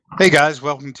Hey guys,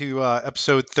 welcome to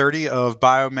episode 30 of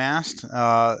Biomast.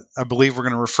 I believe we're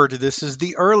going to refer to this as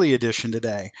the early edition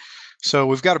today. So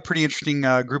we've got a pretty interesting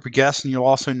group of guests, and you'll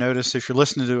also notice if you're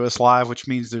listening to us live, which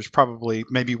means there's probably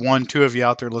maybe one, two of you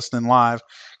out there listening live,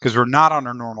 because we're not on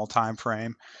our normal time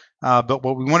frame. But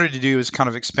what we wanted to do is kind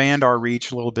of expand our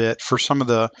reach a little bit for some of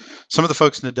the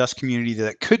folks in the Dust community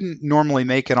that couldn't normally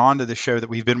make it onto the show that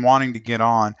we've been wanting to get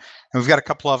on. And we've got a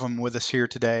couple of them with us here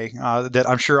today that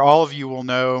I'm sure all of you will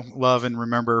know, love, and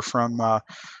remember from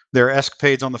their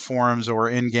escapades on the forums or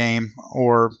in game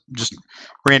or just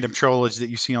random trollage that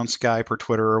you see on Skype or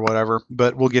Twitter or whatever.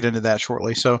 But we'll get into that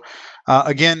shortly. So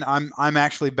again, I'm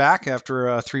actually back after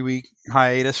a 3-week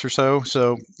hiatus or so.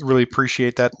 So really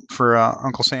appreciate that for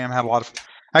Uncle Sam. Had a lot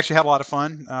of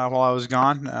fun while I was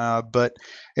gone, but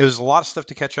it was a lot of stuff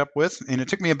to catch up with, and it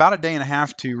took me about a day and a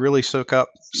half to really soak up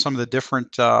some of the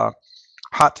different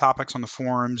hot topics on the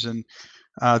forums and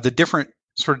the different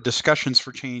sort of discussions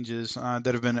for changes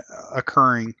that have been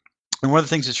occurring. And one of the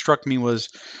things that struck me was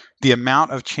the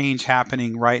amount of change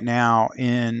happening right now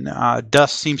in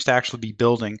Dust seems to actually be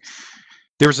building.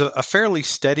 There's a fairly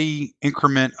steady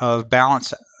increment of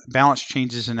balance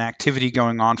changes and activity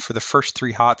going on for the first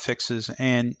 3 hot fixes,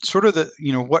 and sort of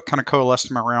what kind of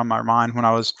coalesced around my mind when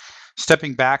I was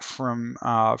stepping back from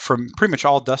pretty much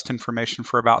all Dust information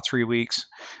for about 3 weeks,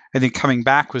 and then coming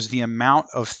back was the amount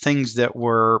of things that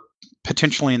were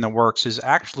potentially in the works is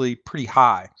actually pretty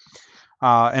high.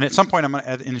 And at some point in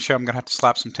the show, I'm going to have to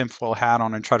slap some tinfoil hat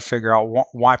on and try to figure out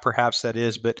why perhaps that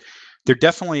is. But there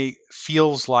definitely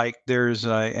feels like there's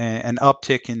an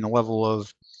uptick in the level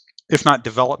of, if not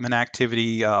development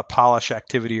activity, polish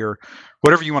activity, or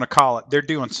whatever you want to call it. They're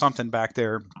doing something back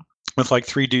there with like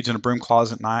 3 dudes in a broom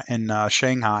closet in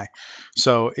Shanghai.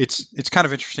 So it's kind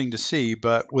of interesting to see.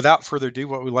 But without further ado,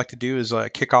 what we'd like to do is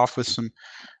kick off with some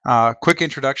quick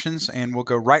introductions, and we'll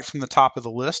go right from the top of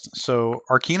the list. So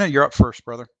Arkina, you're up first,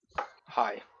 brother.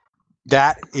 Hi.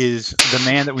 That is the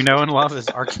man that we know and love as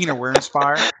Arkina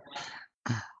Wareinspire.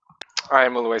 I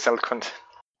am always eloquent.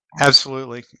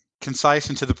 Absolutely. Concise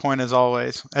and to the point as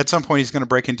always. At some point, he's going to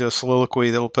break into a soliloquy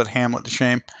that will put Hamlet to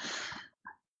shame.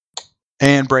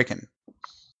 And Braken.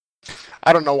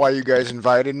 I don't know why you guys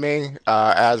invited me.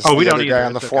 As the other guy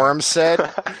on the forum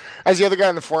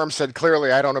said,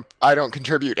 clearly I don't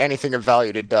contribute anything of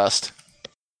value to Dust.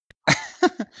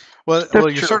 well,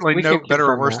 you're certainly no better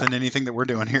or worse than anything that we're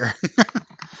doing here.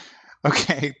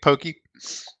 Okay, Pokey.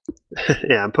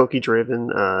 Yeah, I'm Pokey Draven,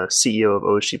 CEO of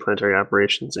OSG Planetary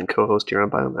Operations and co-host here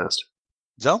on Biomast.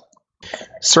 Zell?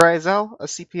 Sarai Zell, a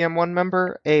CPM1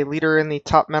 member, a leader in the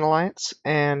Top Men Alliance,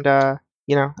 and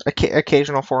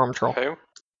occasional forum troll. Who?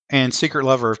 And secret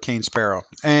lover of Kane Sparrow.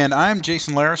 And I'm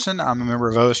Jason Larison. I'm a member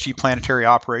of OSG Planetary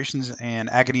Operations and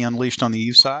Agony Unleashed on the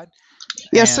U side.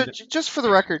 Yeah, so just for the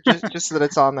record, just so that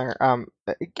it's on there,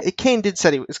 Kane did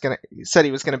said he was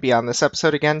gonna be on this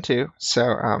episode again too.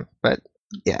 So, but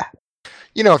yeah,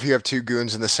 if you have 2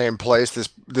 goons in the same place, this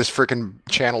freaking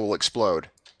channel will explode.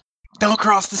 They'll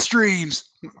cross the streams.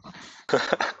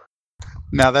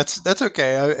 No, that's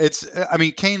okay.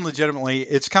 Kane legitimately.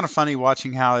 It's kind of funny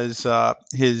watching how his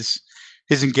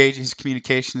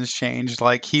communication has changed.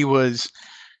 Like he was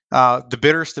the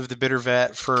bitterest of the bitter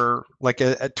vet for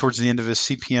towards the end of his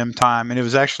CPM time, and it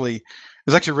was actually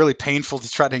really painful to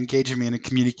try to engage him in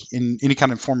any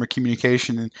kind of form of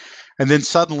communication, and then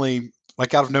suddenly,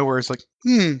 like out of nowhere, it's like,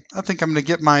 I think I'm going to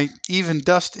get my even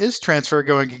Dust is transfer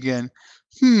going again.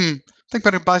 I think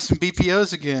I'm going to buy some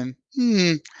BPOs again.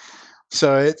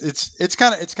 So it's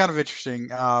kind of interesting.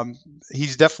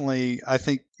 He's definitely, I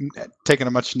think, taken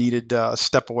a much needed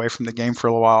step away from the game for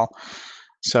a little while.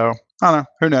 So I don't know,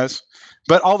 who knows?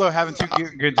 But although having 2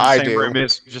 goons in the same room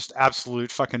is just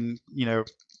absolute fucking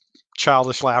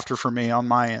childish laughter for me on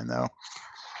my end, though.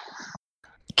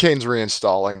 Kane's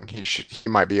reinstalling. He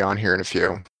might be on here in a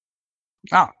few.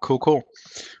 Ah, cool.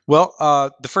 Well,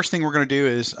 the first thing we're going to do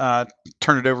is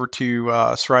turn it over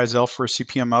to Sarai Zell for a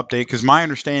CPM update, because my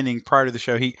understanding prior to the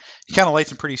show, he kind of laid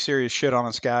some pretty serious shit on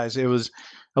us guys. It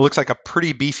looks like a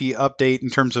pretty beefy update in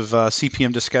terms of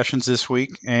CPM discussions this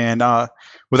week. And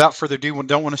without further ado, we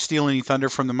don't want to steal any thunder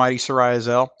from the mighty Sarai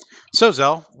Zell. So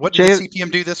Zell, what did the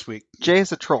CPM do this week? Jay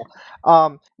is a troll.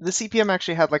 The CPM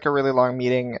actually had like a really long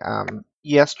meeting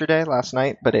last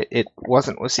night, but it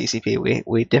wasn't with CCP.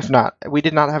 We did not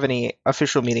have any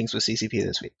official meetings with CCP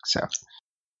this week.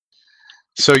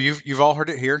 So you've all heard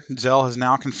it here. Zell has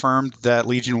now confirmed that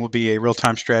Legion will be a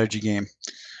real-time strategy game.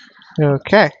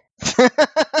 Okay. All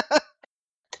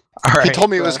right. He told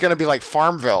me it was going to be like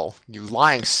Farmville. You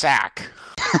lying sack.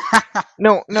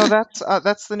 No,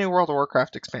 that's the new World of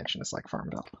Warcraft expansion. It's like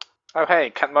Farmville. Oh hey,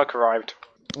 Cat Moke arrived.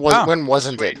 When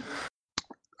wasn't it?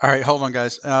 All right, hold on,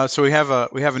 guys. So we have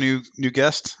a new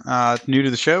guest, new to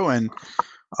the show, and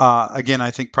again,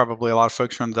 I think probably a lot of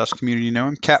folks from the Dust community know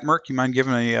him. Cat Merc, you mind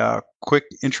giving a quick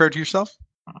intro to yourself?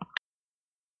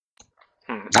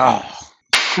 Oh,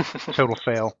 total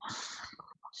fail.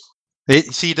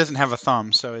 He doesn't have a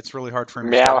thumb, so it's really hard for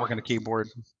him to start working a keyboard.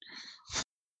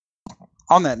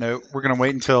 On that note, we're gonna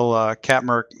wait until Cat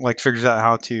Merc figures out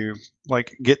how to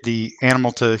get the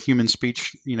animal to human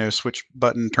speech, switch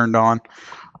button turned on,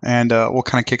 and we'll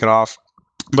kind of kick it off.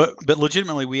 But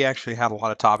legitimately, we actually had a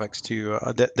lot of topics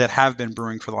that have been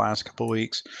brewing for the last couple of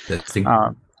weeks. There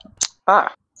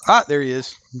he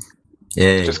is.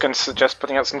 Yeah. Just going to suggest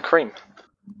putting out some cream.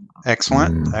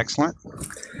 Excellent, excellent.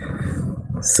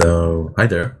 So, hi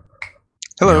there.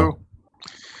 Hello.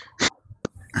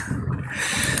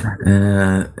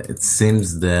 It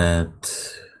seems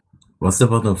that what's the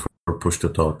button for push to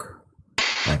talk?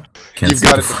 You've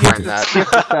got to find that. You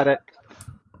have to set it.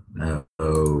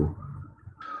 Oh.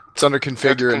 It's under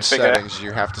configure and settings.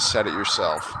 You have to set it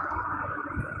yourself.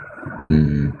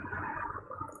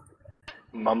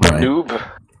 Mumble noob.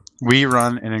 We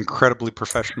run an incredibly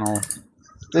professional.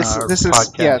 This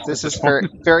is very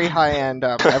very high end.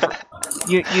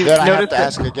 You then I have to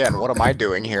ask again. What am I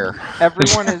doing here?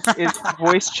 Everyone is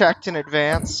voice checked in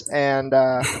advance, and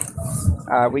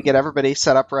we get everybody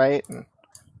set up right.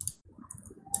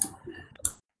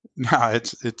 No,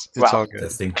 it's all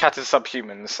good. Cat is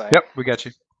subhuman, so. Yep, we got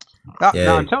you.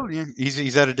 No, I'm telling you,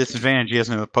 he's at a disadvantage. He has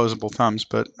no opposable thumbs,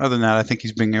 but other than that, I think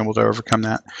he's being able to overcome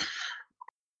that.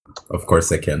 Of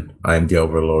course I can. I am the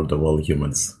overlord of all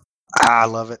humans. I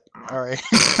love it. All right.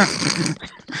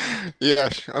 Yeah,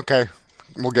 okay.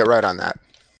 We'll get right on that.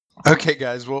 Okay,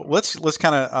 guys. Well, let's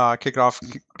kind of kick it off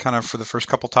kind of for the first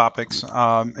couple topics.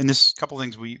 And this couple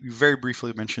things we very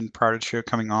briefly mentioned prior to the show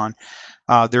coming on.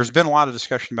 There's been a lot of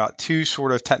discussion about two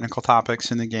sort of technical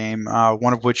topics in the game,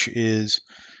 one of which is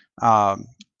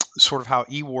sort of how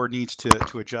eWar needs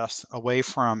to adjust away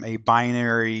from a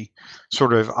binary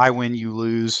sort of I win, you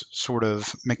lose sort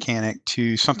of mechanic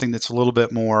to something that's a little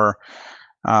bit more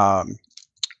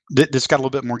that's got a little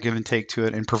bit more give and take to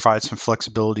it and provide some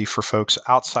flexibility for folks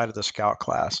outside of the scout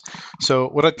class. So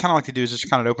what I'd kind of like to do is just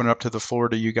kind of open it up to the floor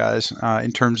to you guys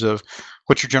in terms of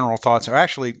what your general thoughts are.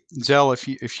 Actually, Zell, if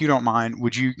you don't mind,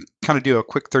 would you kind of do a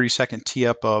quick 30-second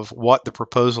tee-up of what the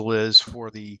proposal is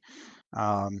for the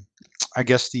I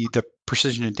guess the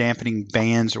precision and dampening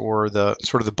bands, or the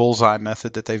sort of the bullseye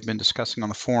method that they've been discussing on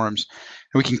the forums,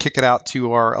 and we can kick it out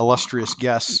to our illustrious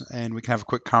guests and we can have a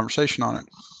quick conversation on it.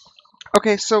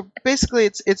 Okay, so basically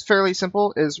it's fairly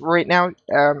simple. Is right now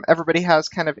everybody has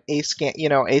kind of a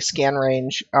scan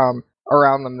range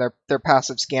around them, their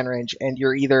passive scan range, and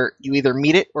you either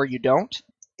meet it or you don't.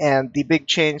 And the big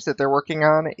change that they're working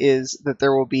on is that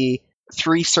there will be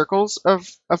 3 circles of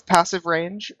passive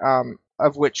range,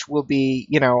 of which will be,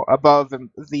 above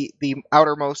the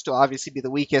outermost will obviously be the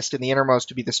weakest and the innermost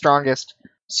to be the strongest,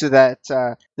 so that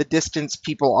the distance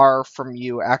people are from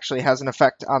you actually has an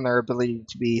effect on their ability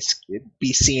to be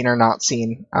seen or not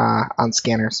seen on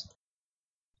scanners.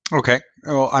 Okay.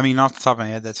 Well, I mean, off the top of my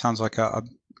head, that sounds like a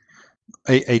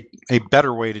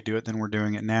better way to do it than we're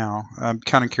doing it now. I'm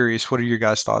kind of curious, what are your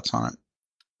guys' thoughts on it?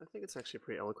 I think it's actually a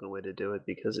pretty eloquent way to do it,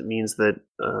 because it means that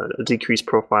a decreased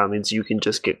profile means you can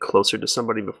just get closer to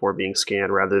somebody before being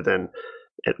scanned, rather than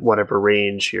at whatever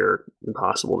range you're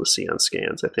impossible to see on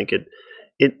scans. I think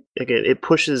it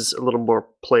pushes a little more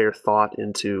player thought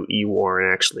into eWar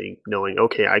and actually knowing,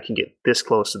 okay, I can get this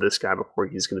close to this guy before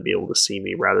he's going to be able to see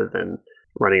me, rather than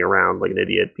running around like an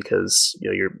idiot because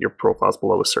your profile's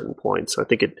below a certain point. So I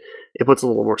think it puts a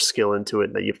little more skill into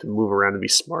it, that you have to move around and be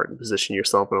smart and position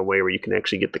yourself in a way where you can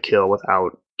actually get the kill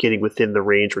without getting within the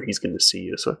range where he's going to see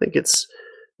you. So I think it's,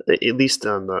 at least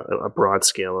on a broad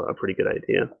scale, a pretty good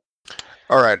idea.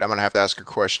 All right, I'm going to have to ask a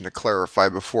question to clarify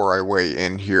before I weigh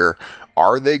in here.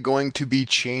 Are they going to be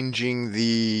changing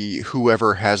the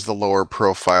whoever has the lower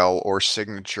profile or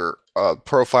signature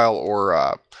profile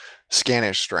or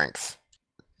scanner strength?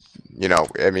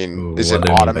 Is it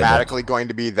automatically going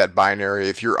to be that binary?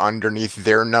 If you're underneath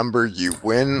their number, you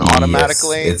win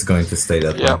automatically? Yes, it's going to stay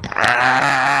that way.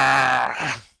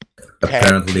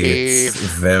 Apparently, it's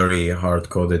very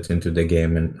hard-coded into the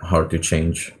game and hard to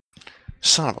change.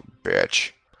 Son of a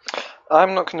bitch.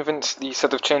 I'm not convinced the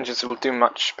set of changes will do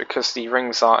much, because the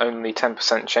rings are only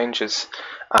 10% changes,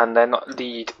 and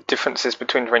the differences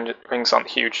between rings aren't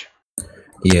huge.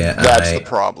 Yeah, that's the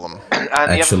problem. And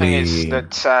the other thing is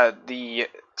that the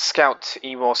Scout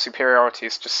eWar superiority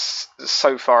is just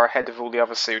so far ahead of all the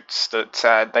other suits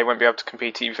that they won't be able to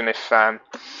compete, even if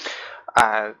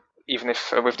even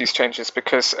if with these changes,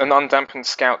 because an undampened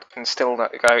scout can still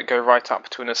go right up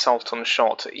to an assault on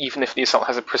shot, even if the assault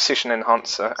has a precision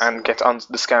enhancer and get under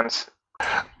the scans.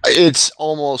 It's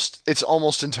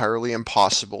almost entirely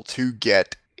impossible to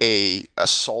get a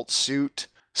assault suit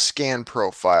scan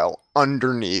profile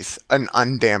underneath an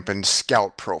undampened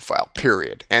scout profile.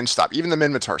 Period. And stop. Even the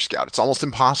Minmatar scout, it's almost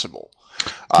impossible.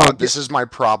 This is my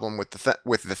problem with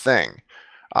the thing.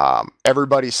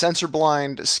 Everybody's sensor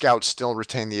blind. Scouts still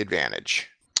retain the advantage.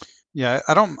 Yeah,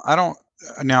 I don't.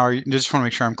 Now, I just want to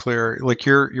make sure I'm clear. Like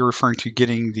you're referring to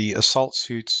getting the assault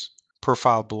suit's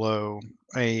profile below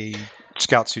a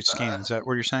scout suit scan. Is that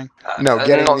what you're saying? No,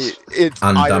 getting it's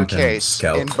either undampened case.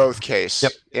 scout. In both case,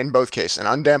 Yep. In both case, an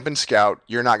undampened scout,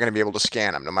 you're not going to be able to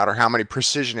scan them, no matter how many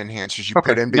precision enhancers you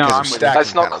Okay, put in no, because I'm of with you.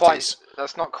 stacking penalties.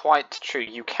 That's not quite true.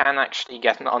 You can actually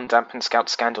get an undampened scout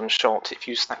scanned on shot if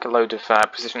you stack a load of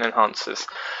precision enhancers.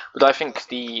 But I think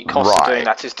the cost of doing Right.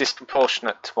 that is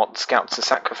disproportionate to what scouts are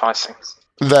sacrificing.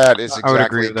 That is I would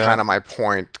agree exactly with that. kind of my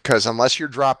point, because unless you're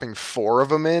dropping 4 of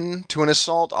them in to an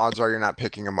assault, odds are you're not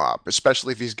picking them up,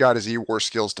 especially if he's got his E-War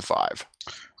skills to 5.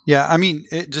 Yeah, I mean,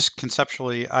 it just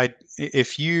conceptually,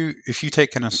 if you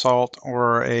take an assault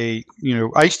or I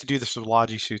used to do this with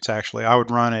Logi suits. Actually, I would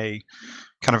run a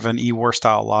kind of an E-War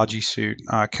style Logi suit,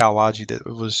 Cal Logi, that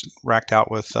was racked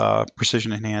out with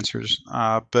precision enhancers.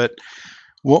 But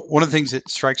one of the things that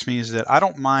strikes me is that I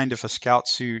don't mind if a scout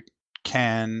suit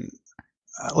can,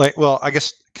 I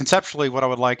guess conceptually, what I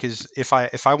would like is if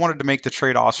I wanted to make the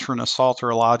trade-offs for an assault or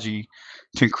a Logi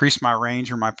to increase my range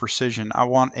or my precision, I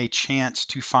want a chance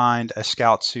to find a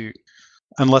scout suit,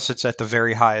 unless it's at the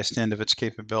very highest end of its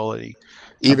capability.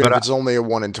 Even But if it's only a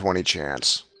 1 in 20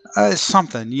 chance.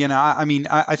 Something, I mean,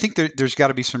 I think there's got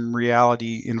to be some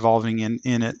reality involving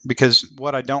in it, because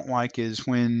what I don't like is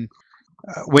when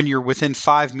you're within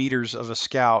 5 meters of a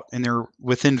scout and they're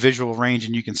within visual range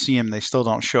and you can see them, they still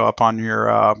don't show up on your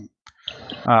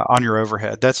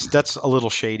overhead. That's a little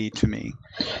shady to me,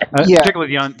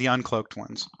 particularly the uncloaked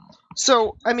ones.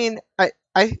 So, I mean,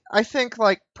 I think,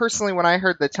 like, personally, when I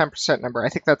heard the 10% number, I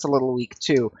think that's a little weak,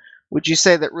 too. Would you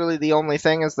say that really the only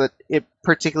thing is that it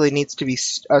particularly needs to be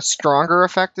a stronger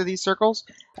effect of these circles?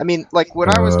 I mean, like, what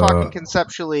I was talking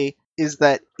conceptually is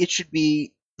that it should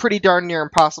be pretty darn near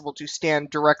impossible to stand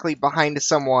directly behind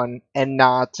someone and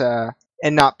not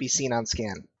be seen on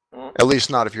scan. At least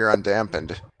not if you're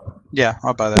undampened. Yeah,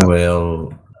 I'll buy that.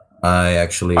 Well,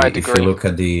 if agree. you look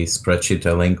at the spreadsheet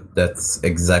I linked, that's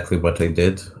exactly what I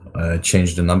did. I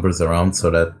changed the numbers around so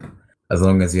that as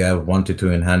long as you have 1 to 2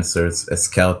 enhancers, a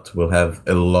scout will have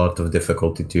a lot of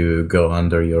difficulty to go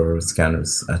under your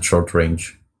scanners at short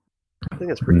range. I think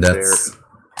that's pretty fair.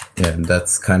 Yeah,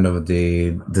 that's kind of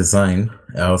the design.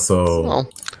 Also, Well,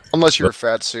 unless you're a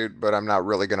fat suit, but I'm not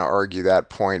really going to argue that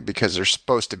point because they're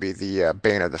supposed to be the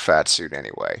bane of the fat suit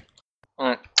anyway.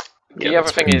 The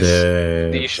other thing is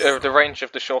the range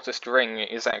of the shortest ring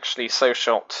is actually so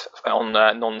short on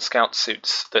non-scout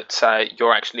suits that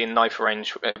you're actually in knife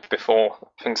range before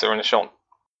things are in a shot.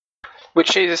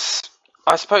 Which is,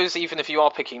 I suppose, even if you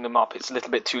are picking them up, it's a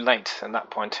little bit too late at that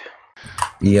point.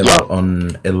 Yeah, but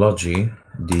on a Logi,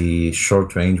 the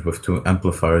short range with 2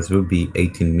 amplifiers will be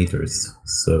 18 meters.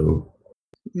 So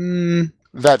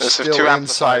That's There's two still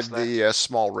inside amplifiers the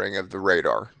small ring of the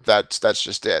radar. That's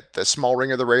just it. The small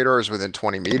ring of the radar is within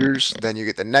 20 meters. Then you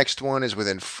get the next one is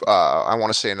within, I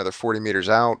want to say another 40 meters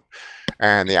out.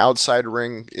 And the outside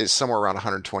ring is somewhere around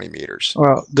 120 meters.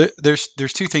 Well, there's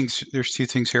 2 things. There's 2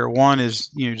 things here. One is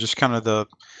just kind of the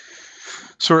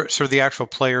sort of the actual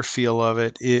player feel of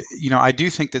it. I do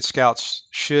think that scouts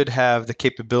should have the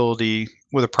capability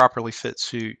with a properly fit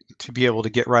suit to be able to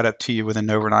get right up to you within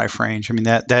overknife range. I mean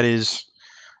that is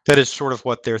sort of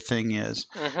what their thing is.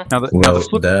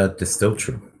 Mm-hmm. That is still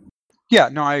true. Yeah,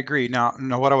 no, I agree. Now,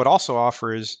 what I would also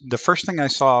offer is the first thing I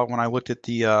saw when I looked at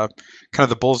the kind of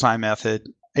the bullseye method,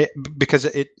 because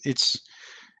it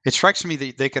strikes me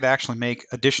that they could actually make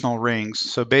additional rings.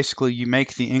 So basically, you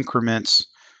make the increments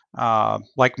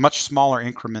like much smaller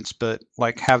increments, but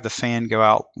like have the fan go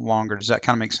out longer. Does that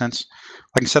kind of make sense?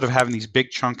 Like instead of having these big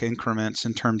chunk increments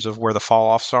in terms of where the fall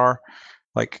offs are,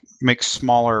 like make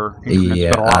smaller increments. Yeah,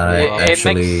 but a lot lower. It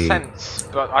makes sense,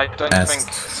 but I don't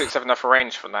think suits have enough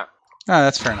range for that.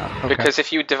 That's fair enough. Okay. Because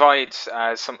if you divide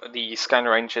some of the scan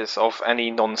ranges of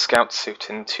any non-scout suit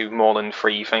into more than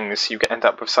 3 things, you end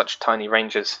up with such tiny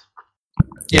ranges.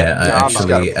 Yeah, I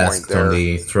actually point asked there. on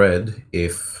the thread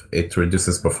if it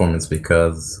reduces performance,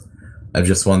 because I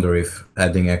just wonder if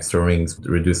adding extra rings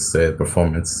reduces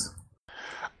performance.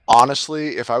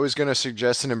 Honestly, if I was going to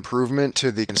suggest an improvement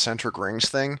to the concentric rings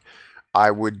thing,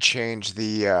 I would change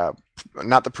the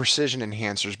not the precision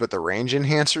enhancers, but the range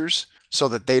enhancers, so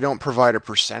that they don't provide a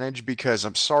percentage, because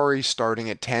I'm sorry, starting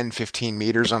at 10, 15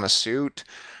 meters on a suit,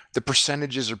 the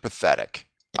percentages are pathetic.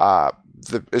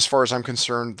 As far as I'm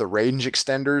concerned, the range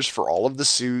extenders for all of the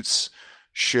suits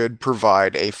should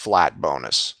provide a flat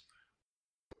bonus.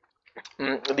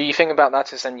 The thing about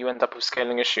that is then you end up with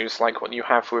scaling issues like what you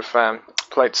have with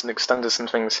plates and extenders and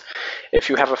things. If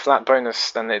you have a flat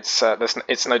bonus, then it's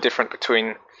no different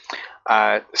between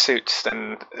suits.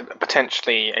 Then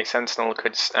potentially a Sentinel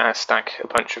could stack a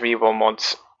bunch of evil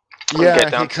mods.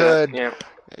 Yeah, he could. Yeah.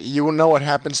 You will know what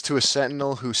happens to a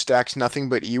Sentinel who stacks nothing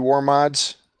but E-War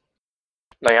mods.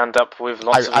 They end up with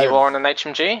lots of E-War on an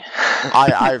HMG.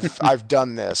 I've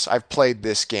done this. I've played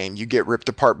this game. You get ripped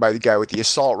apart by the guy with the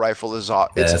assault rifle. It's a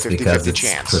 50-50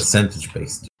 chance. Percentage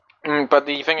based. But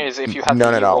the thing is, if you had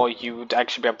the E-War, you would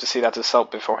actually be able to see that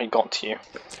assault before he got to you.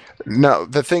 No,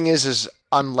 the thing is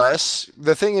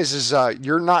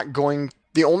you're not going.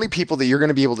 The only people that you're going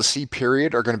to be able to see,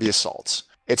 period, are going to be assaults.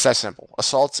 It's that simple.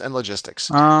 Assaults and logistics.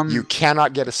 You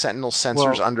cannot get a Sentinel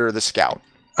sensors under the Scout.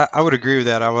 I would agree with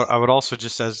that. I would also,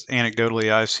 just as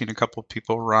anecdotally, I've seen a couple of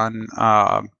people run,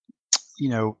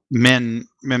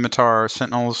 Minmatar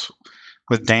Sentinels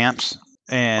with damps,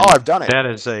 and I've done it.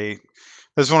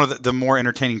 That's one of the more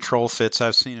entertaining troll fits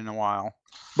I've seen in a while.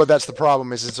 But that's the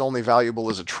problem: is it's only valuable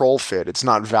as a troll fit. It's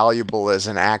not valuable as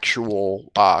an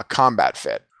actual combat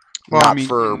fit. Well, not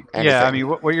for anything. Yeah, I mean,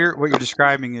 what you're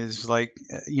describing is like,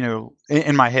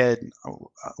 in my head,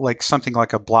 like something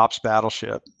like a Blops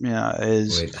battleship. Yeah,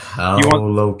 Wait, how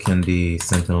low can the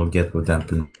Sentinel get with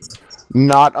damping?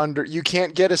 Not under. You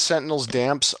can't get a Sentinel's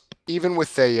damps even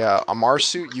with a Mars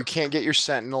suit. You can't get your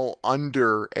Sentinel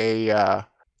under a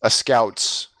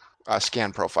Scout's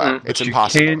scan profile. It's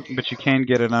impossible. But you can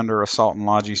get it under assault and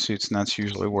logi suits, and that's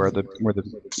usually where the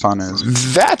fun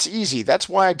is. That's easy. That's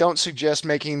why I don't suggest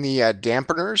making the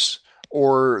dampeners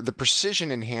or the precision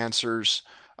enhancers.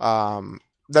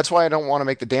 That's why I don't want to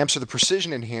make the damps or the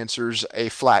precision enhancers a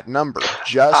flat number.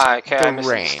 Just okay, the I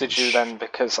misunderstood range. you then,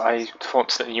 because I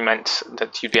thought that you meant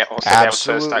that you'd be able to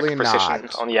Absolutely stack precision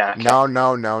not. on. Yeah. Okay.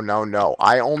 No.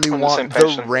 I only On the want same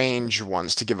the page. range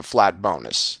ones to give a flat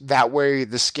bonus. That way,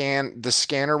 the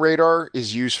scanner radar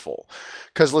is useful.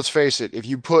 Because let's face it, if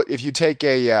you take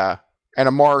an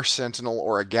Amar Sentinel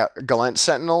or a Galent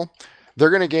Sentinel, they're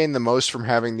going to gain the most from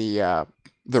having the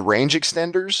range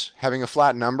extenders, having a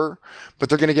flat number, but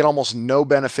they're going to get almost no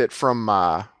benefit from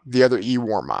the other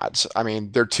E-War mods. I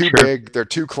mean, they're too big, they're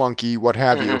too clunky, what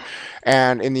have you.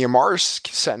 And in the Amars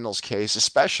Sentinel's case,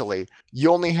 especially,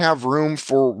 you only have room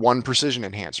for one precision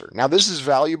enhancer. Now, this is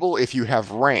valuable if you have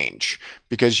range,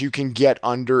 because you can get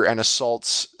under an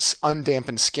Assault's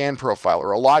undampened scan profile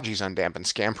or a Logi's undampened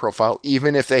scan profile,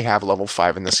 even if they have level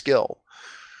 5 in the skill.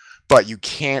 But you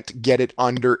can't get it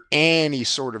under any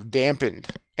sort of dampened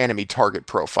enemy target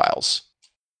profiles.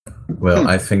 Well,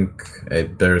 I think a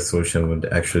better solution would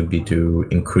actually be to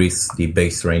increase the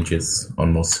base ranges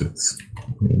on most suits.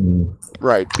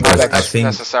 Right. Because I think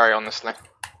necessary, honestly.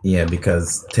 Yeah,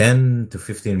 because 10 to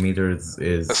 15 meters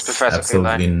is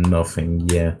absolutely nothing.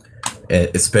 Yeah,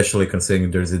 especially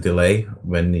considering there's a delay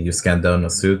when you scan down a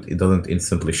suit, it doesn't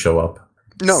instantly show up.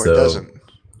 No, it doesn't.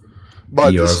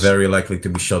 But you are very likely to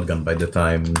be shotgunned by the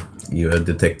time you have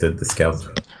detected the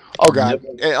scout. Oh god!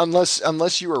 Yep.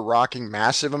 Unless you are rocking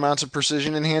massive amounts of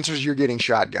precision enhancers, you're getting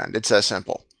shotgunned. It's that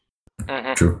simple.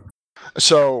 True.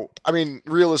 So, I mean,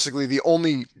 realistically, the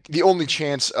only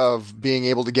chance of being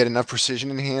able to get enough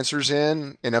precision enhancers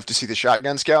enough to see the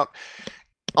shotgun scout,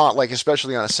 like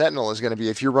especially on a Sentinel, is going to be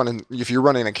if you're running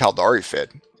a Caldari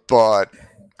fit. But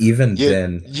even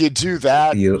then, you do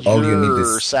that. All you need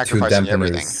is sacrificing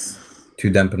everything. 2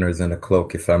 dampeners and a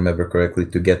cloak, if I remember correctly,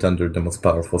 to get under the most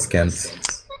powerful scans.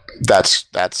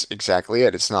 That's exactly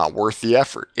it. It's not worth the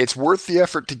effort. It's worth the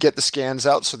effort to get the scans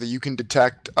out so that you can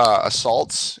detect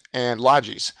assaults and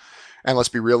logis. And let's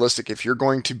be realistic. If you're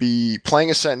going to be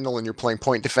playing a Sentinel and you're playing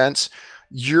point defense,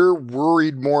 you're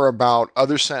worried more about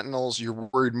other Sentinels, you're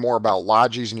worried more about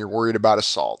logis, and you're worried about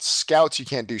assaults. Scouts you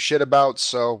can't do shit about,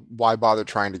 so why bother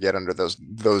trying to get under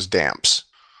those damps?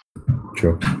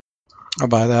 True. I'll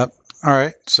buy that. All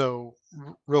right, so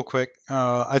real quick,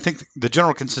 I think the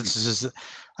general consensus is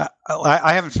that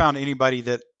I haven't found anybody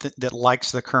that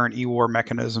likes the current E-War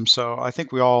mechanism, so I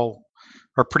think we all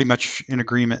are pretty much in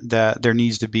agreement that there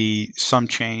needs to be some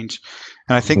change.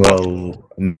 And I think, well,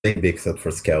 maybe except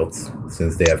for scouts,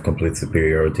 since they have complete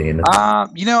superiority in it.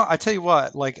 I tell you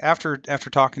what, like after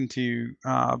talking to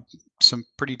some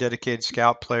pretty dedicated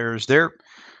scout players, they're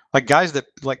like guys that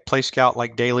like play scout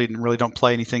like daily and really don't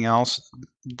play anything else.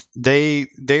 they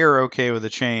are okay with the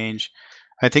change.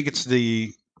 I think it's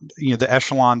the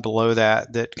echelon below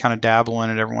that kind of dabble in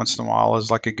it every once in a while is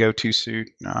like a go-to suit.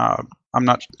 I'm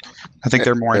not. I think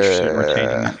they're more interested in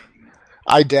retaining it.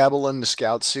 I dabble in the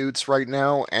scout suits right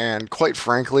now, and quite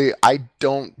frankly,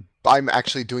 I'm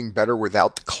actually doing better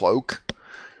without the cloak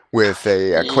with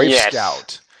a Quaif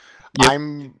Scout.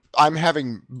 Yep. I'm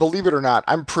having, believe it or not,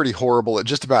 I'm pretty horrible at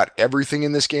just about everything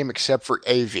in this game except for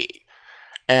AV.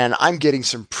 And I'm getting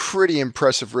some pretty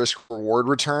impressive risk-reward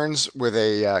returns with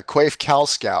a Quaif Cal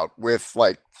Scout with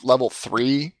like level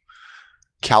 3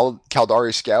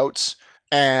 Caldari Scouts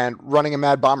and running a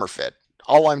Mad Bomber fit.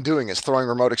 All I'm doing is throwing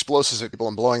remote explosives at people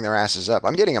and blowing their asses up.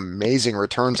 I'm getting amazing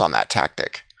returns on that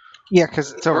tactic. Yeah,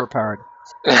 because it's overpowered.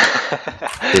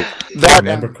 If I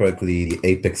remember correctly, the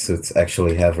Apex suits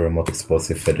actually have a remote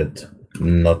explosive fitted.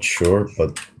 Not sure,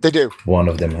 but they do. One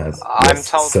of them has. I'm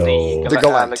told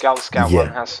the Gal Scout one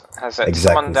has it.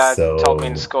 Exactly. Someone told me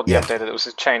in Discord the other day that it was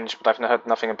a change, but I've heard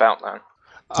nothing about that.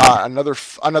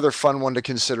 Another fun one to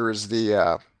consider is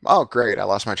the oh great, I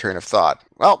lost my train of thought.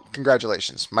 Well,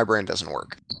 congratulations, my brain doesn't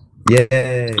work.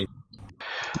 Yay!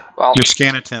 Well, your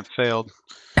scan attempt failed.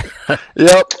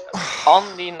 Yep.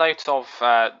 On the note of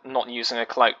not using a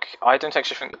cloak, I don't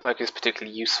actually think the cloak is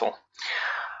particularly useful.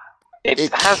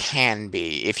 It can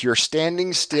be. If you're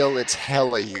standing still, it's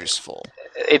hella useful.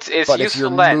 It's but useful if you're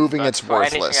then, moving, it's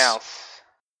worthless.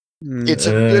 It's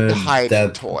a good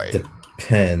hiding toy.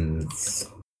 Depends.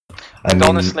 And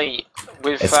honestly,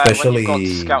 with especially when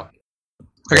you've got Scout.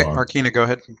 Okay, Arkina, go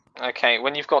ahead. Okay,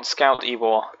 when you've got Scout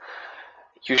Ewar,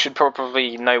 you should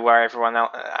probably know where everyone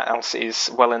else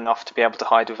is well enough to be able to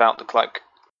hide without the cloak.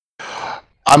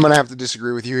 I'm going to have to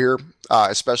disagree with you here,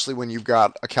 especially when you've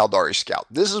got a Caldari Scout.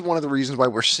 This is one of the reasons why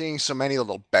we're seeing so many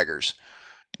little beggars.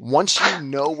 Once you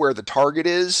know where the target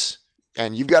is,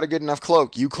 and you've got a good enough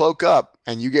cloak, you cloak up,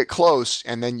 and you get close,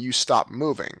 and then you stop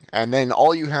moving. And then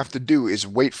all you have to do is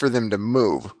wait for them to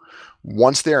move.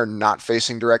 Once they're not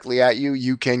facing directly at you,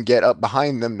 you can get up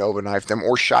behind them, Nova Knife them,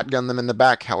 or shotgun them in the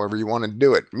back, however you want to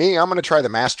do it. Me, I'm going to try the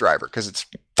Mass Driver, because it's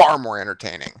far more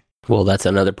entertaining. Well, that's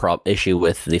another issue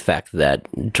with the fact that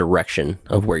direction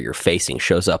of where you're facing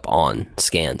shows up on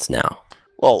scans now.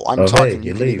 Well, I'm talking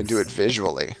you can even do it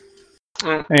visually.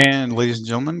 And ladies and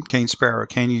gentlemen, Kane Sparrow.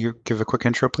 Can you give a quick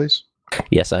intro, please?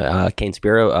 Yes, Kane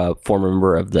Sparrow, former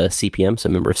member of the CPM, so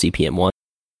member of CPM 1.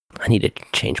 I need to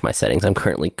change my settings. I'm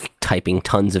currently typing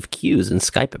tons of Qs in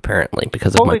Skype, apparently,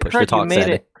 because of my push-to-talk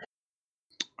setting.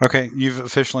 Okay, you've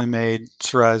officially made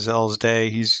Sarazel's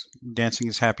day. He's dancing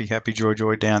his happy, happy, joy,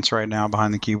 joy dance right now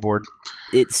behind the keyboard.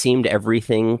 It seemed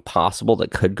everything possible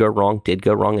that could go wrong did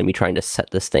go wrong in me trying to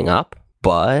set this thing up,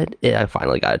 but I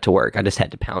finally got it to work. I just had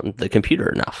to pound the computer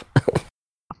enough.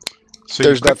 So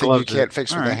there's nothing you can't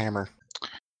fix with a hammer.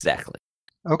 Exactly.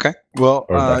 Okay. Well,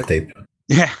 or duct tape.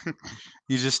 Yeah.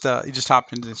 You just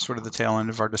hopped into sort of the tail end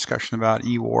of our discussion about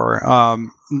E-War,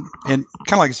 and kind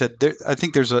of like I said, I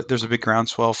think there's a big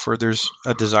groundswell for there's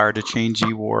a desire to change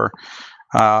E-War,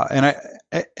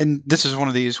 and this is one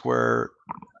of these where,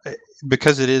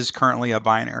 because it is currently a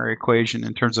binary equation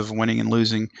in terms of winning and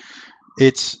losing,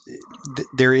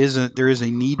 there is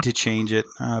a need to change it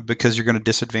because you're going to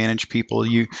disadvantage people.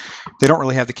 They don't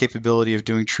really have the capability of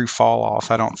doing true fall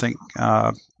off, I don't think.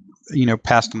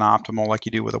 Past an optimal like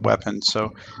you do with a weapon.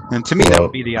 So, and to me, that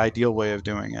would be the ideal way of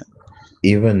doing it.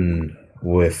 Even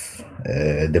with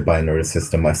the binary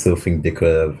system, I still think they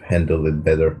could have handled it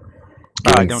better.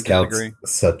 I don't disagree.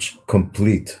 Such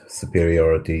complete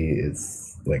superiority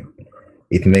is like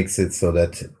it makes it so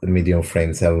that the medium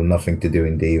frames have nothing to do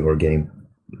in the Eivor game.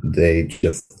 They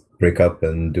just break up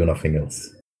and do nothing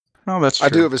else. Oh, that's true. I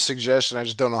do have a suggestion. I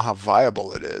just don't know how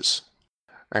viable it is.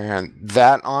 And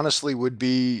that honestly would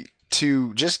be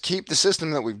to just keep the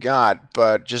system that we've got,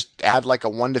 but just add like a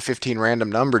 1 to 15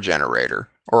 random number generator,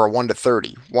 or a 1 to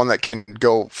 30, one that can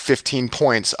go 15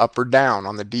 points up or down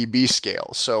on the DB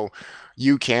scale. So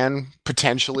you can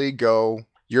potentially go,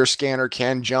 your scanner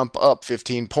can jump up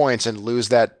 15 points and lose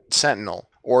that sentinel,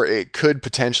 or it could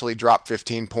potentially drop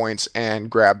 15 points and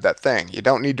grab that thing. You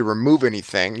don't need to remove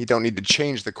anything. You don't need to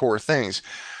change the core things.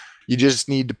 You just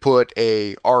need to put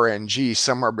a RNG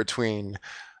somewhere between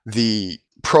the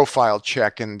profile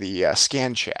check and the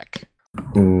scan check.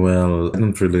 Well, I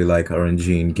don't really like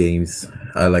RNG in games.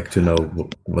 I like to know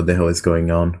what the hell is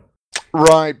going on.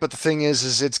 Right, but the thing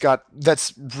is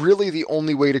that's really the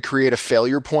only way to create a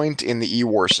failure point in the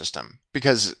E-War system,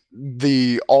 because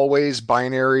the always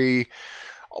binary,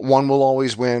 one will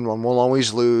always win, one will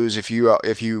always lose. If you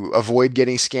avoid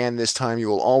getting scanned this time, you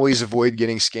will always avoid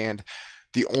getting scanned.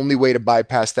 The only way to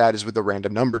bypass that is with a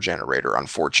random number generator,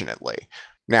 unfortunately.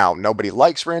 Now, nobody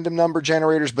likes random number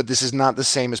generators, but this is not the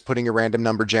same as putting a random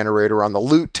number generator on the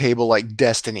loot table like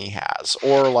Destiny has,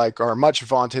 or like our much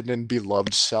vaunted and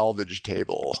beloved salvage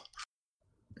table.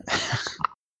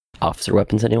 Officer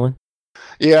weapons, anyone?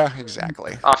 Yeah,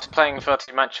 exactly. After playing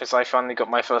 30 matches, I finally got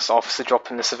my first officer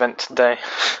drop in this event today.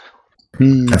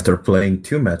 After playing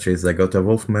 2 matches, I got a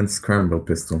Wolfman Scramble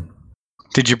pistol.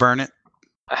 Did you burn it?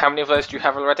 How many of those do you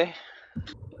have already?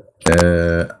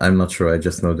 I'm not sure. I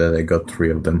just know that I got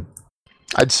 3 of them.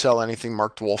 I'd sell anything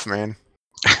marked Wolfman.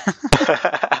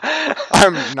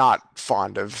 I'm not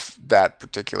fond of that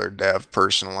particular dev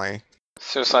personally.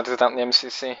 Suicided out in the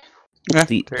MCC. Yeah,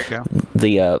 there you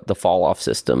go. The fall off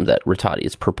system that Rattati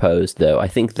has proposed, though, I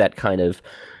think that kind of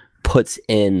puts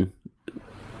in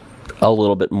a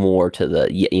little bit more to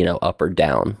the up or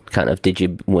down kind of did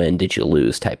you win, did you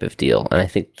lose type of deal, and I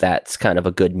think that's kind of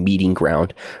a good meeting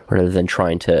ground rather than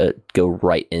trying to go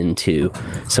right into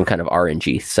some kind of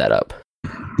RNG setup.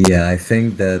 Yeah, I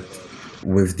think that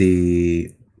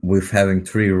with having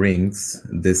 3 rings,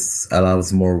 this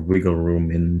allows more wiggle room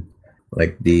in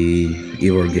like the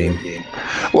Eivor game.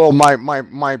 Well,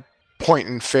 my point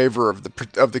in favor of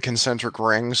the concentric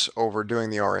rings over doing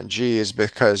the RNG is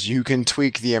because you can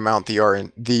tweak the amount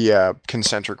the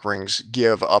concentric rings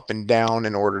give up and down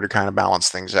in order to kind of balance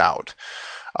things out.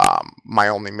 My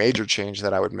only major change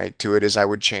that I would make to it is I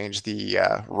would change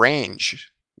the range.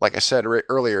 Like I said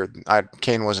earlier,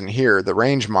 Kane wasn't here, the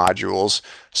range modules,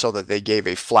 so that they gave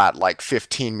a flat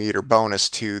 15 meter bonus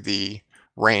to the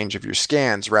range of your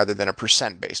scans rather than a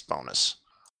percent-based bonus.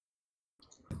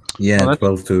 Yeah,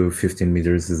 12 to 15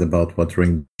 meters is about what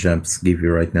ring jumps give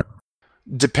you right now.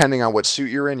 Depending on what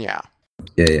suit you're in, yeah.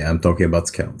 Yeah, I'm talking about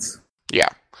scouts. Yeah,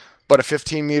 but a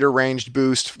 15 meter ranged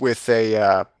boost with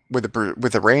a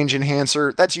range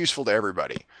enhancer, that's useful to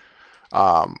everybody.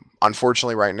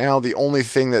 Unfortunately, right now, the only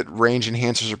thing that range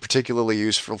enhancers are particularly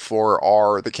useful for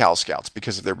are the Cal Scouts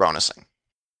because of their bonusing.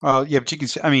 Yeah, but you can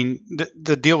see, I mean,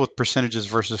 the deal with percentages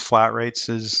versus flat rates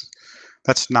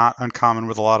that's not uncommon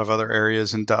with a lot of other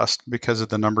areas in Dust because of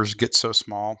the numbers get so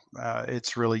small.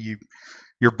 It's really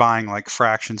you're buying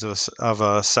fractions of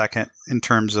a second in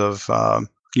terms of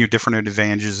different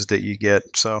advantages that you get.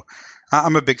 So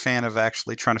I'm a big fan of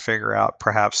actually trying to figure out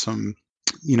perhaps some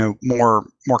more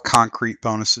concrete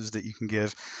bonuses that you can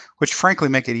give, which frankly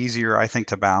make it easier, I think,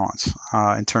 to balance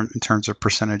in terms of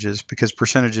percentages, because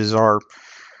percentages are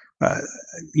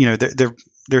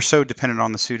they're so dependent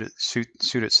on the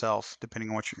suit itself, depending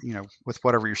on what with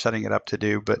whatever you're setting it up to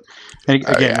do. But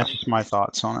again, that's just my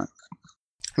thoughts on it.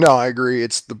 No, I agree.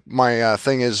 It's my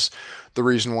thing is the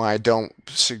reason why I don't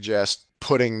suggest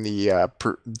putting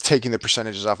taking the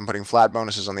percentages off and putting flat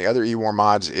bonuses on the other E-War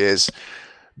mods is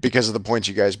because of the points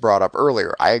you guys brought up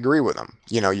earlier. I agree with them.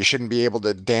 You shouldn't be able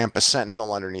to damp a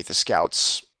Sentinel underneath the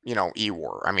Scouts,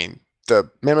 E-War. I mean, the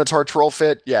Minotaur troll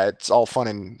fit, yeah, it's all fun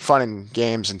in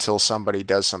games until somebody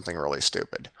does something really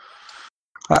stupid.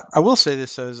 I will say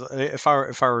this as if I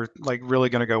were really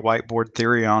going to go whiteboard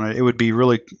theory on it, it would be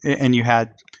really, and you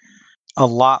had a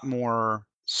lot more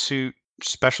suit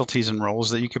specialties and roles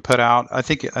that you could put out. I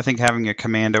think having a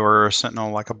commando or a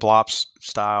sentinel like a Blops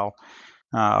style,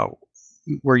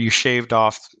 where you shaved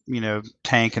off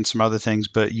tank and some other things,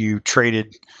 but you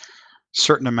traded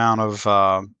certain amount of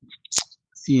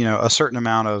a certain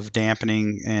amount of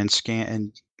dampening and scan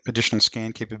and additional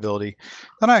scan capability,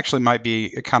 that actually might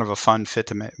be a kind of a fun fit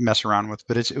to mess around with,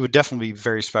 but it would definitely be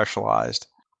very specialized.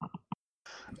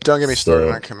 Don't get me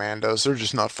started on commandos. They're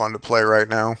just not fun to play right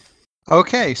now.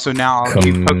 Okay, so now I'll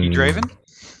give Pokey Draven.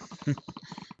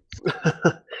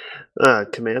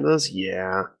 Commandos,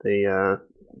 yeah.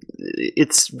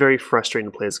 It's very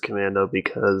frustrating to play as a commando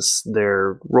because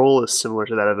their role is similar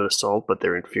to that of an assault, but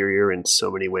they're inferior in so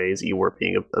many ways, Ewar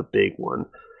being a big one.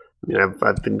 I mean,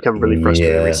 I've become really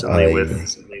frustrated recently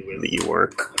with the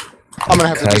Ewar. I'm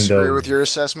going to have to disagree with your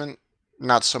assessment.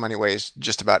 Not so many ways,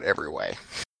 just about every way.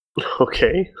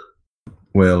 Okay.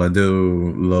 Well, I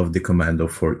do love the commando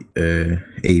for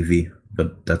AV,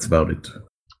 but that's about it.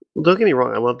 Well, don't get me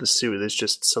wrong, I love the suit. There's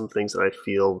just some things that I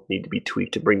feel need to be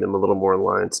tweaked to bring them a little more in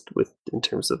line with in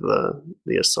terms of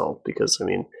the assault. Because I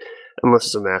mean, unless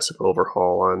it's a massive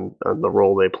overhaul on the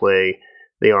role they play,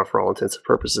 they are, for all intents and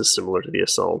purposes, similar to the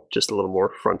assault, just a little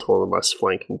more frontal and less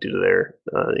flanking due to their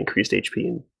increased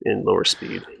HP and lower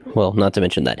speed. Well, not to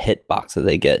mention that hit box that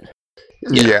they get.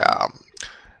 Yeah.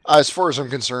 As far as I'm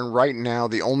concerned, right now,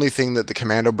 the only thing that the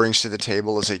Commando brings to the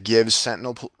table is it gives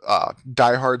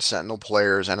diehard Sentinel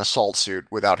players an assault suit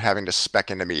without having to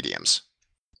spec into mediums.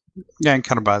 Yeah, I can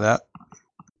kind of buy that.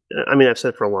 I mean, I've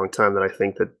said for a long time that I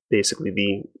think that basically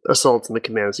the assaults and the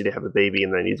commandos need to have a baby,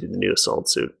 and then I need to do the new assault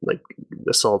suit. Like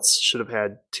assaults should have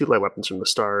had 2 light weapons from the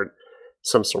start,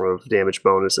 some sort of damage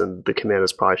bonus, and the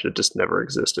commandos probably should have just never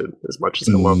existed. As much as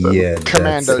I love them,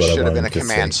 commandos should have been a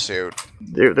command suit.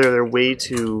 They're way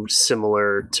too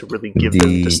similar to really give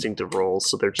them distinctive roles,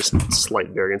 so they're just slight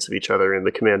variants of each other, and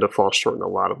the commando falls short in a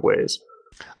lot of ways.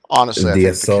 Honestly, the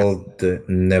assault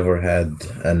never had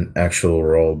an actual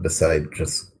role beside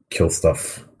just kill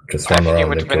stuff. Just run around. It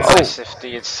would have been nice if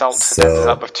the assault ended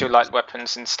up with 2 light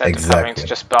weapons instead of having to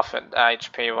just buff it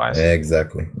HP wise.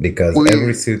 Exactly, because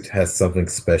every suit has something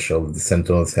special. The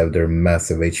Sentinels have their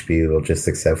massive HP,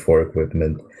 logistics have 4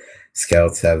 equipment,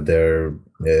 Scouts have their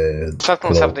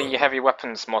Sentinels have the heavy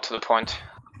weapons, more to the point.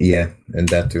 Yeah, and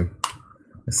that too.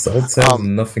 Assaults have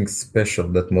nothing special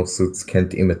that most suits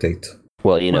can't imitate.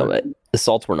 Well,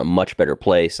 assaults were in a much better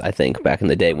place, I think, back in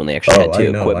the day when they actually had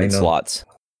 2 equipment slots.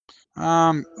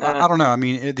 I don't know. I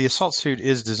mean, the assault suit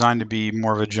is designed to be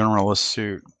more of a generalist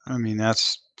suit. I mean, I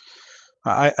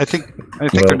think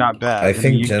they're not bad. I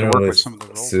think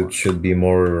generalist suits should be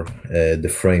more the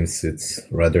frame suits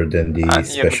rather than the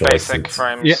specialized suits.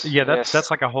 Frames. Yeah, that's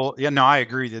like a whole. Yeah, no, I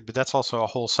agree. But that's also a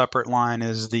whole separate line.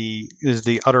 Is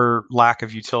the utter lack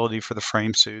of utility for the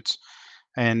frame suits,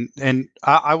 and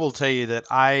I will tell you that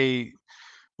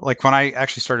like when I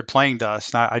actually started playing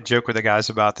Dust, I joke with the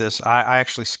guys about this. I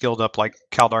actually skilled up like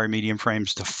Caldari medium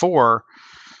frames to 4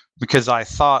 because I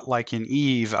thought, like in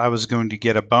Eve, I was going to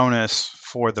get a bonus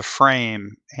for the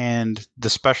frame and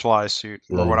the specialized suit,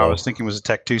 or what I was thinking was a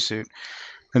Tech 2 suit.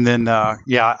 And then,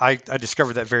 I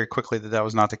discovered that very quickly that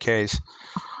was not the case.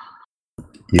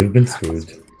 You've been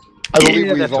screwed.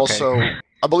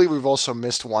 I believe we've also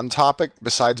missed one topic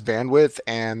besides bandwidth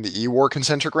and the E-War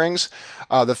concentric rings.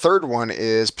 The third one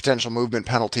is potential movement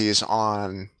penalties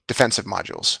on defensive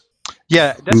modules.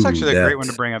 Yeah, that's actually a great one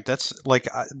to bring up. That's like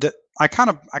I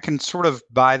can sort of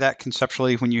buy that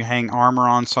conceptually when you hang armor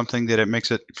on something that it makes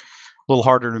it a little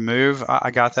harder to move. I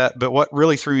got that. But what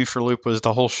really threw me for a loop was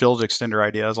the whole shield extender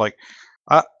idea. I was like,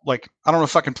 I don't know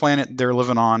fucking planet they're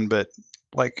living on, but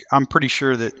like I'm pretty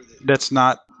sure that's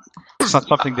not. It's not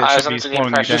something that should be slowing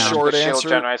you down. Shield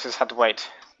generators had weight.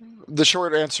 The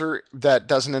short answer that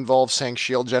doesn't involve saying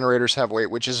shield generators have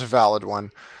weight, which is a valid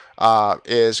one,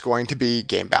 is going to be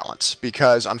game balance.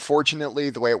 Because unfortunately,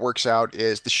 the way it works out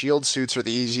is the shield suits are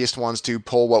the easiest ones to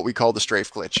pull what we call the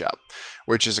strafe glitch up,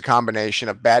 which is a combination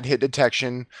of bad hit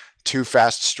detection, too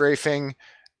fast strafing,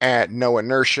 and no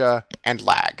inertia, and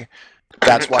lag.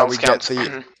 That's why we get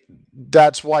the...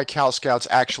 That's why Cal Scouts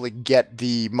actually get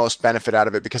the most benefit out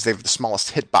of it, because they have the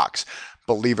smallest hitbox.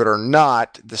 Believe it or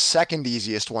not, the second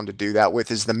easiest one to do that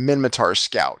with is the Minmatar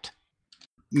Scout.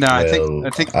 No, I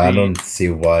think I don't see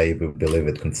why you would believe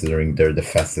it, considering they're the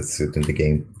fastest suit in the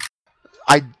game.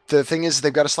 The thing is,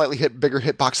 they've got a slightly bigger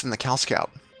hitbox than the Cal Scout.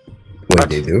 Wait,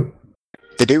 they do?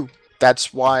 They do.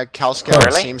 That's why Cal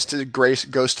Scout seems to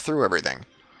ghost through everything.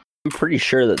 I'm pretty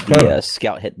sure that the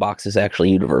Scout hitbox is actually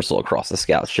universal across the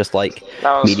Scouts, just like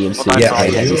medium suits. Yeah,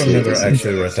 I do remember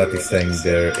actually Ratati saying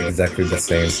they're exactly the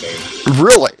same.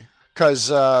 Really? Because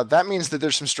that means that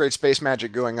there's some straight space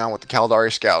magic going on with the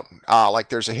Caldari Scout. Like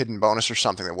there's a hidden bonus or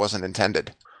something that wasn't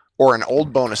intended. Or an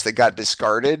old bonus that got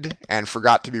discarded and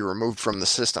forgot to be removed from the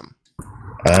system.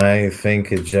 I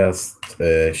think it's just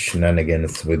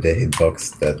shenanigans with the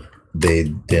hitbox that they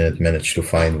didn't manage to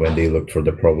find when they looked for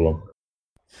the problem.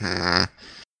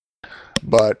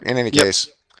 But in any case,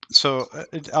 so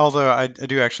although I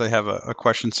do actually have a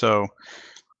question. So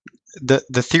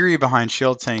the theory behind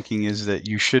shield tanking is that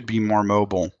you should be more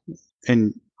mobile,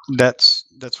 and that's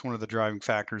one of the driving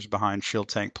factors behind shield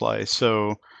tank play.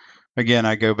 So again,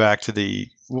 I go back to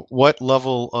what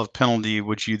level of penalty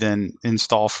would you then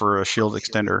install for a shield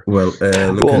extender? Well,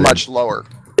 much lower.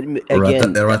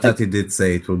 Again, Ratati did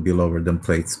say it will be lower than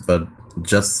plates, but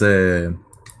just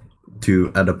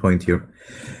to add a point here,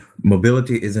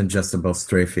 mobility isn't just about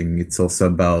strafing, it's also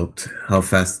about how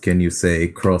fast can you, say,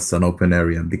 cross an open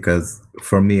area, because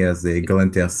for me as a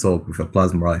Gallente assault with a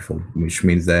plasma rifle, which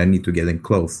means that I need to get in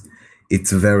close,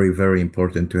 it's very, very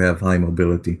important to have high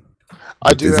mobility.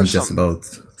 It isn't just about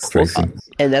strafing.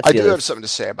 And I do have something to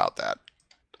say about that.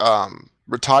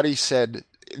 Ratati said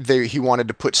he wanted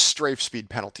to put strafe speed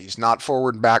penalties, not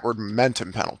forward and backward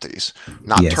momentum penalties,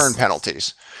 not turn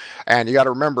penalties. And you got to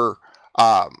remember,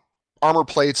 armor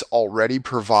plates already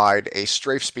provide a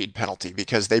strafe speed penalty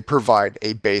because they provide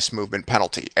a base movement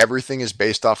penalty. Everything is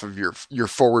based off of your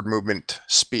forward movement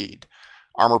speed.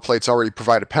 Armor plates already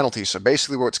provide a penalty, so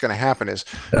basically what's going to happen is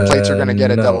plates are going to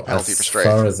get a double penalty for strafe.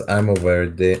 As far as I'm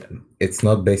aware, it's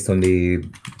not based on the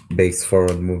base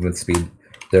forward movement speed.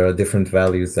 There are different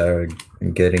values that are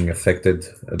getting affected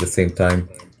at the same time.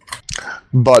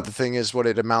 But the thing is, what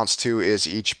it amounts to is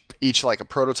each like a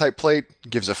prototype plate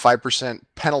gives a 5%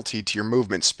 penalty to your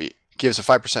movement speed. Gives a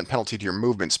 5% penalty to your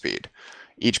movement speed.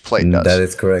 Each plate does. That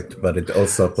is correct, but it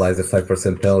also applies a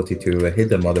 5% penalty to a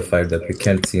hidden modifier that we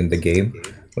can't see in the game,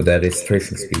 that is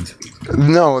strafing speed.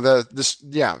 No,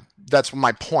 that's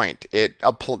my point.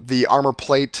 The armor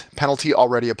plate penalty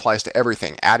already applies to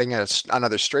everything. Adding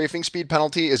another strafing speed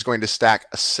penalty is going to stack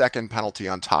a second penalty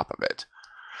on top of it.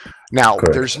 Now,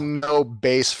 Correct. There's no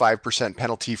base 5%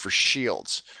 penalty for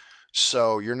shields,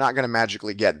 so you're not going to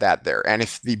magically get that there. And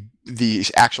if the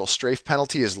actual strafe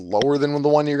penalty is lower than the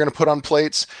one you're going to put on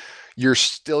plates, you're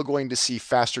still going to see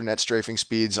faster net strafing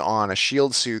speeds on a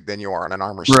shield suit than you are on an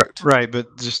armor suit. Right,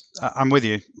 but just I'm with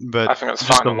you. But I think that's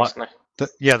just fine, honestly.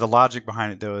 the logic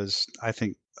behind it though is, I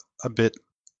think, a bit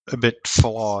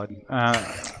flawed.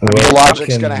 The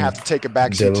logic's going to have to take a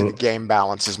backseat to the game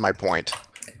balance, is my point.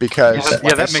 Because,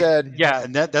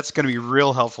 that's going to be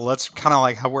real helpful. That's kind of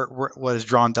like how what has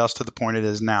drawn dust to the point it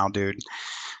is now, dude.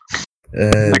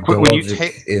 The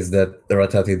logic is that the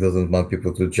Rattati doesn't want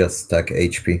people to just stack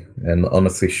HP, and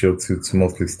honestly, shield suits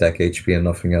mostly stack HP and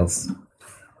nothing else.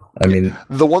 I mean,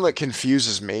 the one that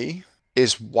confuses me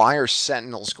is, why are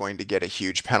Sentinels going to get a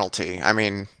huge penalty? I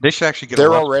mean, they should actually get a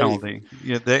large penalty.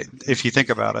 Yeah, if you think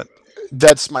about it.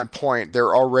 That's my point.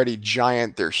 They're already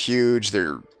giant. They're huge.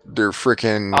 They're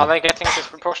freaking. Are they getting a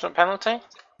disproportionate penalty?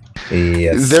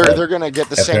 Yes. They're going to get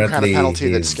the same kind of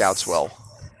penalty that Scouts will.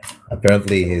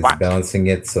 Apparently, he's balancing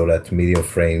it so that medium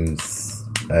frames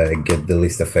get the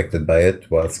least affected by it,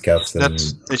 while Scouts and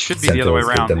it should be the other way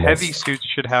around. Heavy suits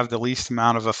should have the least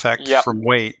amount of effect from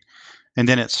weight, and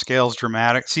then it scales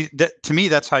dramatic. See, to me,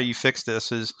 that's how you fix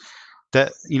this. Is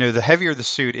that, the heavier the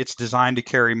suit, it's designed to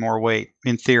carry more weight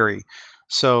in theory,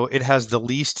 so it has the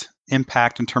least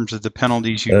impact in terms of the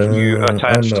penalties you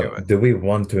attach to it. Do we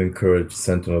want to encourage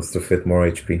Sentinels to fit more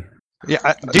HP?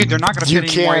 Yeah, dude, they're not going to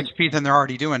fit any more HP than they're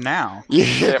already doing now.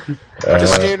 Yeah, the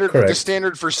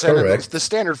standard for Sentinels. The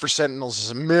standard for Sentinels is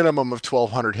a minimum of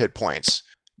 1,200 hit points,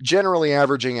 generally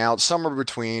averaging out somewhere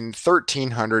between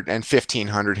 1,300 and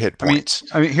 1,500 hit points.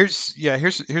 I mean, here's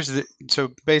the.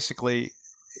 So basically,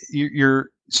 your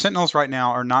Sentinels right now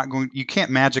are not going. You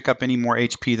can't magic up any more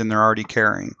HP than they're already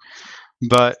carrying.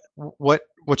 But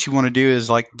what you want to do is,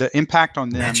 like, the impact on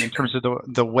them in terms of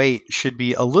the weight should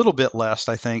be a little bit less.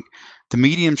 I think the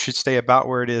medium should stay about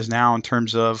where it is now in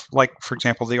terms of, like, for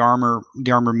example, the armor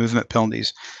movement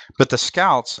penalties. But the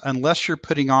Scouts, unless you're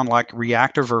putting on like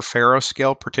reactive or Pharaoh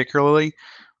scale particularly,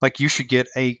 like, you should get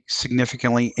a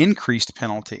significantly increased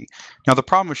penalty. Now, the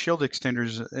problem with shield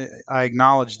extenders, I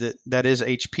acknowledge that is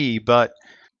HP, but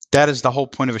that is the whole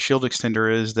point of a shield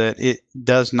extender, is that it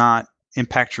does not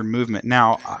impact your movement.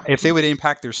 Now, if they would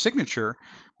impact their signature,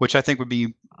 which I think would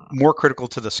be more critical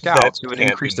to the Scouts, it would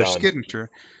increase their signature.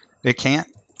 It can't?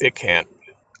 It can't.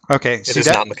 Okay. It is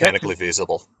not mechanically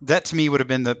feasible. That to me would have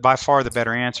been by far the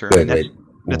better answer. Wait.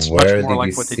 That's Where much more did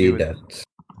like you what they see do. that?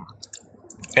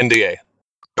 NDA.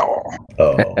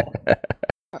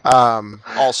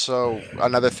 Also,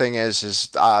 another thing is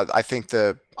I think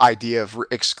the idea of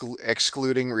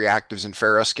excluding reactives and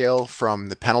Pharaoh scale from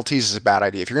the penalties is a bad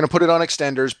idea. If you're going to put it on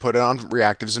extenders, put it on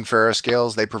reactives and Pharaoh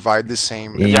scales. They provide the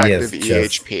same effective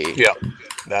EHP. Yeah,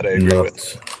 that I agree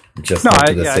with. Just not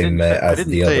to the same as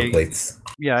the other plates.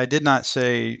 Yeah, I did not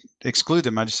say exclude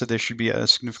them. I just said there should be a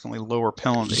significantly lower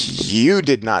penalty. You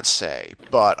did not say,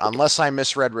 but unless I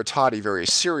misread Rattati very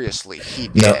seriously, he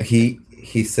did. No,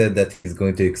 he said that he's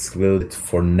going to exclude it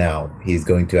for now. He's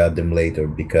going to add them later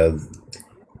because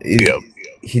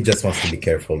he just wants to be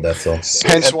careful. That's all.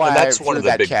 Hence why I threw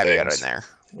that caveat in there.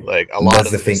 Like a lot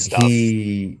of the thing. Stuff.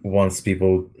 He wants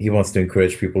to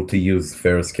encourage people to use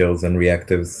Pharaoh skills and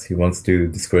reactives. He wants to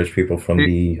discourage people from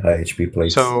the high HP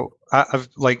plates. So I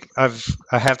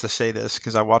have to say this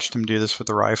because I watched him do this with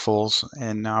the rifles,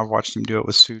 and now I've watched him do it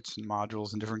with suits and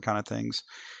modules and different kind of things.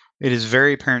 It is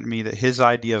very apparent to me that his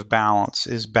idea of balance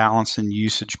is balance in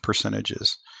usage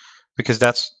percentages, because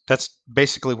that's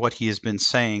basically what he has been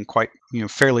saying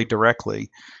fairly directly,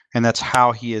 and that's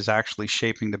how he is actually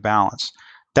shaping the balance.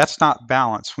 That's not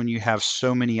balance when you have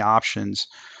so many options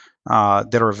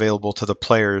that are available to the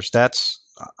players.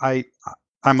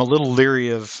 I'm a little leery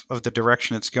of the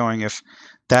direction it's going if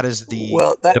that is the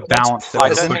balance that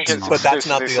we're pushing on. But that's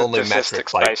not the only metric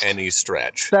by any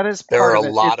stretch. That is there part are of a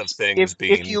it. lot of things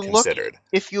being considered.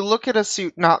 If you look at a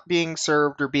suit not being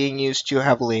served or being used too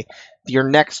heavily, your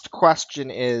next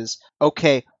question is,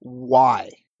 okay, why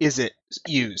is it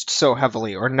used so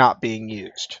heavily or not being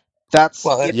used?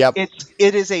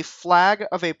 It is a flag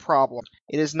of a problem.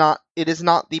 It is not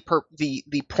the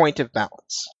point of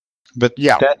balance. But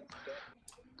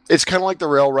It's kind of like the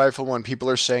rail rifle when people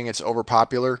are saying it's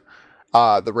overpopular.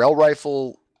 The rail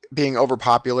rifle being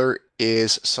overpopular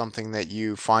is something that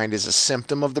you find is a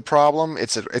symptom of the problem.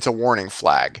 It's a warning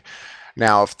flag.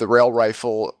 Now, if the rail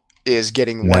rifle is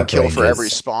getting one kill for every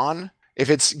spawn, if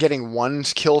it's getting one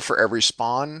kill for every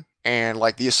spawn, and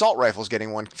like the assault rifle is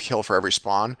getting one kill for every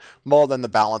spawn, well, then the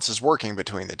balance is working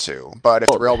between the two. But if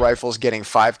the rail rifle is getting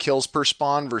 5 kills per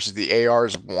spawn versus the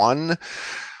AR's 1,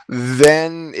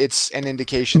 then it's an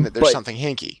indication that there's something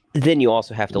hinky. Then you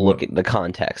also have to look at the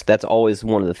context. That's always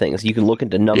one of the things. You can look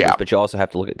into numbers, but you also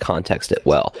have to look at context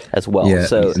as well. Yeah,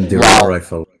 so the rail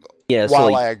rifle. Yeah, so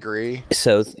while I agree.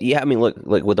 So yeah, I mean, look,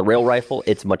 with the rail rifle,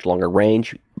 it's much longer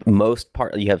range.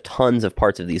 You have tons of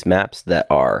parts of these maps that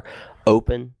are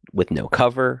open with no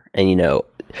cover, and you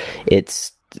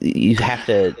have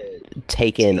to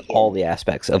take in all the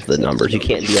aspects of the numbers. You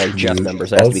can't be like just numbers.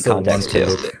 There has to be context too.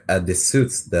 Look at the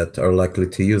suits that are likely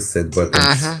to use said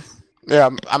weapons. Yeah,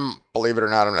 believe it or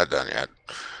not, I'm not done yet.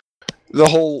 The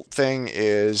whole thing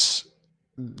is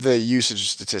the usage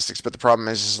statistics, but the problem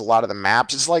is a lot of the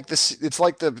maps. It's like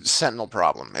the Sentinel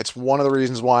problem. It's one of the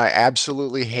reasons why I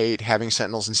absolutely hate having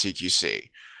Sentinels in CQC,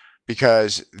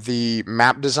 because the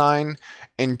map design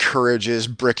encourages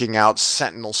bricking out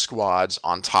Sentinel squads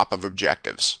on top of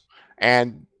objectives.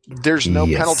 And there's no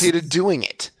penalty to doing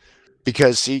it,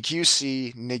 because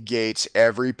CQC negates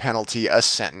every penalty a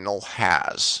Sentinel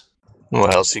has. Well,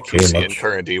 CQC in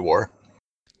current E-War.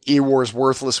 E-War is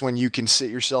worthless when you can sit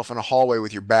yourself in a hallway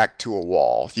with your back to a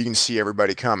wall. You can see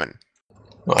everybody coming.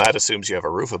 Well, that assumes you have a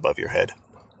roof above your head.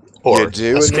 Or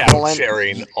a scout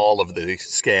sharing all of the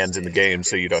scans in the game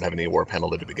so you don't have an E-War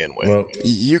penalty to begin with. Well,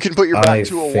 you can put your back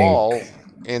to a wall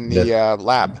in the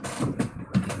lab.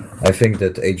 I think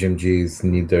that HMGs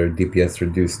need their DPS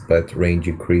reduced but range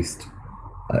increased.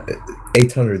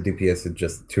 800 DPS is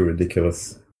just too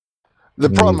ridiculous. The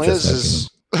problem is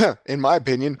in my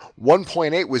opinion,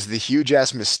 1.8 was the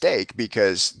huge-ass mistake,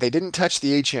 because they didn't touch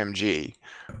the HMG.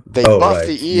 They buffed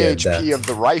the EHP of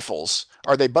the rifles,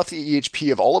 or they buffed the EHP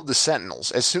of all of the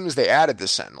Sentinels as soon as they added the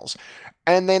Sentinels.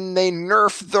 And then they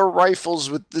nerfed the rifles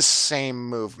with the same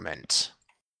movement.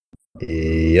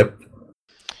 Yep.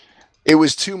 It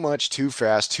was too much, too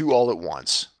fast, too all at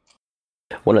once.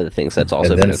 One of the things that's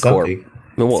also been a core...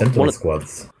 Sentinel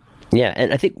squads. Yeah,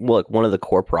 and I think one of the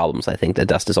core problems I think that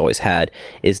Dust has always had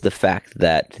is the fact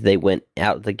that they went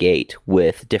out the gate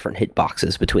with different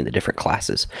hitboxes between the different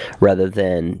classes, rather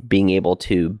than being able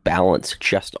to balance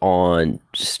just on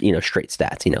straight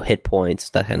stats, hit points,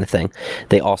 that kind of thing.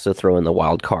 They also throw in the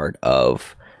wild card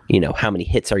of how many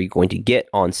hits are you going to get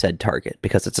on said target,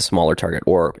 because it's a smaller target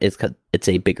or it's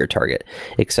a bigger target,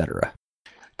 etc.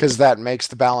 Because that makes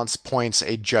the balance points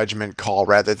a judgment call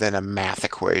rather than a math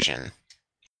equation.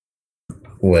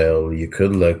 Well, you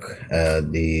could look at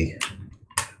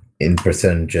in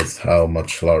percentages how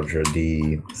much larger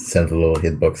the Sentinel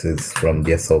hitbox is from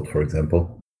the Assault, for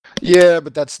example. Yeah,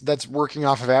 but that's working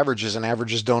off of averages, and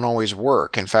averages don't always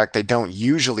work. In fact, they don't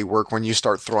usually work when you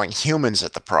start throwing humans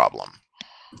at the problem.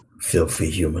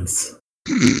 Filthy humans.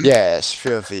 Yes,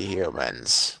 filthy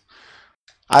humans.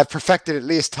 I've perfected at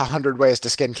least 100 ways to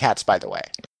skin cats, by the way.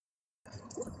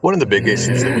 One of the big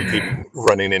issues that we keep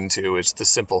running into is the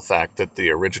simple fact that the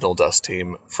original Dust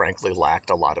team frankly lacked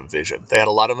a lot of vision. They had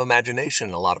a lot of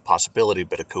imagination, a lot of possibility,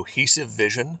 but a cohesive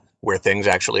vision where things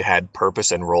actually had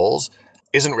purpose and roles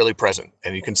isn't really present.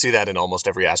 And you can see that in almost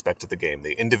every aspect of the game.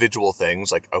 The individual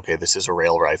things like, okay, this is a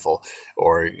rail rifle,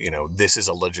 or, this is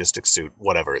a logistics suit,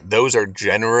 whatever. Those are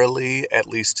generally at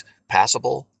least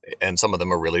passable, and some of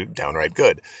them are really downright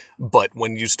good. But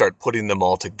when you start putting them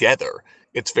all together,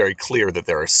 it's very clear that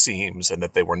there are seams and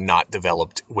that they were not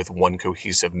developed with one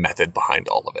cohesive method behind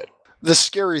all of it. The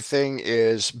scary thing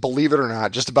is, believe it or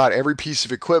not, just about every piece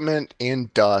of equipment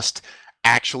in Dust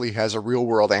actually has a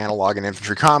real-world analog in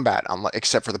infantry combat,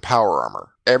 except for the power armor.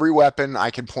 Every weapon,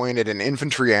 I can point at an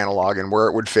infantry analog and where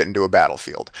it would fit into a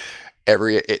battlefield. The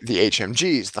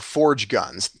HMGs, the forge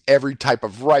guns, every type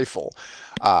of rifle,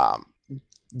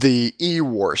 the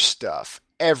E-War stuff,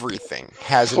 everything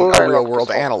has a real-world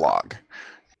analog.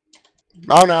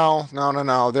 Oh,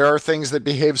 no. There are things that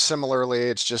behave similarly.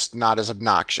 It's just not as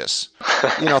obnoxious.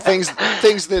 Things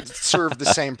that serve the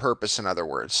same purpose, in other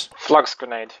words. Flux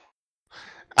grenade.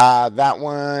 That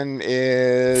one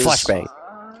is... Flashbang.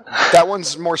 That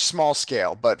one's more small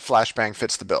scale, but Flashbang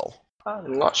fits the bill.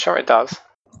 I'm not sure it does.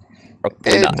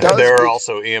 There are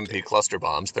also EMP cluster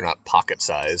bombs. They're not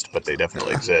pocket-sized, but they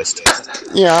definitely exist.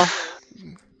 Yeah.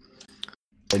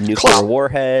 A nuclear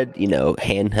warhead,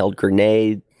 handheld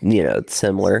grenade, it's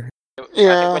similar.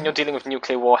 Yeah. I think when you're dealing with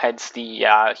nuclear warheads, the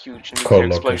huge nuclear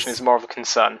explosion is more of a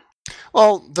concern.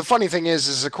 Well, the funny thing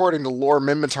is according to lore,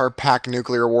 Minmatar pack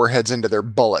nuclear warheads into their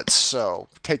bullets, so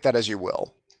take that as you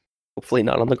will. Hopefully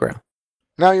not on the ground.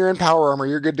 Now you're in power armor,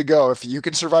 you're good to go. If you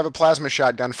can survive a plasma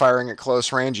shotgun firing at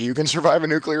close range, you can survive a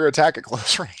nuclear attack at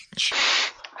close range.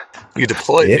 You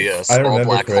deploy via If I small remember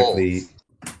black hole. correctly,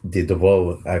 the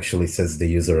wall actually sets the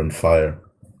user on fire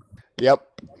Yep.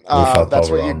 without That's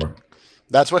power what armor.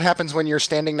 That's what happens when you're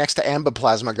standing next to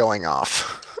ambiplasma going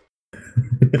off.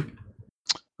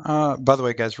 By the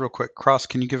way, guys, real quick, Cross,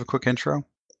 can you give a quick intro?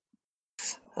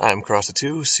 I'm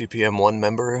Crossa2, CPM1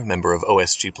 member of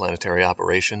OSG Planetary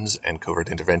Operations and Covert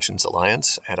Interventions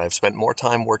Alliance, and I've spent more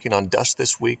time working on Dust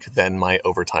this week than my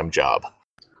overtime job.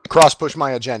 Cross push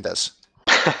my agendas.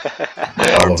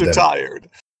 My All arms of are them. tired.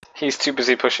 He's too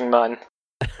busy pushing mine.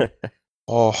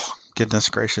 Oh, goodness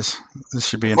gracious. This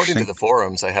should be According to interesting. the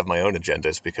forums, I have my own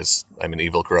agendas because I'm an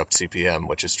evil, corrupt CPM,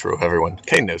 which is true of everyone.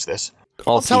 Kane knows this.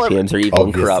 All I'll tell CPMs are evil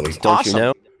and Obviously. corrupt, don't Awesome. you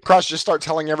know? Cross, just start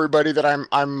telling everybody that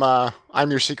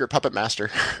I'm your secret puppet master.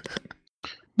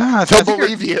 No, I They'll think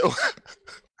believe you.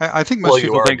 I think Well, most you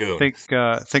people are a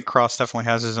goon. think Cross definitely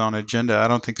has his own agenda. I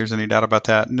don't think there's any doubt about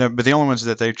that. No, but the only ones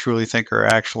that they truly think are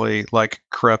actually like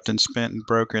corrupt and spent and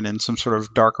broken in some sort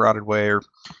of dark rotted way, or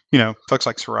folks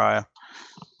like Soraya.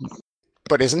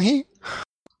 But isn't he?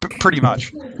 Pretty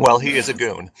much. Well, he is a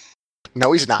goon.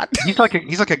 No, he's not. He's like a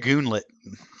goonlet.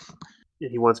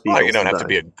 He wants Well, Beagles you don't to have to die.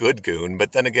 be a good goon,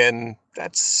 but then again,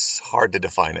 that's hard to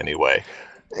define anyway.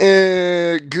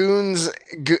 Goons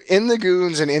in the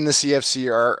goons and in the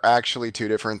CFC are actually two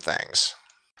different things.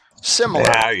 Similar.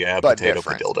 Yeah, but potato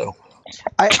different. for dildo.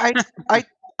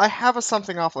 I have a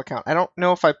something awful account. I don't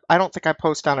know if I don't think I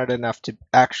post on it enough to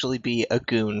actually be a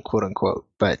goon, quote unquote.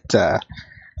 But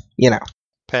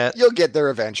Pat. You'll get there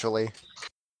eventually.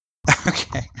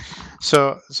 Okay,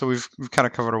 so we've kind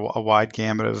of covered a wide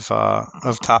gamut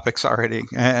of topics already,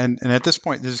 and at this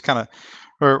point, this is kind of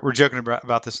we're joking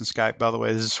about this in Skype. By the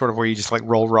way, this is sort of where you just like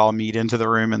roll raw meat into the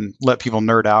room and let people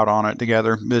nerd out on it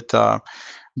together. But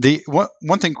the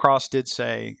one thing Cross did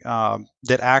say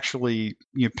that actually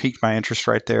piqued my interest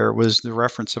right there was the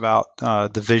reference about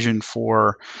the vision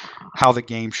for how the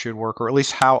game should work, or at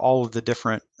least how all of the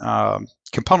different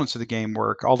components of the game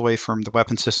work, all the way from the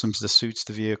weapon systems, the suits,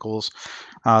 the vehicles,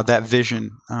 that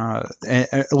vision,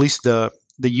 at least the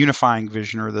unifying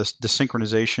vision or the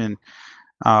synchronization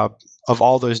of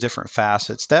all those different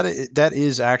facets. That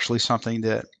is actually something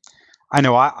that I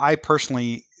know I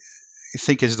personally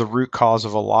think is the root cause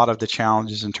of a lot of the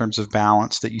challenges in terms of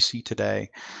balance that you see today.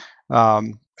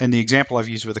 And the example I've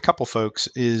used with a couple folks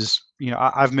is,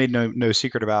 I've made no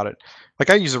secret about it. Like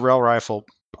I use a rail rifle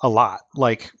a lot,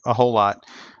 like a whole lot,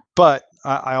 but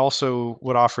I also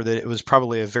would offer that it was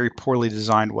probably a very poorly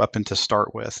designed weapon to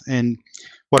start with. And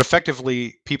what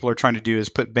effectively people are trying to do is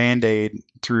put Band-Aid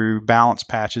through balance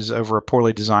patches over a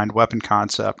poorly designed weapon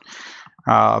concept.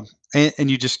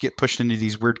 And you just get pushed into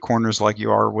these weird corners like you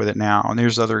are with it now. And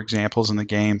there's other examples in the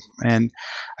game. And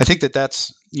I think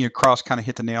that's, Cross kind of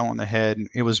hit the nail on the head.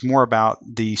 It was more about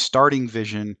the starting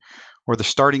vision or the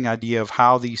starting idea of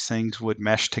how these things would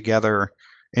mesh together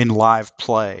in live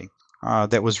play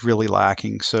that was really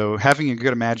lacking. So having a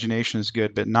good imagination is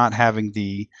good, but not having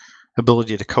the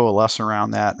ability to coalesce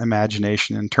around that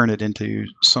imagination and turn it into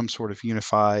some sort of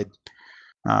unified,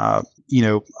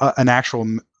 an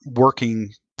actual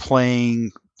working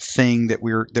playing thing that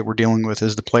we're dealing with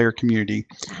as the player community.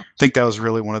 I think that was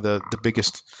really one of the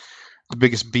biggest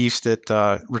beefs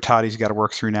that Rattati's got to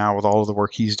work through now with all of the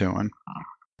work he's doing.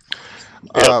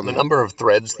 Yeah, the number of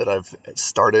threads that I've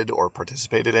started or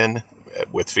participated in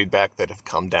with feedback that have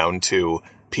come down to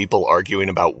people arguing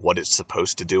about what it's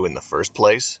supposed to do in the first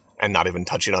place and not even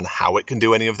touching on how it can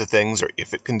do any of the things or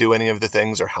if it can do any of the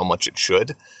things or how much it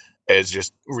should is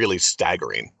just really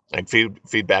staggering. Like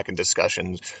feedback and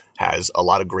discussions has a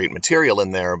lot of great material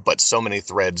in there, but so many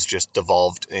threads just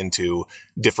devolved into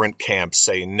different camps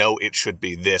saying, no, it should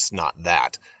be this, not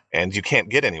that. And you can't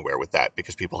get anywhere with that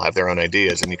because people have their own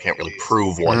ideas and you can't really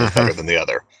prove one is better than the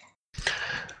other.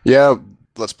 Yeah,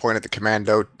 let's point at the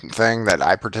Commando thing that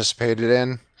I participated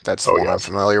in. That's the one I'm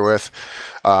familiar with.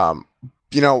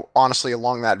 Honestly,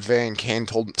 along that vein, Kane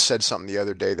said something the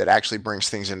other day that actually brings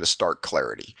things into stark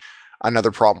clarity.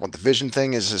 Another problem with the vision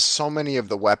thing is so many of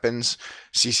the weapons,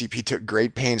 CCP took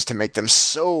great pains to make them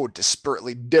so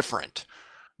disparately different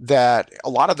that a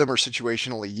lot of them are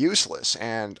situationally useless.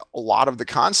 And a lot of the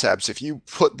concepts, if you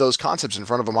put those concepts in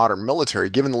front of a modern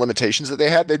military, given the limitations that they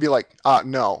had, they'd be like,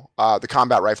 no, the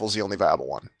combat rifle is the only viable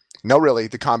one. No, really,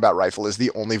 the combat rifle is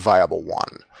the only viable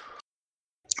one.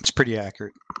 It's pretty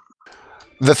accurate.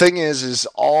 The thing is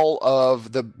all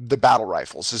of the battle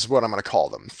rifles is what I'm going to call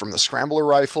them, from the scrambler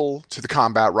rifle to the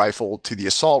combat rifle to the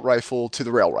assault rifle to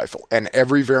the rail rifle, and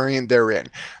every variant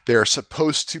therein. They're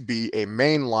supposed to be a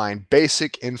mainline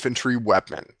basic infantry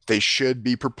weapon. They should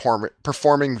be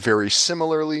performing very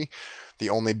similarly.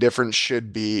 The only difference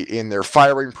should be in their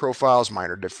firing profiles,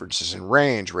 minor differences in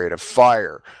range, rate of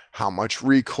fire, how much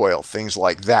recoil, things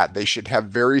like that. They should have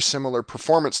very similar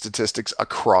performance statistics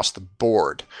across the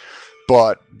board.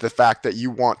 But the fact that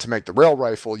you want to make the rail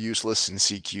rifle useless in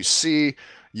CQC,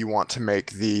 you want to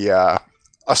make the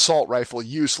assault rifle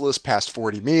useless past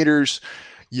 40 meters,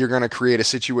 you're going to create a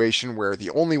situation where the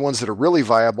only ones that are really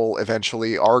viable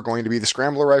eventually are going to be the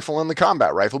scrambler rifle and the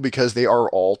combat rifle, because they are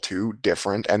all too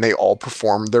different and they all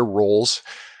perform their roles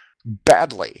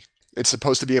badly. It's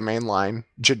supposed to be a mainline,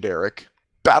 generic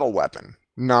battle weapon,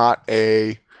 not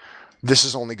a this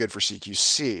is only good for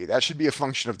CQC. That should be a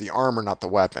function of the armor, not the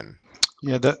weapon.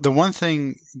 Yeah, the one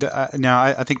thing that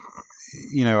I think,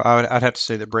 I'd have to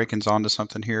say that Braken's onto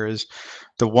something here is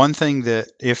the one thing that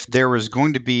if there was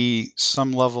going to be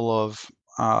some level of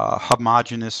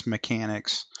homogeneous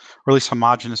mechanics, or at least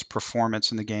homogeneous performance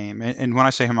in the game, and when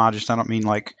I say homogeneous, I don't mean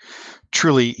like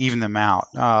truly even them out,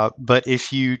 but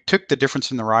if you took the difference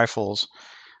in the rifles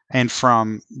and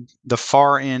from the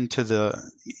far end to the,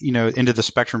 into the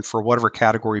spectrum for whatever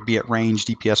category, be it range,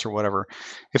 DPS, or whatever,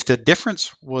 if the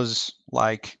difference was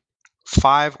like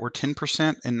 5 or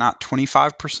 10% and not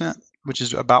 25%, which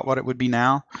is about what it would be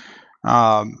now,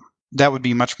 that would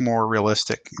be much more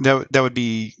realistic. That would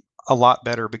be a lot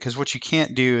better, because what you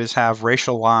can't do is have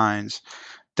racial lines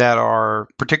that are,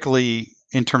 particularly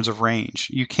in terms of range,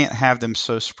 you can't have them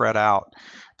so spread out,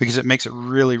 because it makes it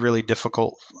really, really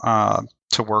difficult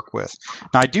to work with.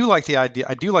 Now, I do like the idea.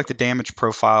 I do like the damage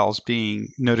profiles being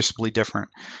noticeably different,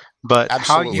 but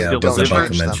Absolutely. how you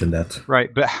deliver right?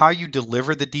 But how you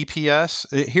deliver the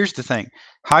DPS? Here's the thing: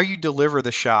 how you deliver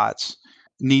the shots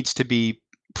needs to be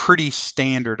pretty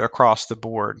standard across the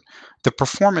board. The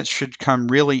performance should come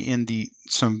really in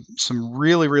some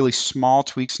really, really small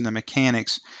tweaks in the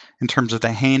mechanics in terms of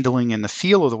the handling and the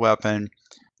feel of the weapon,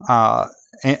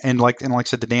 and like I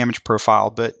said, the damage profile.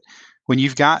 But when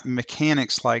you've got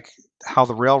mechanics like how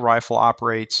the rail rifle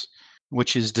operates,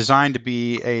 which is designed to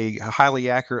be a highly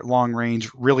accurate long range,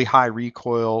 really high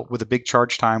recoil with a big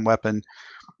charge time weapon,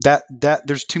 that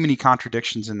there's too many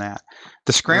contradictions in that.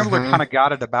 The scrambler kind of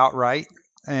got it about right,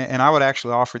 and I would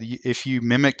actually offer if you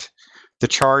mimicked the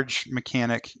charge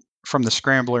mechanic from the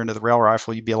scrambler into the rail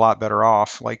rifle, you'd be a lot better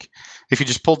off. Like if you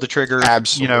just pulled the trigger,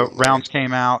 Absolutely. Rounds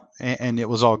came out and it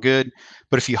was all good.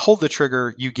 But if you hold the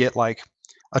trigger, you get like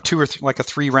a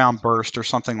 3-round burst or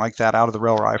something like that out of the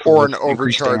rail rifle, or an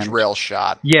overcharged rail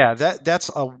shot. Yeah, that's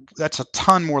a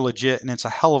ton more legit, and it's a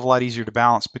hell of a lot easier to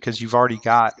balance because you've already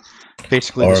got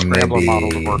basically the scrambler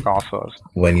model to work off of.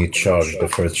 When you charge, the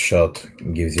first shot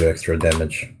gives you extra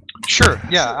damage. Sure,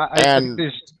 yeah, I think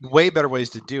there's way better ways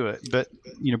to do it, but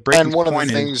Braken's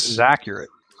point is accurate.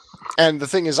 And the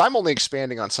thing is, I'm only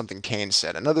expanding on something Kane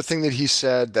said. Another thing that he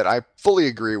said that I fully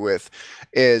agree with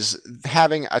is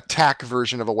having a TAC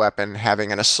version of a weapon,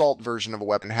 having an assault version of a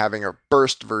weapon, having a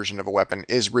burst version of a weapon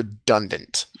is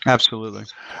redundant. Absolutely.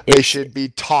 They should be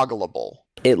toggleable.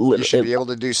 You should be able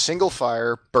to do single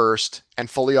fire, burst, and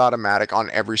fully automatic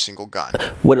on every single gun.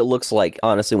 What it looks like,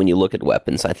 honestly, when you look at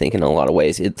weapons, I think in a lot of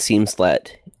ways, it seems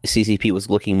that CCP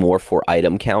was looking more for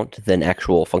item count than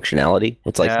actual functionality.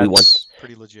 It's like we want...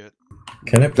 pretty legit.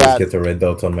 Can I please get a red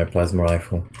dot on my plasma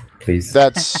rifle, please?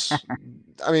 That's...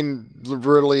 I mean,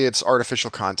 really, it's artificial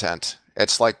content.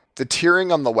 It's like the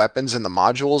tiering on the weapons and the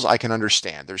modules, I can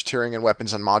understand. There's tiering in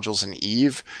weapons and modules in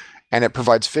EVE, and it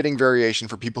provides fitting variation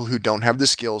for people who don't have the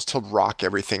skills to rock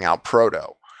everything out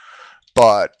proto.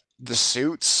 But the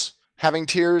suits having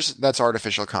tiers, that's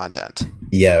artificial content.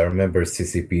 Yeah, I remember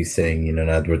CCP saying in an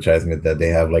advertisement that they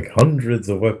have like hundreds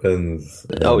of weapons.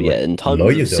 Oh yeah, and tons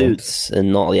of suits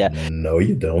and all. Yeah, no,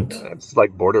 you don't. It's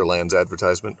like Borderlands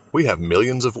advertisement. We have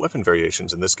millions of weapon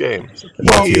variations in this game.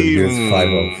 Well, you use 5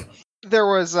 of. There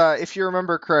was, if you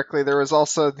remember correctly, there was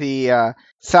also the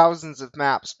thousands of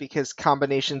maps because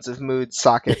combinations of mood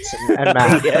sockets and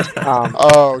maps.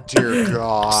 Oh dear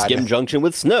God! Skim junction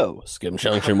with snow, skim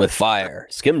junction with fire,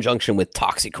 skim junction with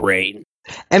toxic rain,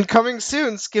 and coming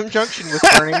soon, skim junction with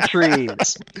burning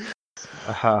trees.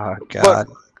 Oh God!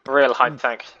 Real high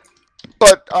tech.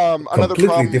 But another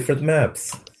completely different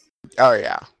maps. Oh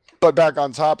yeah. But back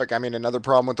on topic, I mean, another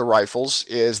problem with the rifles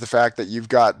is the fact that you've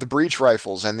got the breach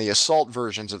rifles and the assault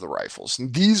versions of the rifles.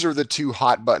 And these are the two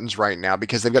hot buttons right now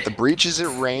because they've got the breaches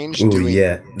at range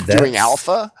doing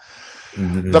alpha.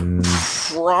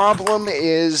 The problem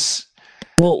is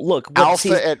Well, look,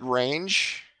 Alpha at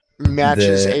range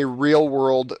matches a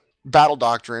real-world battle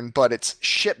doctrine, but it's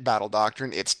ship battle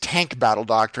doctrine, it's tank battle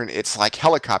doctrine, it's like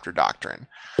helicopter doctrine.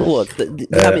 Look,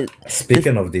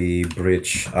 speaking of the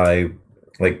breach,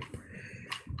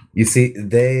 you see,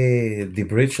 the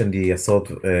breach and the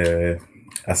assault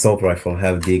rifle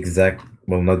have the exact,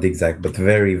 well, not the exact, but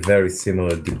very, very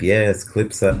similar DPS,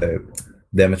 clips,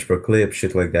 damage per clip,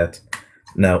 shit like that.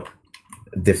 Now,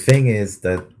 the thing is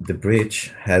that the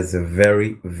breach has a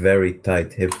very, very tight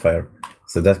hipfire.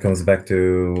 So that comes back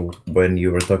to when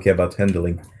you were talking about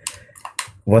handling.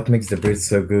 What makes the breach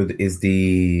so good is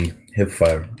the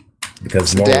hipfire,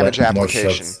 because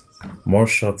more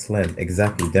shots land.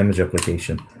 Exactly, damage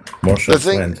application. More shots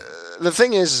land. The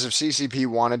thing is if CCP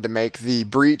wanted to make the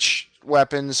breach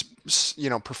weapons,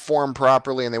 perform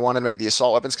properly, and they wanted to make the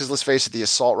assault weapons, because let's face it, the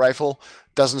assault rifle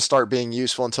doesn't start being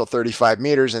useful until 35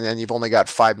 meters, and then you've only got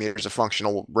 5 meters of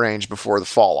functional range before the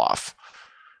fall off.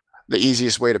 The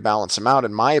easiest way to balance them out,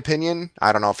 in my opinion,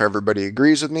 I don't know if everybody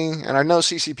agrees with me, and I know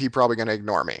CCP probably going to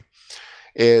ignore me,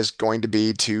 is going to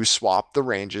be to swap the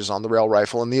ranges on the rail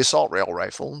rifle and the assault rail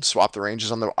rifle, and swap the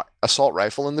ranges on the assault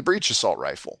rifle and the breach assault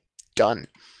rifle. Done.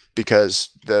 Because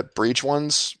the breach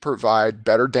ones provide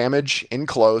better damage in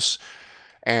close,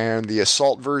 and the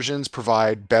assault versions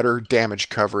provide better damage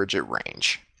coverage at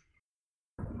range.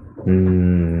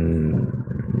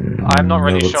 I'm not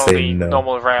really sure the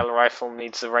normal rail rifle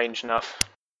needs the range enough.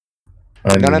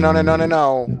 No.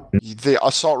 The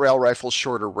assault rail rifle's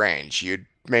shorter range. You'd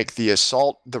make the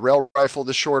rail rifle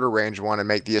the shorter range one, and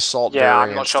make the assault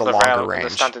I'm not sure the longer range. The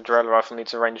standard rail rifle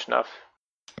needs a range enough.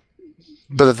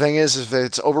 But the thing is that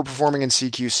it's overperforming in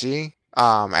CQC,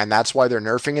 and that's why they're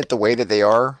nerfing it the way that they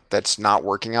are. That's not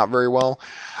working out very well.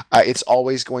 It's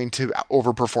always going to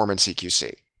overperform in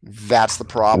CQC. That's the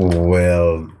problem.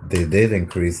 Well, they did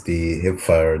increase the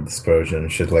hipfire dispersion and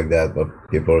shit like that, but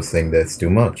people are saying that's too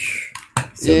much.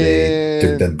 So they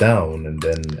took that down and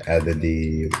then added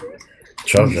the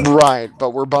charger. Right,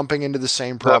 but we're bumping into the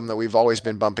same problem that we've always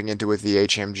been bumping into with the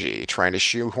HMG. Trying to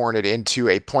shoehorn it into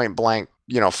a point-blank,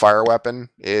 fire weapon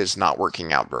is not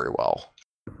working out very well.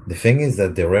 The thing is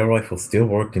that the rail rifle still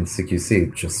worked in CQC,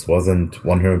 it just wasn't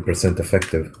 100%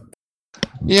 effective.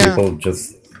 Yeah. People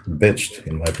just bitched,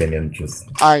 in my opinion.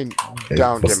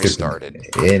 Don't get me started.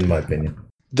 In my opinion.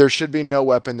 There should be no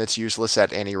weapon that's useless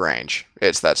at any range.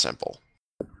 It's that simple.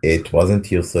 It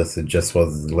wasn't useless, it just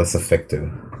was less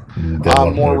effective.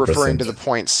 I'm more referring to the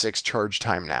 0.6 charge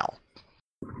time now.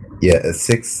 Yeah,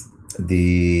 6,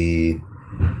 the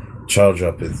charge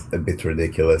up is a bit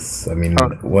ridiculous. I mean,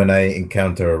 when I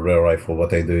encounter a rail rifle,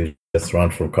 what I do is just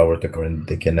run from cover to cover and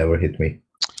they can never hit me.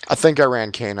 I think I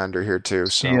ran Kane under here too,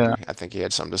 so yeah. I think he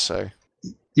had something to say.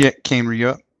 Yeah, Kane, were you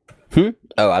up?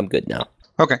 Oh, I'm good now.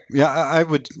 Okay. Yeah, I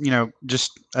would,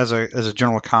 just as a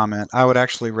general comment, I would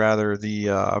actually rather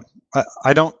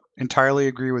I don't entirely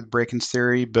agree with Braken's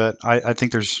theory, but I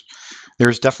think there's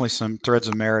definitely some threads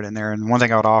of merit in there. And one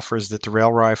thing I would offer is that the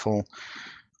rail rifle,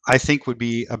 I think, would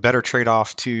be a better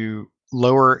trade-off to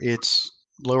lower its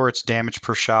damage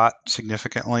per shot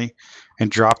significantly and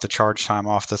drop the charge time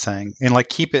off the thing, and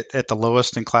keep it at the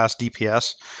lowest in class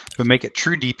DPS, but make it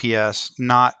true DPS,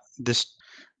 not the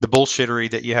bullshittery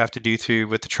that you have to do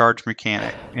with the charge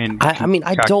mechanic and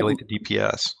calculate the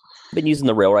DPS. I've been using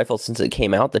the rail rifle since it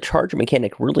came out. The charge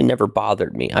mechanic really never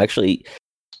bothered me. Actually,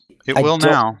 it will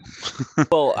now.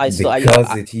 Well,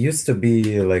 because it used to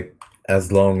be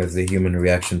as long as the human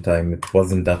reaction time. It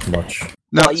wasn't that much.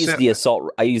 No, I use the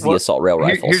assault rail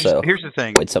rifle. Here's the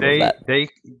thing. They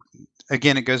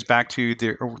again, it goes back to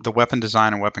the weapon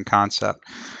design and weapon concept.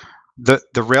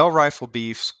 The rail rifle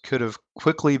beefs could have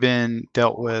quickly been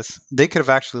dealt with. They could have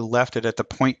actually left it at the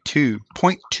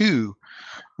 0.2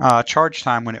 charge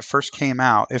time when it first came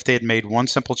out if they had made one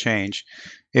simple change.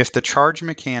 If the charge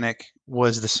mechanic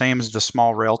was the same as the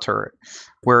small rail turret,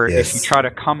 where if you try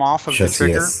to come off of the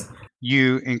trigger,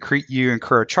 you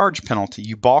incur a charge penalty.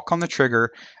 You balk on the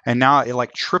trigger, and now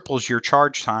it triples your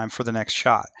charge time for the next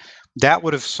shot. That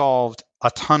would have solved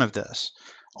a ton of this.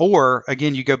 Or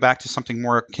again, you go back to something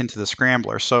more akin to the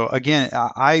scrambler. So again,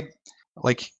 I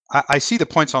see the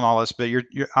points on all this, but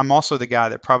I'm also the guy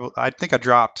that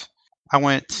I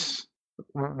went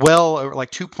well over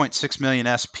 2.6 million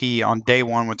SP on day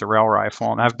one with the rail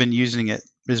rifle, and I've been using it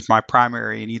as my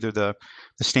primary in either the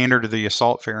standard or the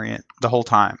assault variant the whole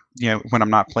time, when I'm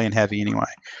not playing heavy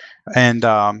anyway. And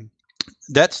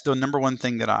that's the number one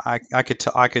thing that I could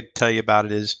tell you about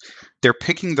it is they're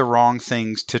picking the wrong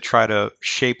things to try to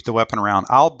shape the weapon around.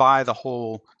 I'll buy the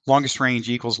whole longest range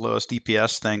equals lowest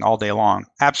DPS thing all day long.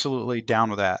 Absolutely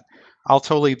down with that. I'll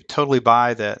totally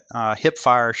buy that. Hip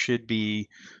fire should be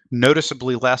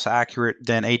noticeably less accurate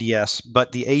than ADS,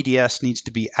 but the ADS needs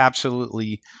to be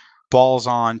absolutely balls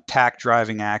on, tack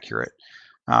driving accurate.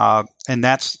 And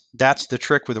that's the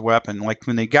trick with a weapon. Like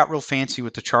when they got real fancy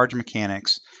with the charge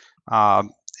mechanics,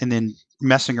 and then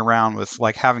messing around with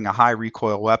like having a high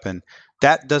recoil weapon,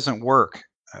 that doesn't work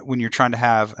when you're trying to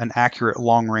have an accurate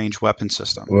long range weapon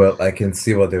system. Well, I can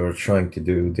see what they were trying to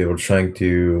do. They were trying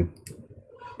to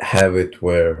have it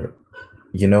where,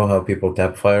 you know how people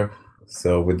tap fire?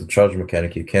 So with the charge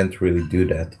mechanic, you can't really do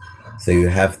that. So you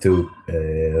have to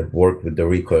work with the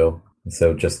recoil instead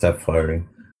of just tap firing.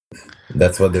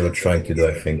 That's what they were trying to do,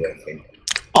 I think.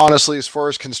 Honestly, as far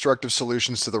as constructive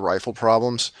solutions to the rifle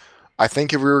problems, I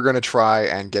think if we were going to try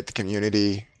and get the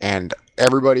community and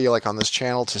everybody like on this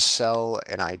channel to sell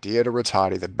an idea to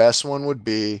Rattati, the best one would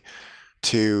be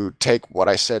to take what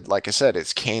I said, like I said,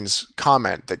 it's Kane's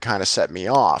comment that kind of set me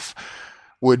off,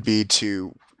 would be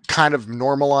to kind of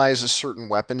normalize certain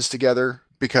weapons together,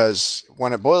 because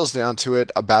when it boils down to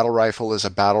it, a battle rifle is a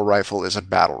battle rifle is a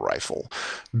battle rifle.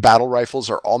 Battle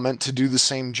rifles are all meant to do the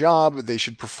same job. They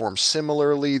should perform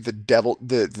similarly.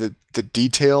 The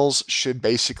details should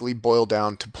basically boil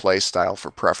down to play style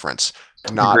for preference,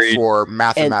 not Agreed. for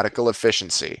mathematical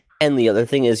efficiency. And the other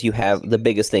thing is, you have the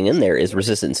biggest thing in there is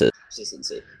resistances.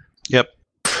 Yep.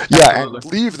 Yeah, and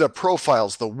leave the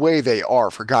profiles the way they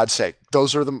are, for God's sake.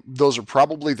 Those are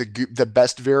probably the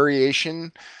best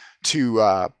variation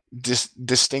to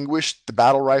distinguish the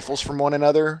battle rifles from one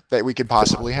another that we could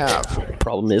possibly have.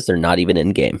 Problem is, they're not even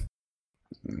in game.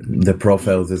 The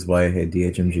profiles is why I hate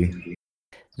the HMG.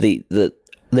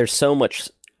 There's so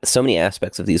many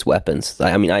aspects of these weapons.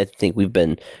 I mean, I think we've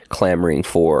been clamoring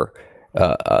for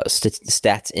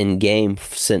stats in game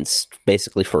since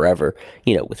basically forever,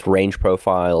 with range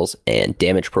profiles and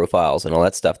damage profiles and all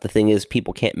that stuff. The thing is,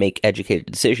 people can't make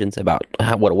educated decisions about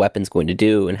what a weapon's going to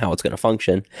do and how it's going to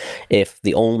function if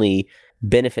the only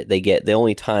benefit they get, the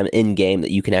only time in game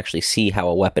that you can actually see how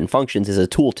a weapon functions, is a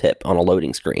tooltip on a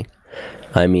loading screen.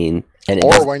 I mean,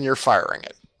 or when you're firing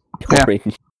it. Yeah.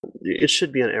 It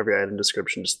should be on every item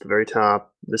description, just at the very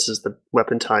top. This is the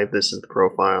weapon type. This is the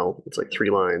profile. It's like 3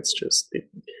 lines. It's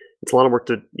a lot of work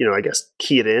to, I guess,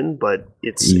 key it in, but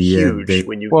it's huge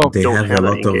when you don't have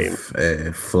that in game. They have a lot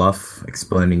of fluff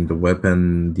explaining the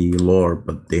weapon, the lore,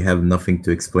 but they have nothing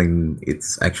to explain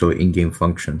its actual in-game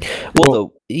function.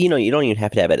 Well, you don't even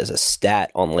have to have it as a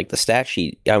stat on like the stat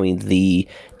sheet. I mean, the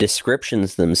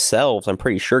descriptions themselves, I'm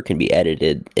pretty sure, can be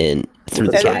edited through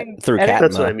Catma.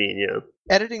 That's what I mean. Yeah.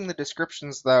 Editing the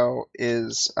descriptions, though,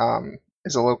 is a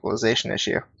localization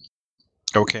issue.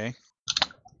 Okay.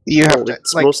 You have to.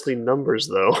 It's mostly numbers,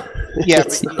 though. Yeah,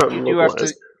 but you do have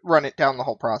to run it down the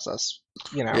whole process.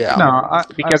 Yeah. No,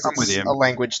 because I'm with it's you. a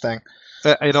language thing.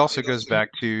 It also goes back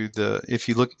to if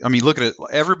you look at it,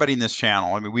 everybody in this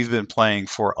channel, I mean, we've been playing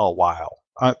for a while.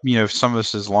 Some of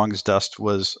us as long as Dust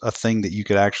was a thing that you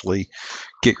could actually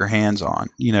get your hands on,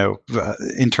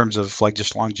 in terms of like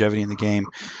just longevity in the game.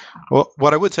 Well,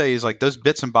 what I would say is like those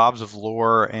bits and bobs of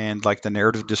lore and like the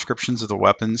narrative descriptions of the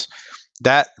weapons,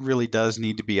 that really does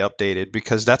need to be updated,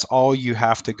 because that's all you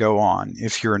have to go on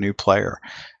if you're a new player.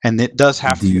 And it does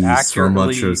have to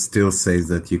accurately... The still says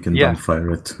that you can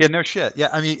dumbfire it. Yeah, no shit. Yeah,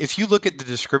 I mean, if you look at the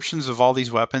descriptions of all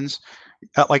these weapons,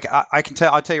 like I'll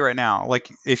tell you right now,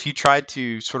 like if you tried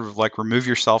to sort of like remove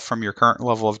yourself from your current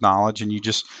level of knowledge and you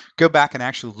just go back and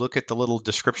actually look at the little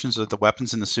descriptions of the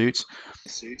weapons and the suits,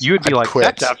 you would be like,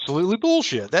 that's absolutely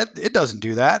bullshit. That it doesn't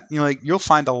do that. You'll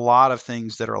find a lot of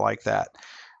things that are like that.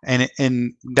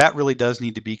 And that really does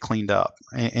need to be cleaned up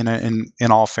in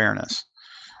all fairness.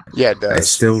 Yeah, it does. I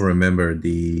still remember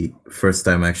the first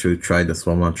time I actually tried the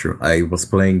Swarm Launcher. I was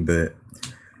playing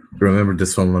remember the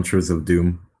Swarm Launchers of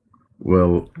Doom?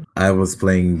 Well, I was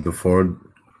playing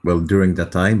during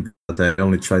that time, but I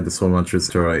only tried the Swarm Launchers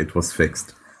after it was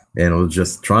fixed. And I was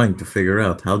just trying to figure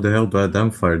out how the hell do I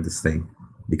dumbfire this thing?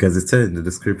 Because it said in the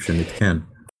description it can.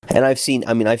 And I've seen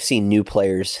a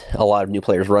lot of new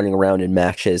players running around in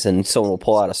matches, and someone will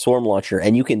pull out a Swarm Launcher,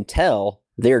 and you can tell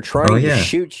they're trying to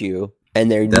shoot you, and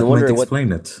they're wondering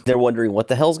what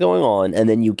the hell's going on, and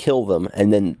then you kill them,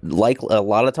 and then like a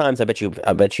lot of times, I bet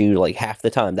you like half the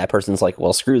time that person's like,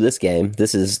 well, screw this game,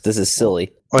 this is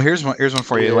silly. Well, here's one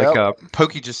for you. Yep. Like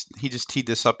Pokey just teed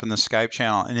this up in the Skype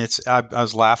channel, and I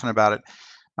was laughing about it.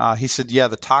 He said, yeah,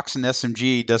 the Toxin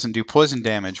SMG doesn't do poison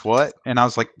damage. What? And I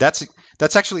was like, that's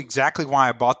actually exactly why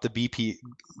I bought those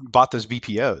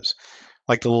BPOs,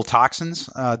 like the little toxins.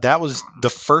 That was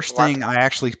the first thing I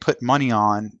actually put money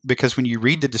on, because when you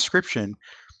read the description,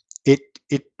 it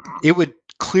would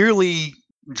clearly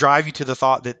drive you to the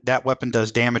thought that that weapon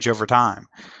does damage over time.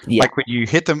 Yeah. Like when you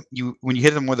hit them,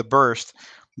 with a burst,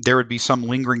 there would be some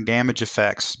lingering damage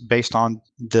effects based on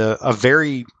a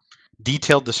very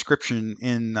detailed description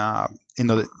in the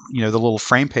the little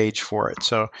frame page for it.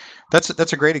 So that's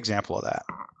a great example of that.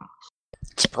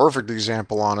 It's a perfect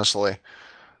example, honestly.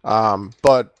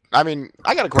 But I mean,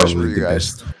 I got a question for you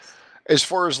guys. As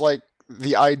far as like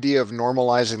the idea of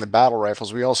normalizing the battle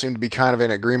rifles, we all seem to be kind of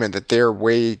in agreement that they're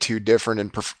way too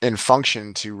different in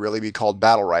function to really be called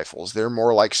battle rifles. They're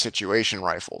more like situation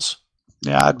rifles.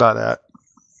 Yeah, I'd buy that.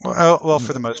 Well,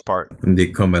 for the most part.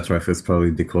 The combat rifle is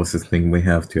probably the closest thing we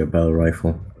have to a battle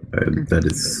rifle. That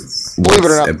is Believe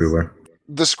it or not, everywhere.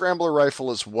 The scrambler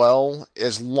rifle as well,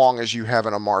 as long as you have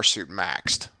an Amarr suit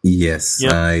maxed. Yes,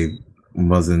 Yep. I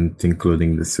wasn't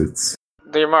including the suits.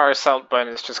 The Amarr assault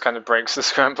bonus just kind of breaks the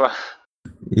scrambler.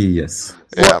 Yes.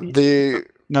 Yeah,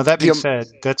 Now, that being said,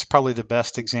 that's probably the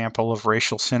best example of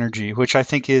racial synergy, which I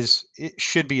think it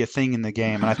should be a thing in the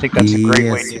game, and I think that's a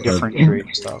great way to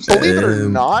differentiate stuff. Believe it or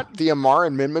not, the Amarr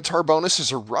and Minmatar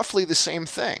bonuses are roughly the same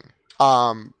thing.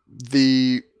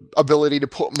 The ability to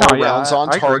put more rounds on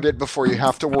target before you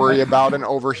have to worry about an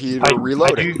overheat or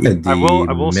reloading. I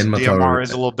will say the Amarr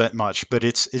is a little bit much, but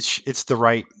it's the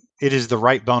right. It is the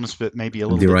right bonus, but maybe a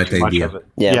little bit too much of it.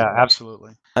 Yeah,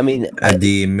 absolutely. I mean,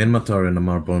 the Minmatar and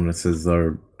Amarr bonuses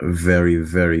are very,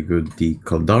 very good. The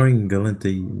Caldari and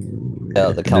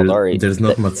Gallente... the Caldari... There's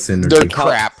not much synergy. They're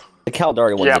crap. The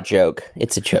Caldari one's a joke.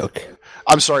 It's a joke.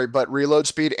 I'm sorry, but reload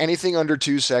speed, anything under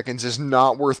 2 seconds is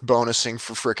not worth bonusing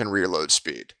for frickin' reload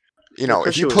speed. You know,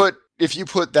 if you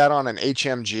put that on an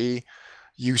HMG,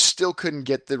 you still couldn't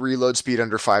get the reload speed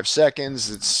under 5 seconds.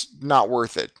 It's not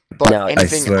worth it. But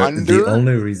anything under... The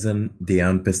only reason the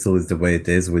Ion Pistol is the way it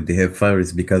is with the hipfire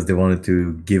is because they wanted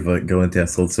to give Gallente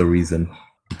Assaults a reason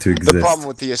to exist. The problem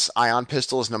with the Ion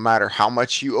Pistol is no matter how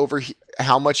much you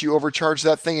overcharge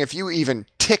that thing, if you even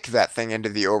tick that thing into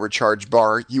the overcharge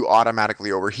bar, you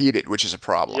automatically overheat it, which is a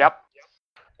problem. Yep.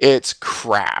 It's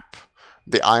crap.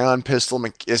 The Ion Pistol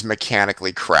is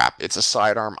mechanically crap. It's a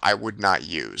sidearm I would not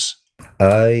use.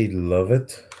 I love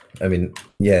it. I mean,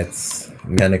 yeah, it's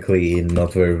mechanically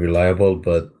not very reliable,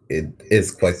 but it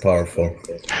is quite powerful.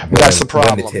 That's the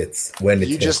problem. When it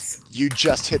hits. You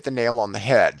just hit the nail on the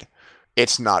head.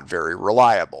 It's not very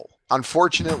reliable.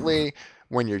 Unfortunately,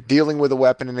 when you're dealing with a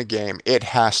weapon in a game, it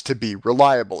has to be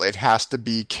reliable. It has to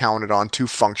be counted on to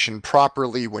function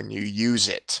properly when you use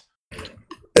it.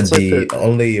 The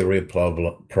only real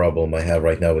problem I have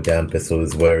right now with the Ion Pistol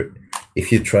is where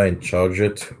if you try and charge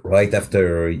it right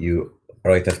after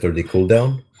the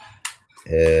cooldown,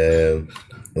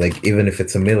 like even if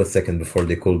it's a millisecond before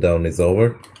the cooldown is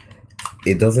over,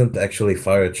 it doesn't actually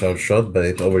fire a charge shot, but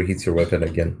it overheats your weapon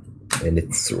again. And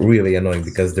it's really annoying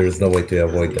because there's no way to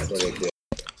avoid that.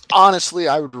 Honestly,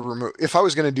 I would remove... If I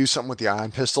was going to do something with the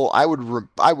Ion Pistol, I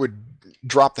would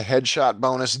drop the headshot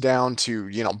bonus down to,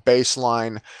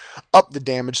 baseline, up the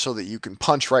damage so that you can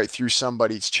punch right through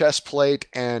somebody's chest plate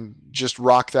and just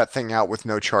rock that thing out with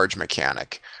no charge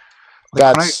mechanic.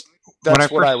 That's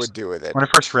what I would do with it. When I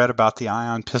first read about the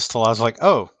Ion Pistol, I was like,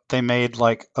 oh, they made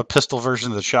like a pistol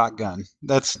version of the shotgun.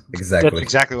 That's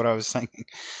exactly what I was thinking.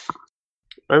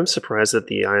 I'm surprised that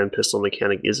the Ion Pistol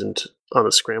mechanic isn't on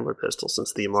the Scrambler Pistol,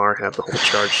 since the Amarr have the whole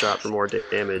charge shot for more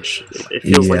damage. It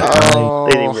feels like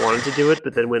they wanted to do it,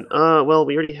 but then went, well,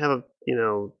 we already have a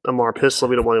Amarr Pistol,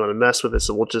 we don't really want to mess with it,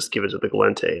 so we'll just give it to the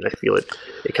Gallente. And I feel it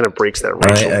kind of breaks that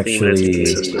racial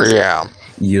theme. Yeah.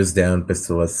 Use the Ion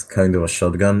Pistol as kind of a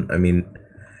shotgun. I mean,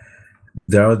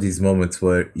 there are these moments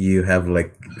where you have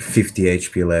like 50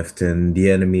 HP left and the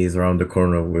enemy is around the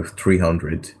corner with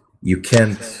 300. You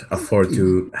can't afford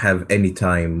to have any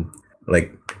time,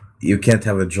 like, you can't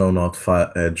have a drawn out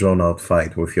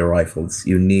fight with your rifles.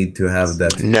 You need to have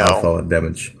that alpha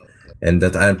damage. And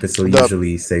that Ion Pistol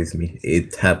usually saves me.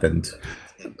 It happened.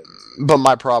 But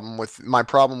my problem with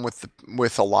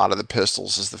a lot of the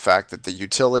pistols is the fact that the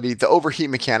utility, the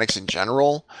overheat mechanics in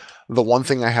general, the one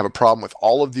thing I have a problem with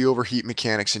all of the overheat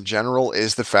mechanics in general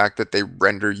is the fact that they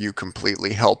render you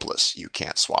completely helpless. You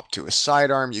can't swap to a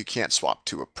sidearm. You can't swap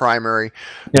to a primary.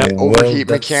 Yeah, the overheat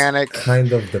mechanic.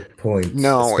 Kind of the point.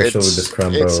 No, especially with the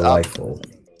Scrambler rifle.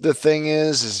 The thing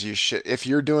is you should, if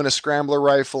you're doing a Scrambler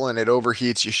rifle and it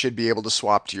overheats, you should be able to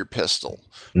swap to your pistol.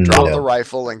 Drop the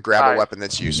rifle and grab a weapon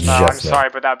that's useful. No, I'm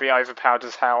sorry, but that'd be overpowered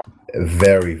as hell.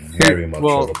 Very, very much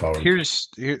overpowered.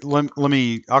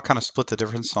 I'll kind of split the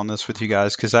difference on this with you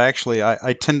guys, because I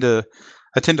tend to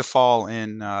fall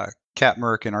in Cat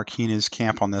Merc and Arkina's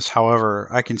camp on this. However,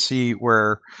 I can see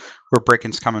where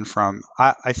Brayken's coming from.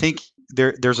 I think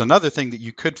there's another thing that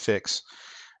you could fix,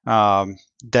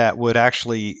 that would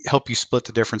actually help you split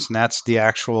the difference, and that's the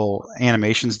actual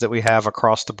animations that we have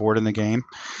across the board in the game.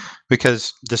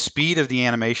 Because the speed of the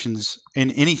animations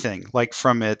in anything, like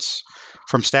from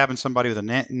stabbing somebody with a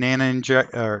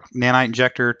nanite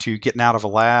injector to getting out of a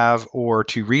lav or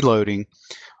to reloading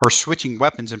or switching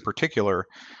weapons in particular,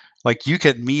 like you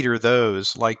could meter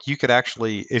those. Like you could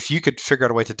actually, if you could figure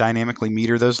out a way to dynamically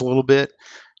meter those a little bit,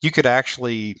 you could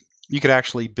actually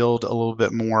build a little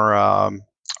bit more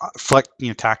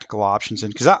tactical options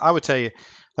in. Because I would tell you,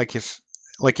 like if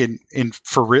like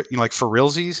for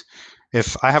realsies,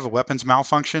 if I have a weapons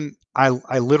malfunction, I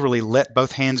literally let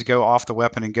both hands go off the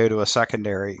weapon and go to a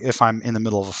secondary if I'm in the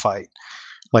middle of a fight.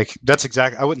 Like that's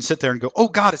exactly. I wouldn't sit there and go, "Oh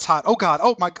God, it's hot! Oh God,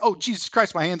 oh Jesus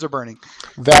Christ, my hands are burning."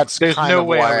 There's kind no of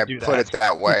way why I put it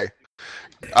that way.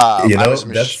 That's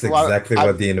exactly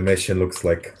what the animation looks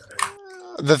like.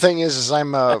 The thing is I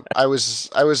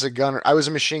was a gunner. I was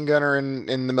a machine gunner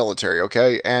in the military.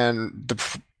 Okay, and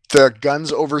the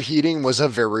guns overheating was a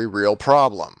very real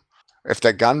problem. If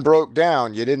the gun broke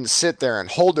down, you didn't sit there and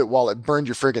hold it while it burned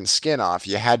your friggin' skin off.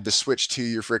 You had to switch to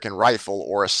your friggin' rifle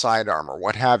or a sidearm or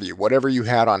what have you. Whatever you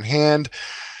had on hand,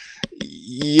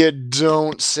 you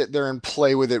don't sit there and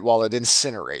play with it while it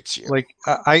incinerates you. Like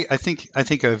I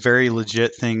think a very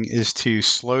legit thing is to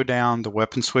slow down the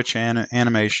weapon switch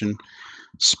animation,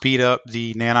 speed up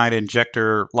the nanite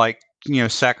injector,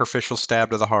 sacrificial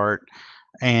stab to the heart,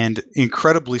 and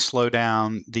incredibly slow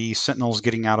down the sentinels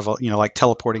getting out of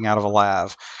teleporting out of a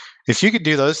lav. If you could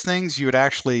do those things, you would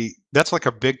actually, that's like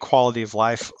a big quality of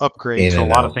life upgrade to a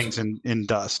lot of things in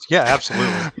Dust. Yeah,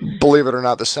 absolutely. Believe it or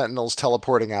not, the sentinels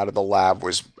teleporting out of the lab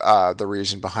was the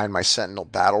reason behind my sentinel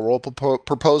battle roll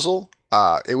proposal.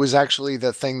 It was actually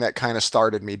the thing that kind of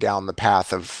started me down the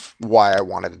path of why I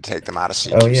wanted to take them out of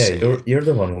CQC. Oh yeah, you're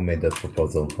the one who made that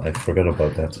proposal. I forgot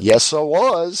about that. Yes, I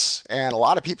was. And a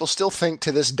lot of people still think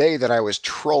to this day that I was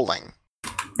trolling.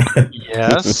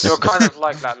 Yes. You're kind of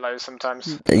like that, Lowe,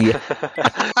 sometimes. Yeah.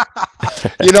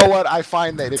 You know what? I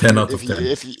find that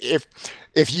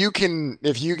if you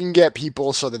can get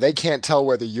people so that they can't tell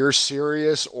whether you're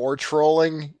serious or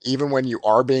trolling, even when you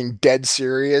are being dead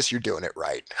serious, you're doing it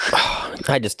right.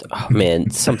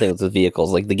 Something with the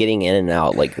vehicles, like the getting in and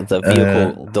out, like the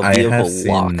vehicle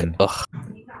lock.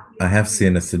 I have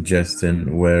seen a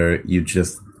suggestion where you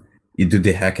do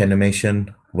the hack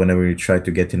animation whenever you try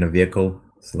to get in a vehicle.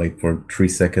 So like for 3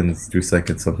 seconds, 2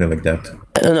 seconds, something like that.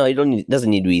 No, it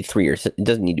doesn't need to be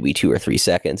 2 or 3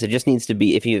 seconds. It just needs to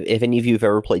be, if any of you have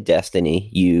ever played Destiny,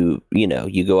 you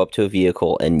go up to a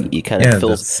vehicle and you kind of fill.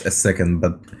 That's a second,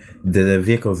 but the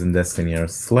vehicles in Destiny are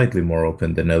slightly more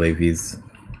open than LAVs.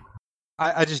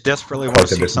 I just desperately want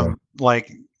to see some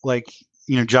like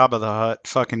Jabba the Hutt,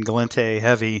 fucking Galente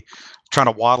heavy, trying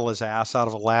to waddle his ass out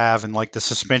of a lav and like the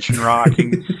suspension rock.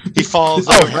 He falls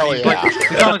over. Hell yeah.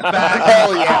 He's on his back.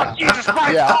 Hell yeah. Jesus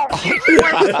Christ.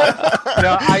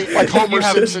 I Homer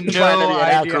Simpson trying to be an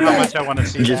idea how much I want to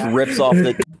see just that. Rips off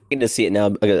the... You can see it now,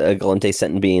 a Galente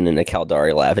Sentinbean and a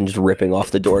Caldari lav, and just ripping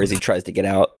off the door as he tries to get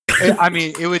out. I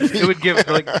mean, it would give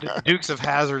like Dukes of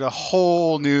Hazzard a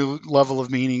whole new level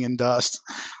of meaning in Dust.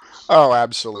 Oh,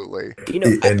 absolutely.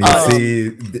 And you see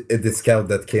the scout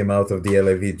that came out of the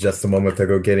LAV just a moment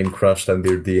ago getting crushed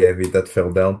under the AV that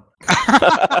fell down.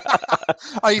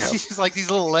 You see like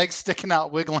these little legs sticking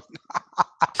out, wiggling.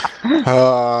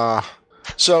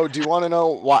 So, do you want to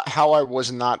know how I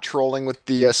was not trolling with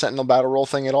the Sentinel Battle Roll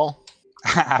thing at all?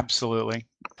 Absolutely.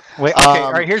 Wait, okay,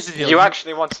 all right, here's the deal. You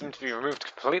actually want them to be removed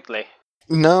completely.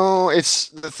 No,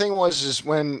 the thing was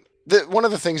when... one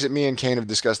of the things that me and Kane have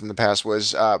discussed in the past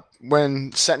was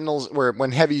when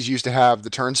when heavies used to have the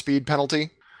turn speed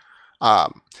penalty,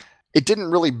 it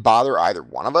didn't really bother either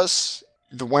one of us.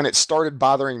 When it started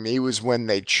bothering me was when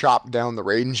they chopped down the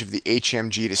range of the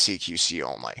HMG to CQC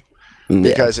only.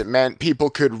 Because it meant people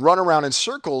could run around in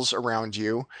circles around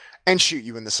you and shoot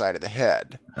you in the side of the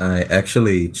head. I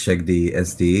actually checked the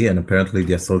SD, and apparently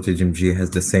the Assault HMG has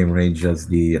the same range as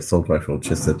the assault rifle,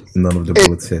 just that none of the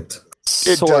bullets hit.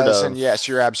 It does, and yes,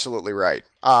 you're absolutely right.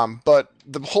 But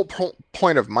the whole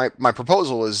point of my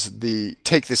proposal is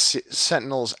take the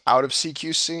Sentinels out of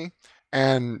CQC,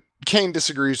 and Kane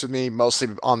disagrees with me mostly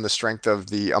on the strength of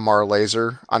the Amar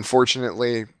laser.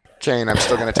 Unfortunately, Kane, I'm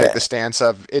still going to take the stance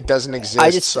of it doesn't exist. I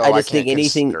just think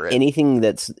anything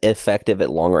that's effective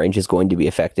at long range is going to be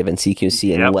effective in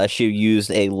CQC unless you use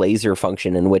a laser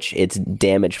function in which its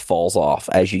damage falls off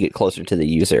as you get closer to the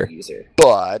user.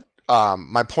 But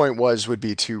my point would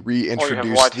be to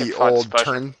reintroduce the old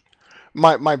turn.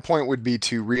 My point would be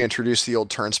to reintroduce the old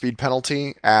turn speed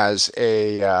penalty as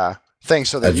a thing,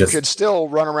 so that you could still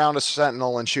run around a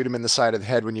sentinel and shoot him in the side of the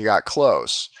head when you got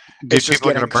close. Dude, It's just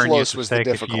getting close was the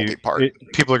difficulty part.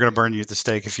 People are going to burn you at the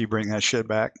stake if you bring that shit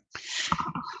back.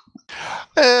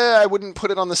 I wouldn't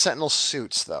put it on the sentinel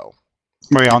suits, though.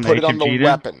 Wait, you on put the it on the HMG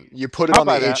weapon. You put it on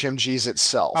the HMGs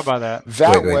itself. How about that?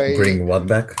 That way, bring what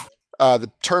back?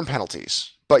 The turn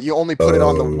penalties. But you only put it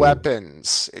on the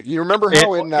weapons. You remember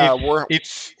how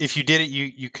if you did it,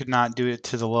 you could not do it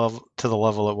to the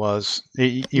level it was.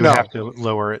 You would have to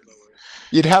lower it.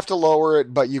 You'd have to lower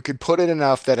it, but you could put it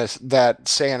enough that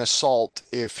say an assault,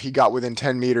 if he got within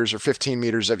 10 meters or 15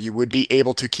 meters of you, would be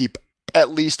able to keep at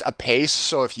least a pace.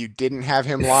 So if you didn't have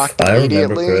him locked immediately,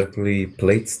 I remember correctly,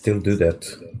 plates still do that.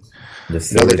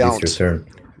 They don't. Your turn.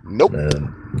 Nope.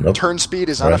 Turn speed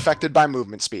is unaffected by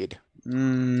movement speed.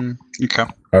 Okay.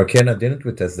 Arcana, didn't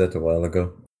we test that a while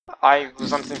ago? I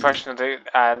was under the impression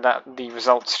that the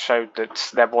results showed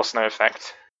that there was no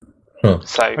effect. Huh.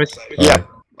 So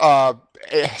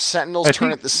Sentinels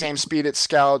turn at the same speed as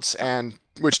scouts, and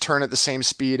which turn at the same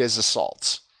speed as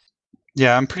assaults.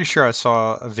 Yeah, I'm pretty sure I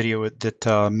saw a video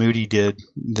that Moody did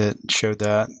that showed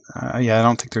that. I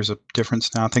don't think there's a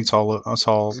difference now. I think it's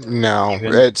all. No,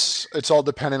 it's all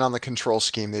dependent on the control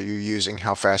scheme that you're using,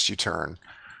 how fast you turn.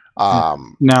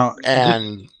 Now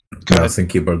and mouse and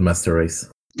keyboard master race.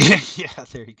 Yeah,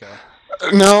 there you go.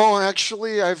 No,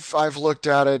 actually, I've looked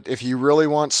at it. If you really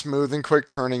want smooth and quick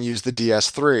turning, use the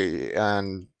DS3,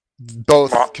 and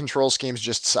both control schemes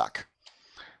just suck.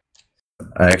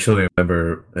 I actually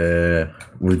remember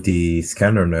with the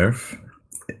scanner nerf,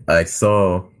 I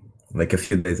saw like a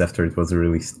few days after it was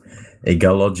released, a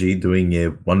Galogi doing a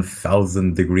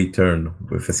 1,000 degree turn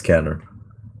with a scanner.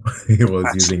 He was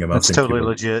using a mouse. That's totally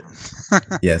legit.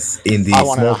 Yes, in the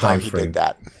small time frame.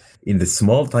 In the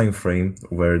small time frame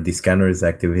where the scanner is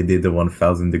active, he did a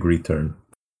 1,000 degree turn.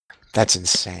 That's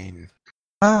insane.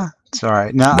 It's all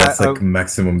right. Now that's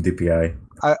maximum DPI.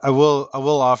 I will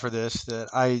offer this, that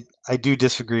I do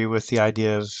disagree with the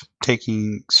idea of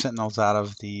taking sentinels out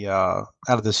of the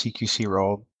CQC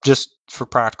role just for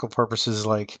practical purposes.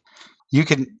 Like, you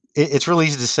can. It's really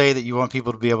easy to say that you want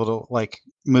people to be able to like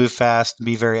move fast and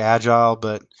be very agile,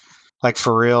 but like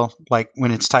for real, like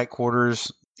when it's tight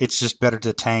quarters, it's just better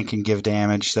to tank and give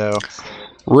damage. So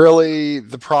really,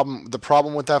 the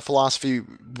problem with that philosophy,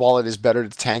 while it is better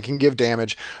to tank and give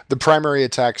damage, the primary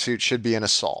attack suit should be an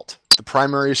assault. The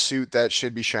primary suit that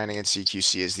should be shining in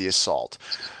CQC is the assault.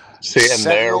 See, and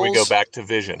there we go back to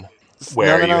vision,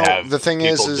 where you have the thing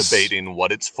people debating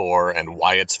what it's for and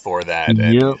why it's for that. And,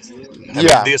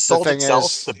 the assault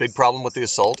itself, the big problem with the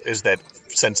assault is that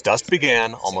since Dust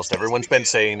began, almost everyone's been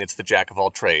saying it's the jack of all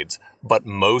trades, but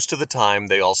most of the time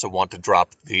they also want to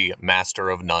drop the master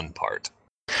of none part.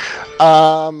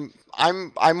 I'm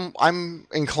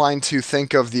inclined to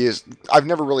think of I've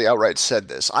never really outright said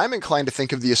this. I'm inclined to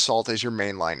think of the assault as your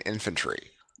mainline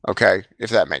infantry. Okay, if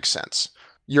that makes sense.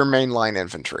 Your mainline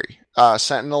infantry.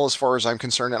 Sentinel, as far as I'm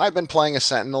concerned, and I've been playing a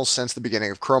Sentinel since the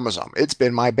beginning of Chromosome. It's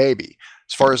been my baby.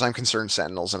 As far as I'm concerned,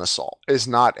 Sentinel's an assault. It's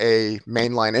not a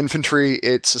mainline infantry,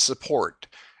 it's a support.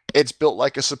 It's built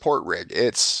like a support rig.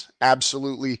 It's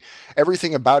absolutely,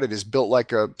 everything about it is built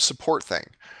like a support thing.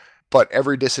 But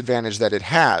every disadvantage that it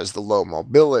has, the low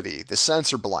mobility, the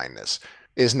sensor blindness,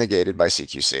 is negated by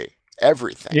CQC.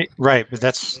 Everything. Right, but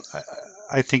that's,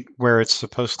 I think, where it's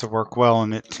supposed to work well,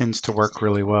 and it tends to work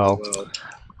really well.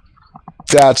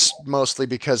 That's mostly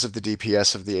because of the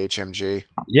DPS of the HMG.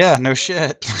 Yeah, no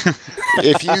shit.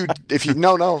 if you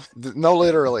no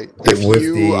literally.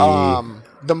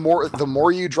 The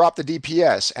more you drop the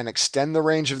DPS and extend the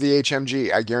range of the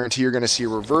HMG, I guarantee you're going to see a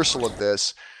reversal of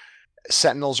this.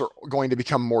 Sentinels are going to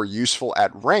become more useful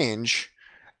at range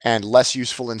and less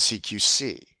useful in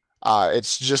CQC.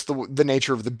 It's just the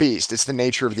nature of the beast. It's the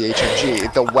nature of the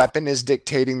HMG. The weapon is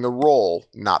dictating the role,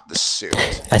 not the suit.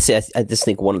 I just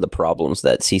think one of the problems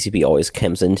that CCP always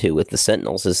comes into with the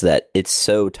Sentinels is that it's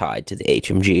so tied to the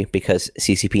HMG because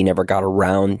CCP never got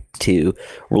around to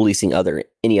releasing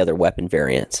any other weapon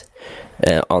variants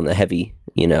on the heavy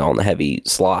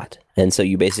slot, and so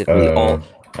you basically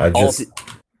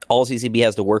all CCP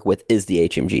has to work with is the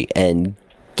HMG, and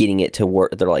getting it to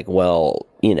work, they're like, well,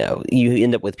 you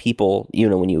end up with people,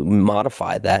 when you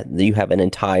modify that, you have an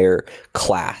entire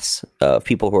class of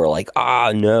people who are like,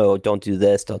 no, don't do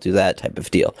this, don't do that type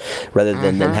of deal, rather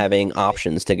than them having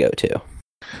options to go to.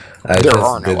 I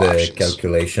just did a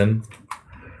calculation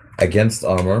against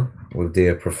armor with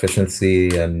the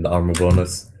proficiency and armor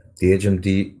bonus. The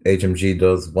HMG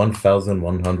does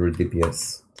 1,100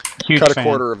 DPS. Cut a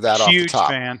quarter of that off the top.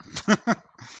 Fan.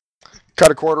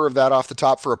 Cut a quarter of that off the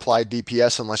top for applied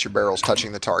DPS unless your barrel's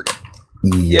touching the target.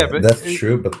 Yeah, but that's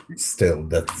true, but still,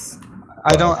 that's.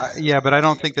 I don't. But I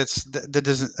don't think that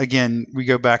doesn't. Again, we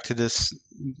go back to this.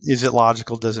 Is it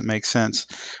logical? Does it make sense?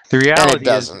 The reality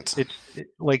doesn't. is,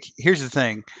 like, here's the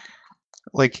thing.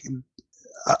 Like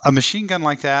a machine gun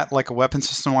like that, like a weapon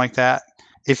system like that,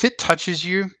 if it touches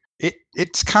you,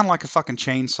 it's kind of like a fucking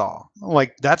chainsaw.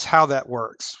 Like that's how that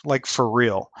works. Like for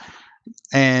real.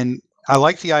 And I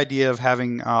like the idea of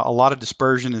having a lot of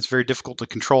dispersion. It's very difficult to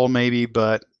control, maybe,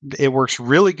 but it works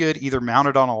really good either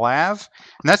mounted on a lav.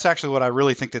 And that's actually what I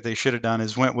really think that they should have done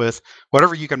is went with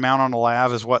whatever you can mount on a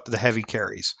lav is what the heavy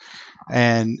carries.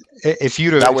 And if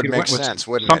you'd have, that would make sense,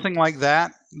 wouldn't something like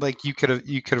that, like you could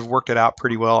have worked it out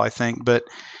pretty well, I think. But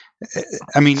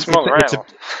I mean, it's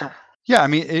yeah, I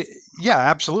mean, yeah,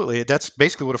 absolutely. That's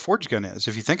basically what a forge gun is,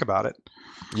 if you think about it.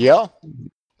 Yeah,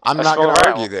 I'm not going to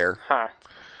argue there.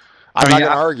 I'm not going to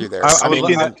argue there.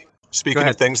 Speaking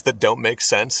of things that don't make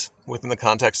sense within the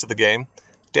context of the game,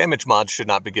 damage mods should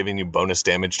not be giving you bonus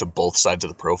damage to both sides of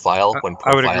the profile when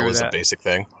profile is a basic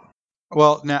thing.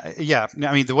 Well, I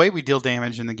mean, the way we deal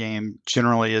damage in the game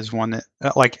generally is one that,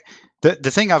 like,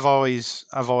 the thing I've always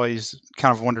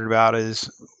kind of wondered about is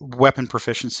weapon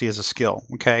proficiency as a skill.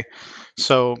 Okay,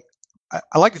 so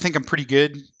I like to think I'm pretty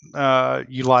good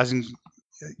utilizing,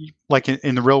 like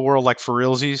in the real world, like for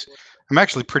realsies. I'm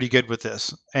actually pretty good with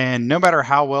this, and no matter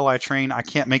how well I train, I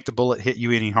can't make the bullet hit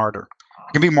you any harder.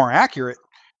 I can be more accurate.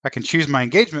 I can choose my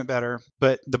engagement better,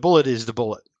 but the bullet is the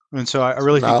bullet. And so I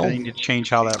really think they need to change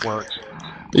how that works.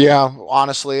 Yeah,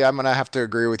 honestly, I'm going to have to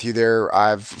agree with you there.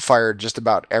 I've fired just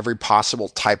about every possible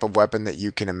type of weapon that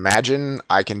you can imagine.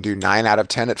 I can do 9 out of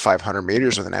 10 at 500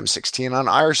 meters with an M16 on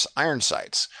iron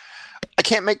sights. I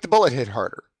can't make the bullet hit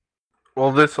harder.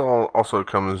 Well, this all also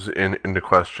comes into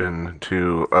question,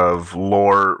 too, of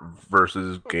lore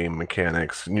versus game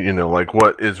mechanics. You know, like,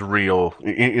 what is real?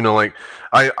 You know, like,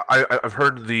 I've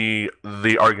heard the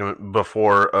argument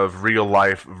before of real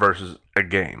life versus a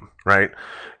game, right?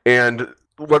 And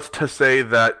what's to say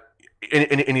that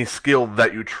any skill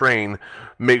that you train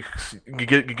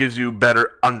gives you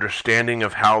better understanding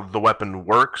of how the weapon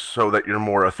works so that you're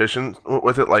more efficient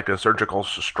with it, like a surgical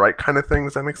strike kind of thing?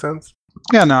 Does that make sense?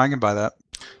 Yeah, no, I can buy that.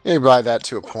 You can buy that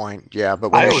to a point, yeah.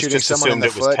 But when I you're always shooting just someone in assumed the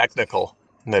it was foot, technical.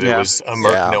 That it was a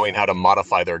merc knowing how to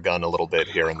modify their gun a little bit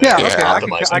here and there. Yeah, okay,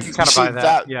 I can kind of buy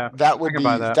that. Yeah, that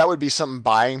would be something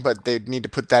buying, but they'd need to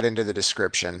put that into the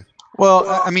description. Well,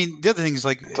 I mean, the other thing is,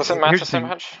 like, does it matter so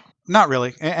much? Not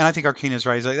really, and I think Arcane is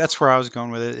right. Like, that's where I was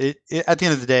going with it. It. At the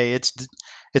end of the day,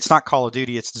 it's not Call of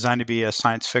Duty. It's designed to be a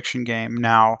science fiction game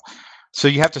now, so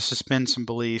you have to suspend some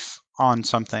belief on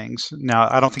some things. Now,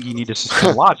 I don't think you need to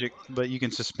suspend logic, but you can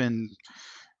suspend,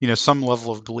 some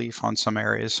level of belief on some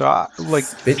areas. So,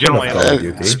 generally, Call of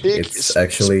Duty, it's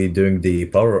actually doing the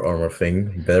power armor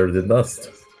thing better than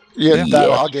Dust. Yeah,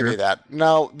 I'll give you that.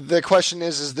 Now, the question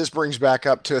is this brings back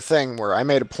up to a thing where I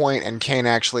made a point and Kane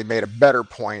actually made a better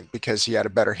point because he had a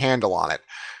better handle on it.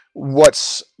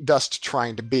 What's Dust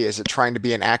trying to be? Is it trying to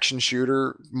be an action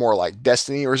shooter, more like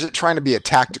Destiny, or is it trying to be a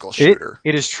tactical shooter?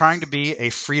 It is trying to be a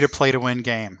free-to-play-to-win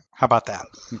game. How about that?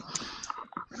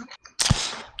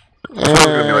 It's going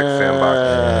to be like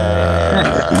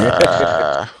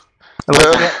Sandbox.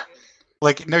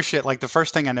 Like, no shit. Like, the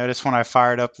first thing I noticed when I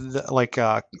fired up, like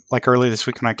earlier this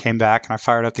week when I came back and I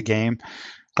fired up the game,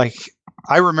 like,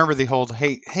 I remember the whole,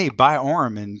 hey, buy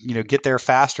Orem and, get there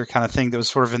faster kind of thing that was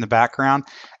sort of in the background.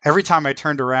 Every time I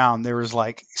turned around, there was,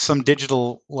 like, some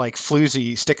digital, like,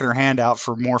 floozy sticking her hand out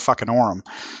for more fucking Orem.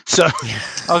 So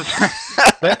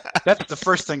that's the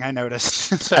first thing I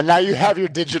noticed. And now you have your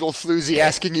digital floozy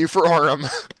asking you for Orem.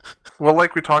 Well,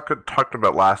 like we talked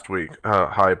about last week.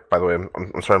 Hi, by the way,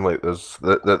 I'm sorry I'm late.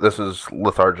 This is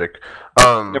lethargic.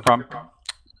 No problem.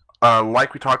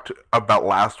 Like we talked about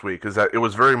last week, is that it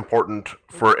was very important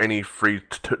for any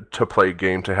free-to-play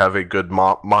game to have a good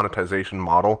monetization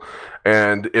model,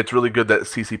 and it's really good that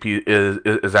CCP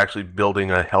is actually building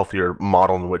a healthier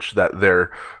model in which that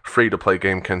their free-to-play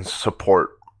game can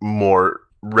support more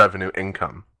revenue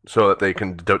income, so that they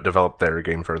can develop their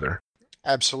game further.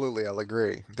 Absolutely, I'll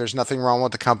agree. There's nothing wrong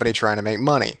with the company trying to make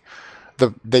money.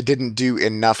 They didn't do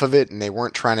enough of it, and they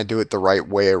weren't trying to do it the right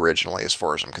way originally, as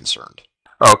far as I'm concerned.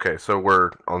 Okay, so we're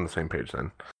on the same page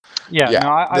then. Yeah. No,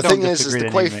 I don't disagree is the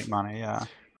that they need to make money. Yeah.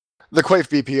 The Quaif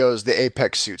BPOs, the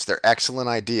Apex suits, they're excellent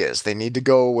ideas. They need to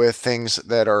go with things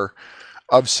that are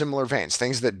of similar veins,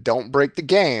 things that don't break the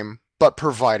game, but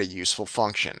provide a useful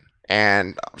function.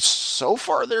 And so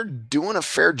far, they're doing a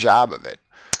fair job of it.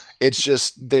 It's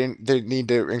just they need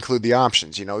to include the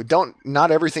options.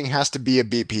 Not everything has to be a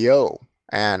BPO.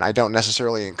 and I don't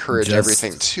necessarily encourage Just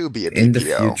everything to be a BPO. In the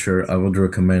future, I would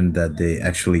recommend that they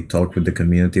actually talk with the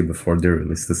community before they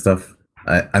release the stuff.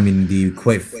 I mean, the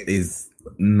Quaif is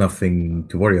nothing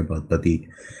to worry about, but the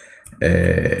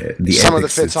some of the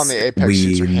Apex, fits on the Apex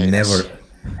suits are heinous.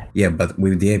 Yeah, but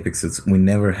with the Apexes, we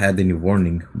never had any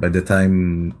warning. By the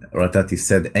time Rattati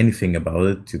said anything about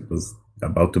it, it was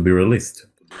about to be released.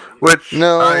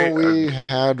 We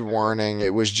had warning.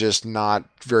 It was just not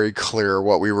very clear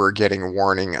what we were getting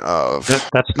warning of.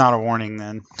 That's not a warning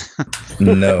then.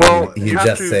 No, Well, he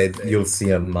just said you'll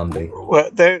see on Monday. Well,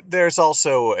 there's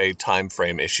also a time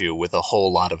frame issue with a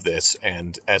whole lot of this,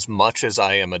 and as much as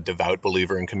I am a devout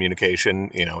believer in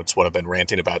communication, it's what I've been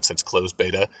ranting about since closed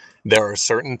beta, there are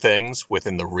certain things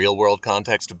within the real world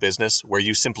context of business where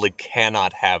you simply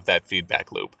cannot have that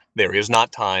feedback loop. There is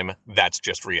not time, that's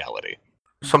just reality.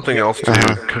 Something else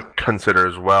to consider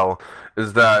as well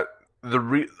is that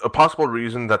a possible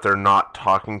reason that they're not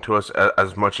talking to us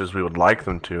as much as we would like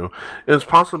them to is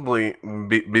possibly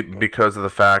because of the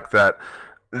fact that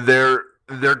they're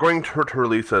going to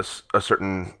release us a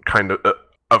certain kind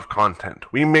of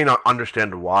content. We may not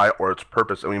understand why or its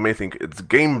purpose, and we may think it's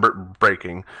game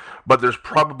breaking, but there's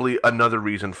probably another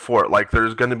reason for it. Like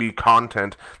there's going to be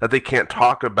content that they can't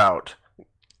talk about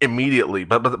immediately,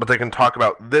 but they can talk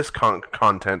about this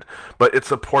content, but it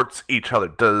supports each other.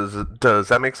 Does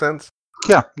that make sense?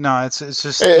 Yeah, no, it's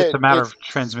just it's a matter of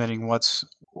transmitting what's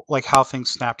like how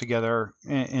things snap together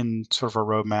in sort of a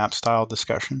roadmap style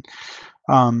discussion.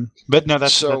 But no,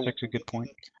 that's actually a good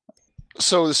point.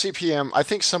 So the CPM, I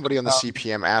think somebody on the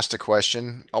CPM asked a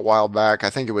question a while back. I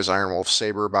think it was Iron Wolf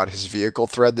Saber about his vehicle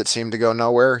thread that seemed to go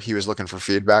nowhere. He was looking for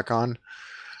feedback on.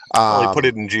 He put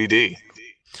it in GD.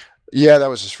 Yeah, that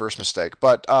was his first mistake.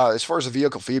 But as far as the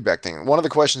vehicle feedback thing, one of the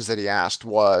questions that he asked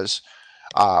was,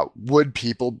 would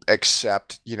people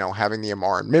accept, having the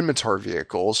Amarr and Minmatar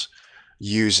vehicles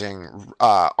using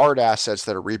art assets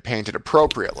that are repainted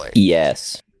appropriately?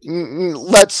 Yes.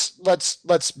 Let's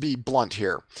be blunt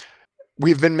here.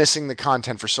 We've been missing the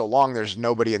content for so long. There's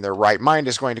nobody in their right mind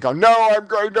is going to go, no, I'm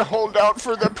going to hold out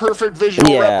for the perfect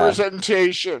visual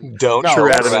representation. Don't. No,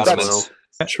 True adamance.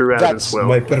 True adamance will.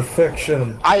 My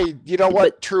perfection.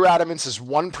 True adamance is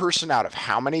one person out of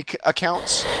how many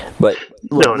accounts? But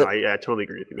I totally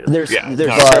agree with you, man. There's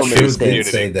so many Shoes did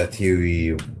things. say that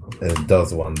Huey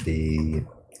does want the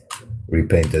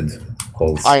repainted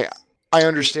holes. I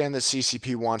understand that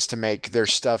CCP wants to make their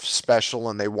stuff special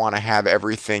and they want to have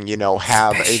everything,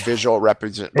 have a visual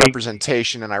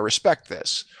representation, and I respect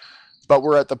this. But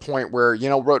we're at the point where,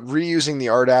 reusing the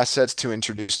art assets to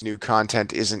introduce new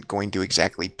content isn't going to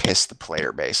exactly piss the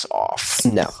player base off.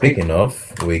 No. Speaking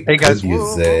of, we could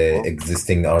use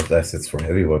existing art assets for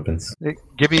heavy weapons.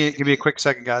 Give me a quick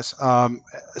second, guys.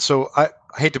 So I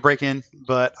hate to break in,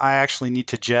 but I actually need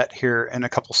to jet here in a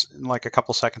couple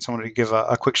seconds. I wanted to give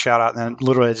a quick shout out and then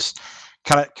literally just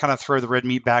kind of throw the red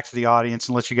meat back to the audience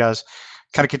and let you guys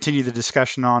kind of continue the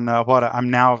discussion on what I'm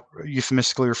now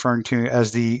euphemistically referring to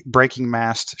as the Breaking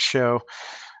Mast show.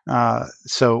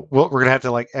 So we're going to have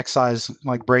to excise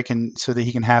Breaking so that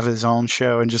he can have his own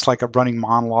show and just a running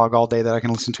monologue all day that I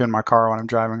can listen to in my car when I'm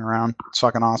driving around. It's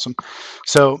fucking awesome.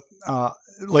 So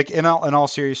in all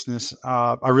seriousness,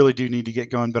 I really do need to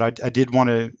get going, but I did want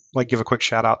to give a quick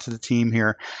shout out to the team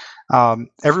here.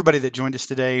 Everybody that joined us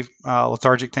today,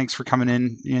 Lethargic, thanks for coming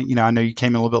in. I know you came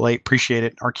in a little bit late. Appreciate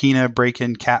it. Arkina,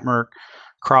 Breakin, Catmerk,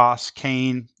 Cross,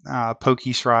 Kane,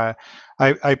 Pokey, Sraya.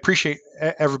 I appreciate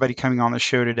everybody coming on the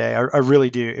show today. I really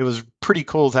do. It was pretty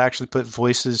cool to actually put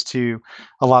voices to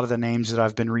a lot of the names that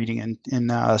I've been reading in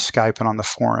Skype and on the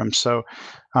forum. So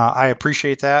I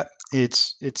appreciate that.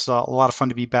 It's a lot of fun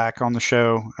to be back on the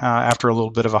show after a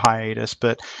little bit of a hiatus,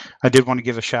 but I did want to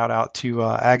give a shout out to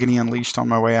Agony Unleashed on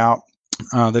my way out.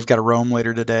 They've got a roam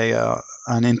later today,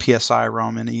 an NPSI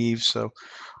roam in Eve, so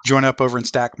join up over in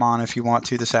Stackmon if you want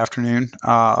to this afternoon.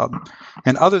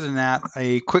 And other than that,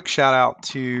 a quick shout out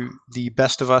to the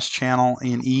Best of Us channel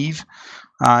in Eve,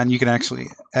 and you can actually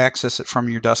access it from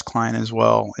your Dust client as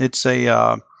well.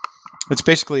 It's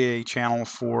basically a channel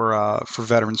for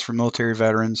veterans, for military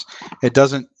veterans. It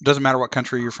doesn't matter what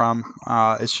country you're from.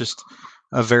 It's just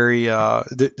a very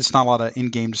it's not a lot of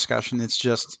in-game discussion. It's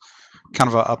just kind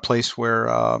of a place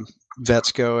where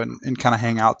vets go and kind of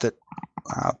hang out that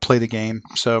play the game.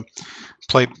 So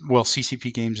play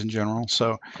CCP games in general.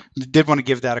 So did want to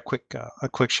give that a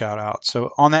quick shout out.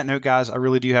 So on that note, guys, I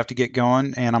really do have to get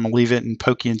going, and I'm gonna leave it in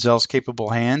Pokey and Zell's capable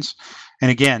hands. And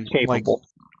again,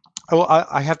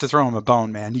 I have to throw him a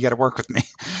bone, man. You got to work with me.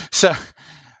 So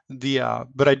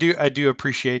but I do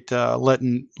appreciate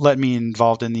letting me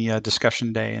involved in the discussion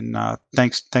today, and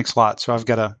thanks a lot. So I've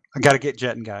got I got to get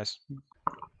jetting, guys.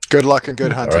 Good luck and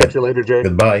good hunting. Catch you later, Jay.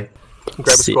 Goodbye. Grab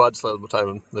a squad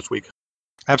sometime this week.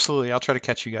 Absolutely. I'll try to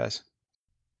catch you guys.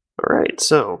 All right,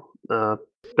 so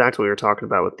back to what we were talking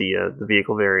about with the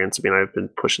vehicle variants. I mean, I've been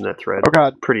pushing that thread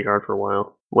pretty hard for a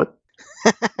while. What?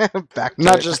 Back to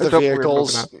Not it. just I the thought we were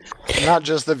vehicles, moving not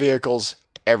just the vehicles,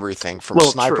 everything from Well,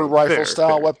 sniper true. rifle Fair,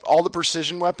 style, fair. all the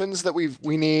precision weapons that we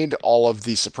need, all of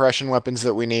the suppression weapons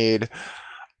that we need,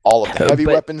 all of the heavy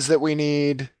But- weapons that we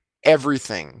need,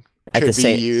 everything At could the be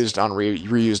same- used on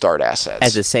reused art assets.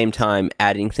 At the same time,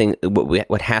 adding things.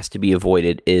 What has to be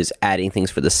avoided is adding things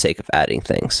for the sake of adding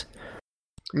things.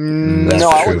 That's No,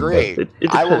 I'll true, agree. It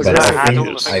I will depends. But agree. Yeah, I add all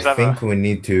think, the things I ever. think we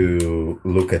need to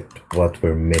look at what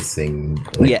we're missing,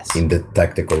 like, Yes. in the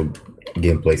tactical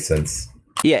gameplay sense.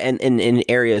 Yeah, and in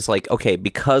areas like, okay,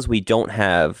 because we don't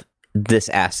have this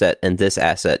asset and this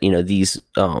asset, these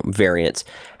variants,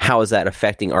 how is that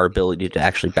affecting our ability to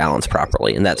actually balance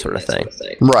properly and that sort of thing?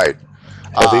 Right.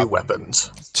 Heavy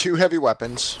weapons. 2 heavy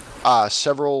weapons,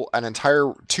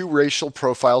 two racial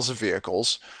profiles of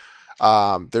vehicles.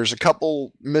 There's a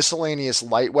couple miscellaneous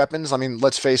light weapons. I mean,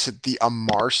 let's face it, the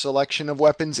Amar selection of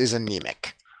weapons is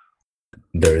anemic.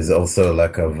 There is also a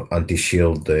lack of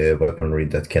anti-shield weaponry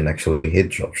that can actually hit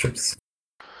dropships.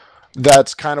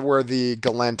 That's kind of where the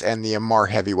Galent and the Amar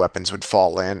heavy weapons would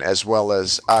fall in, as well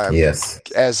as Yes.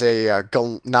 as a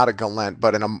not a Galent,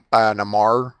 but an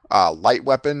Amar light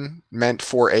weapon meant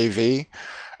for AV,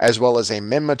 as well as a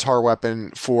Minmatar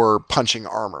weapon for punching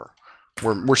armor.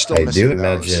 We're still I missing do those.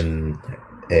 imagine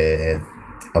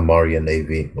a Marian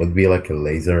AV would be like a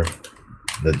laser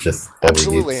that just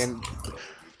Absolutely, overheats.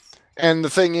 and the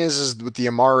thing is with the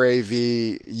Amar AV,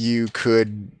 you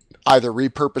could either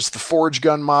repurpose the forge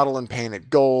gun model and paint it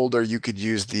gold, or you could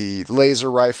use the laser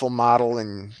rifle model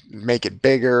and make it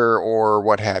bigger, or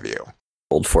what have you.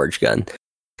 Old forge gun.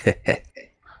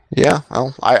 Yeah,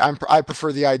 well, I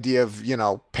prefer the idea of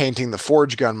painting the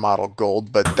forge gun model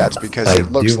gold, but that's because I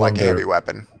it looks do like a wonder- heavy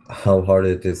weapon. How hard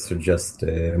it is to just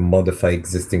modify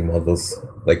existing models,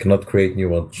 like not create new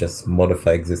ones, just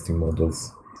modify existing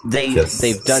models. They've done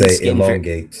say skin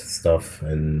elongate stuff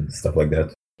and stuff like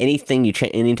that.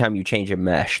 anytime you change a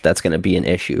mesh, that's going to be an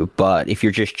issue. But if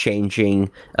you're just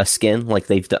changing a skin, like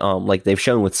they've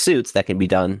shown with suits, that can be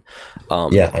done.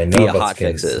 Yeah, I know via about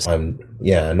skins. hotfixes.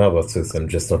 I know about suits. I'm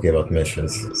just talking about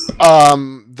missions.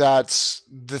 That's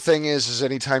the thing is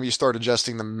anytime you start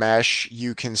adjusting the mesh,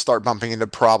 you can start bumping into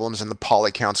problems, and the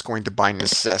poly count's going to by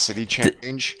necessity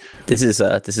change. This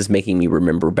is making me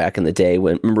remember back in the day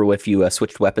when if you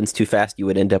switched weapons too fast, you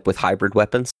would end up with hybrid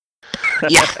weapons.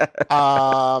 Yeah.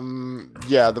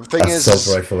 Yeah. The thing is,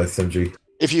 Assault rifle SMG.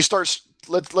 if you start,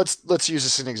 let's use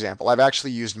this as an example. I've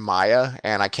actually used Maya,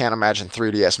 and I can't imagine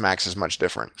 3ds Max is much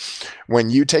different.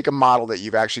 When you take a model that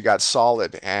you've actually got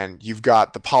solid and you've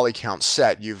got the poly count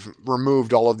set, you've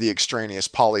removed all of the extraneous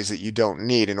polys that you don't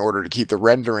need in order to keep the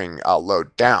rendering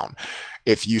load down.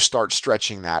 If you start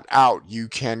stretching that out, you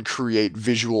can create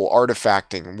visual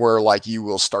artifacting where, like, you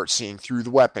will start seeing through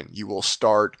the weapon. You will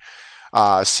start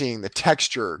seeing the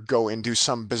texture go into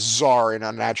some bizarre and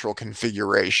unnatural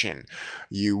configuration.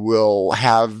 You will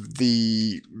have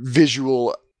the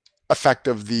visual effect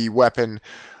of the weapon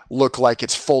look like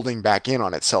it's folding back in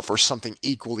on itself, or something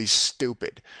equally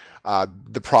stupid.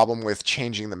 The problem with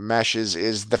changing the meshes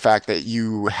is the fact that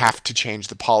you have to change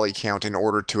the poly count in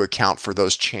order to account for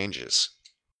those changes.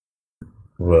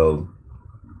 Well,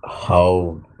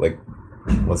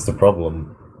 what's the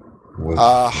problem? With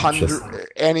just-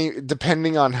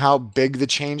 Depending on how big the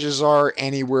changes are,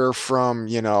 anywhere from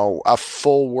a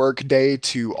full work day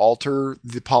to alter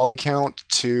the poly count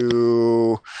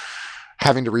to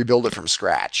having to rebuild it from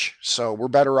scratch. So we're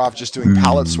better off just doing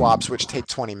palette swaps, which take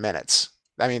 20 minutes.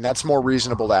 I mean, that's more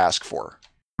reasonable to ask for.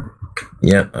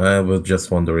 Yeah, I was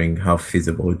just wondering how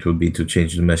feasible it would be to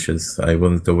change the meshes. I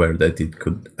wasn't aware that it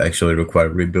could actually require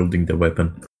rebuilding the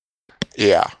weapon.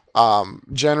 Yeah.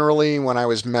 Generally, when I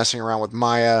was messing around with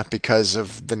Maya, because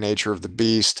of the nature of the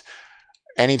beast,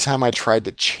 anytime I tried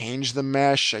to change the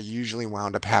mesh, I usually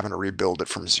wound up having to rebuild it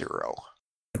from zero.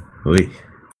 Really?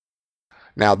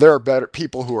 Now, there are better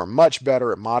people who are much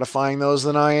better at modifying those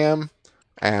than I am,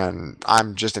 and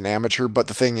I'm just an amateur. But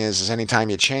the thing is anytime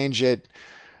you change it,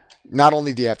 not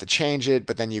only do you have to change it,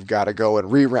 but then you've got to go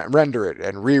and render it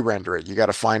and re-render it. You got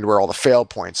to find where all the fail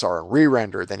points are and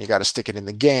re-render it. Then you got to stick it in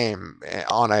the game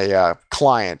on a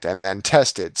client and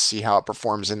test it, see how it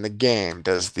performs in the game.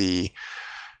 Does the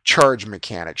charge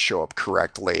mechanics show up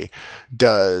correctly?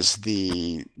 Does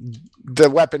the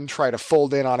weapon try to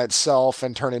fold in on itself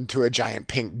and turn into a giant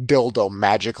pink dildo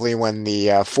magically when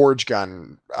the forge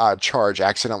gun charge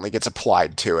accidentally gets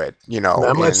applied to it?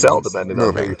 That might sell depending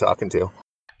on who you're talking to.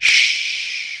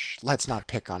 Shh, let's not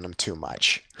pick on them too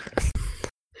much.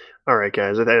 All right,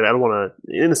 guys. I don't want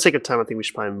to. In the sake of time, I think we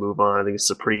should probably move on. I think it's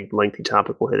a pretty lengthy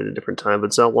topic. We'll hit it at a different time.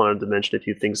 But Zell wanted to mention a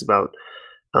few things about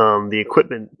the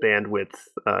equipment bandwidth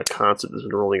concept that's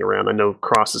been rolling around. I know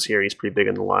Cross is here. He's pretty big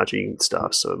on the logi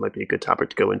stuff, so it might be a good topic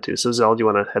to go into. So, Zell, do you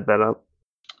want to head that up?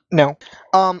 No.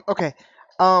 Okay.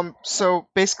 So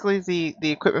basically,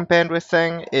 the equipment bandwidth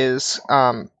thing is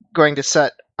going to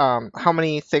set how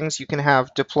many things you can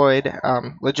have deployed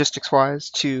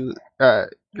logistics-wise to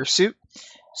your suit.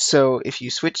 So if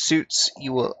you switch suits,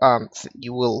 you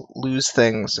will lose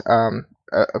things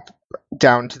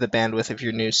down to the bandwidth of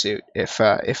your new suit if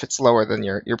it's lower than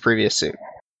your previous suit.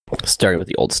 Starting with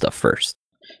the old stuff first.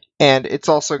 And it's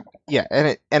also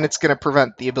and it's going to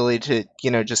prevent the ability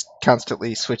to just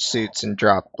constantly switch suits and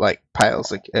drop like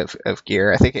piles of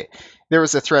gear. I think there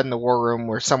was a thread in the war room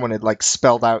where someone had like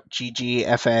spelled out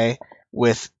GGFA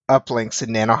with uplinks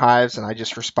and nanohives, and I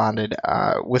just responded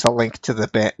with a link to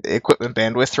the equipment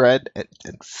bandwidth thread and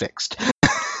fixed.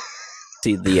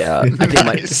 See, I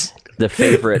think the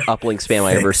favorite uplink spam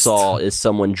I ever saw is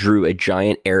someone drew a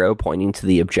giant arrow pointing to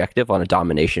the objective on a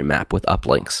domination map with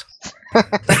uplinks.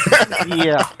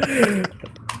 Yeah.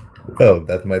 Oh,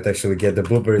 that might actually get the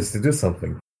blueberries to do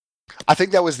something. I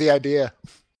think that was the idea.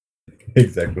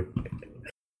 Exactly.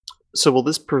 So will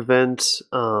this prevent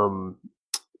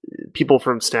people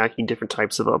from stacking different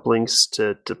types of uplinks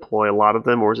to deploy a lot of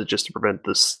them, or is it just to prevent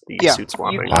the suit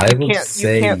swapping? You can't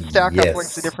stack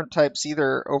uplinks to different types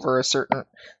either over a certain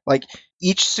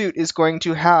each suit is going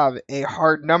to have a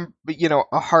hard number,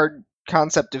 a hard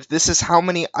concept of this is how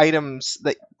many items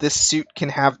that this suit can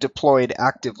have deployed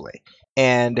actively,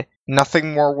 and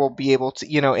nothing more will be able to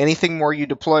anything more you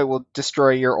deploy will destroy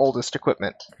your oldest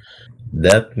equipment.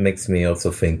 That makes me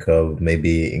also think of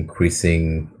maybe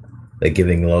increasing,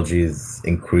 giving logis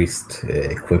increased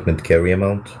equipment carry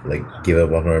amount, give a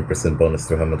 100% bonus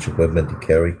to how much equipment you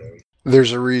carry.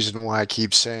 There's a reason why I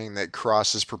keep saying that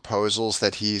Cross's proposals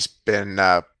that he's been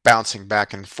bouncing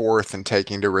back and forth and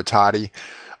taking to Rattati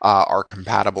are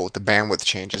compatible with the bandwidth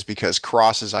changes, because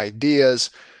Cross's ideas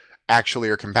actually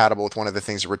are compatible with one of the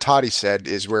things that Rattati said,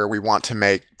 is where we want to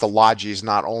make the logis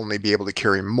not only be able to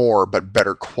carry more, but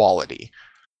better quality.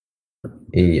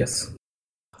 Yes.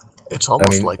 It's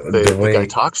almost like the guy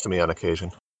talks to me on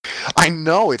occasion. I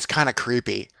know, it's kind of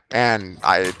creepy. And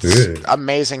it's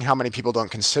amazing how many people don't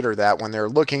consider that when they're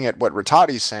looking at what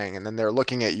Rattati's saying, and then they're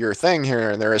looking at your thing here,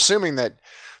 and they're assuming that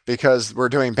because we're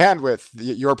doing bandwidth,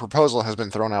 your proposal has been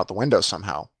thrown out the window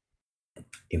somehow.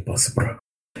 Impossible.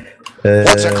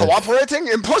 What's it, cooperating?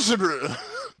 Impossible!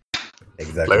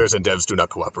 Exactly. Players and devs do not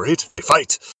cooperate. They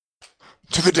fight.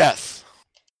 To the death.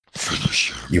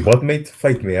 You what, mate?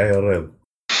 Fight me, IRL.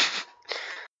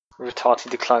 Rattati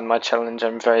declined my challenge.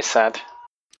 I'm very sad.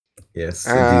 Yes.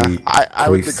 I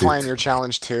would decline your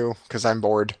challenge too, because I'm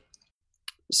bored.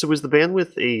 So is the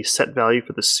bandwidth a set value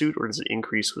for the suit, or does it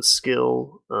increase with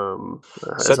skill?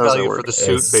 Set value for the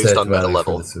suit based on meta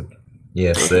level.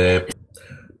 Yes.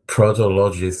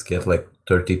 Proto-logis get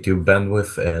 32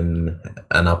 bandwidth, and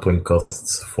an uplink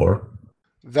costs 4.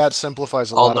 That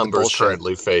simplifies a lot of the bullshit. All numbers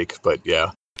currently fake, but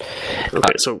yeah.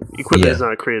 Okay, so equipment is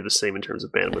not created the same in terms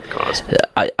of bandwidth cost.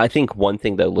 I think one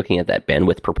thing, though, looking at that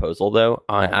bandwidth proposal, though,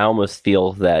 I almost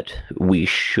feel that we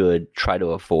should try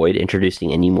to avoid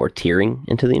introducing any more tiering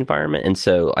into the environment. And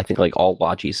so I think all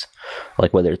logis,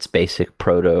 whether it's basic,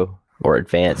 proto, or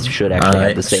advanced, should actually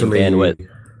have the same bandwidth.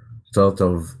 Thought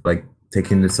of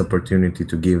taking this opportunity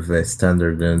to give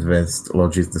standard and advanced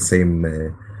logis the same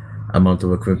amount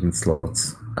of equipment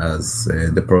slots as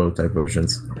the prototype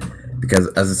versions. Because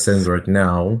as it stands right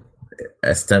now,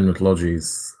 a standard logi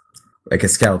is a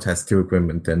scout has 2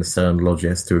 equipment, and a standard logi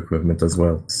has 2 equipment as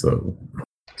well. So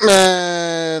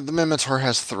the Minotaur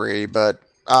has 3, but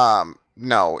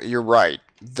no, you're right.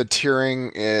 The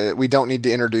tiering, we don't need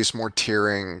to introduce more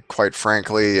tiering. Quite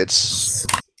frankly,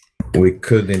 we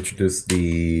could introduce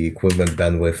the equipment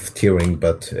bandwidth tiering,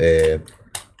 but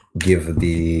give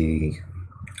the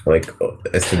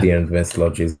STD and advanced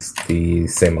logis the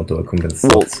same amount of equipment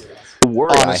slots. The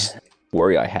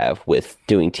worry I have with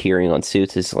doing tiering on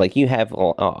suits is you have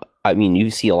you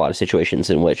see a lot of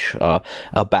situations in which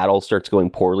a battle starts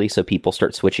going poorly, so people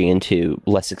start switching into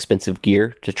less expensive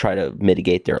gear to try to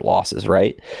mitigate their losses,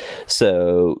 right?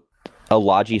 So a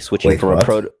logi switching from a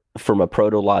proto from a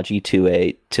proto logi to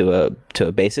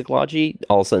a basic logi,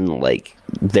 all of a sudden like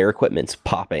their equipment's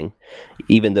popping,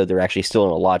 even though they're actually still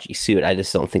in a logi suit. I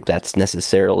just don't think that's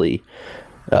necessarily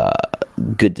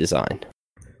good design.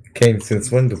 Kane,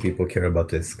 since when do people care about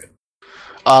disc?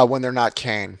 When they're not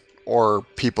Kane or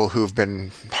people who've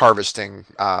been harvesting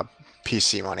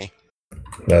PC money.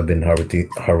 I've been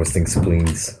harvesting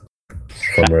spleens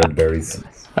from red berries.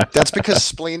 That's because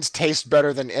spleens taste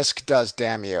better than ISK does,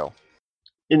 damn you.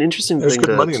 An interesting There's thing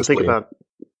good money to in think spleen. about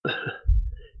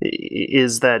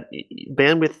is that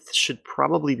bandwidth should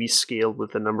probably be scaled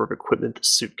with the number of equipment the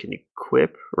suit can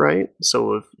equip, right?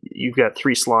 So if you've got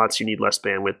 3 slots, you need less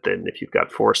bandwidth than if you've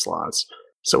got 4 slots.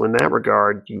 So in that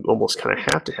regard, you almost kind of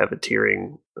have to have a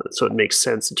tiering, so it makes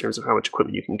sense in terms of how much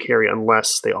equipment you can carry,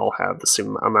 unless they all have the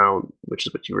same amount, which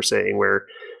is what you were saying, where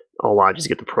all lodges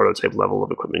get the prototype level of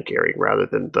equipment carrying rather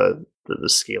than the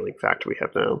scaling factor we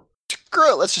have now.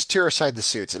 Screw it, let's just tier aside the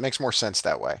suits. It makes more sense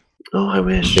that way. Oh, I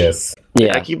wish. Yes,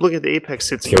 Yeah. I keep looking at the Apex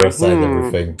suits. tier aside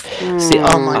everything. See,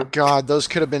 Oh my god, those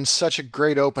could have been such a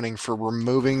great opening for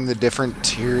removing the different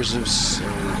tiers of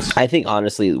suits. I think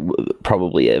honestly,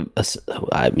 probably don't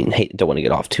want to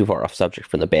get too far off subject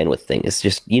from the bandwidth thing. It's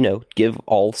just, give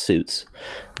all suits,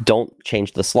 don't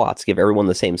change the slots, give everyone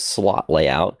the same slot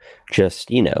layout. Just,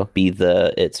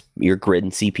 it's your grid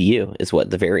and CPU is what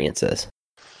the variance is.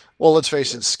 Well, let's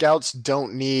face it, scouts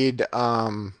don't need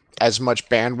as much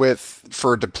bandwidth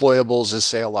for deployables as,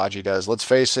 say, a Logi does. Let's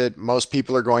face it, most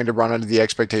people are going to run under the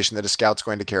expectation that a scout's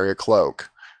going to carry a cloak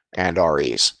and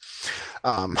REs.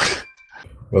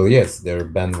 Well, yes, their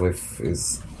bandwidth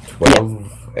is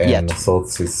 12 and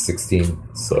assaults is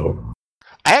 16. So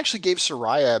I actually gave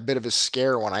Soraya a bit of a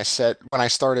scare when I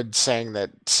started saying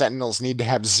that Sentinels need to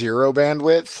have 0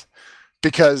 bandwidth,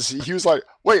 because he was like,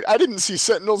 "Wait, I didn't see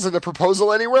Sentinels in the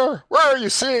proposal anywhere. Where are you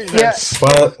seeing this?"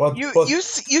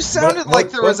 You sounded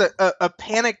like there was a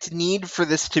panicked need for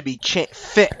this to be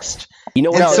fixed. You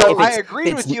know what? And so I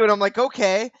agreed with you, and I'm like,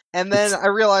 okay. And then I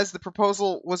realized the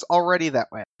proposal was already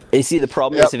that way. You see, the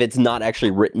problem is if it's not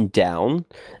actually written down,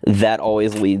 that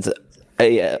always leads an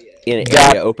area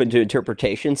open to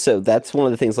interpretation. So that's one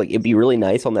of the things. Like, it'd be really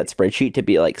nice on that spreadsheet to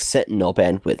be like Sentinel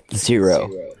bandwidth 0.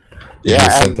 Yeah,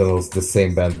 Sentinels the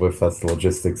same bandwidth as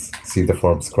logistics. See the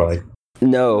forums cry.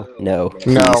 No.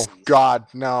 God,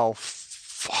 no.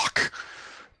 Fuck.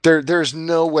 There's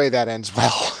no way that ends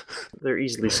well. They're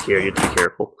easily scared. You have to be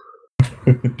careful.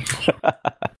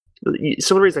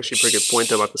 Someone raised actually a pretty good point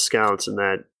though about the scouts, and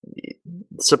that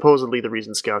supposedly the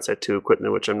reason scouts had 2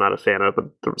 equipment, which I'm not a fan of, but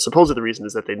supposedly the reason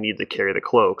is that they need to carry the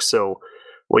cloak. So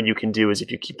what you can do is,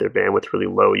 if you keep their bandwidth really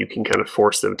low, you can kind of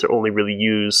force them to only really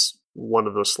use one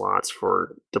of those slots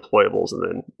for deployables, and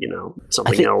then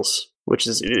something else, which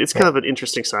is it's kind of an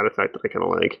interesting side effect that I kind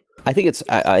of like. I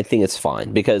think it's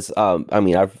fine because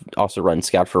I've also run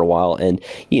Scout for a while, and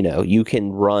you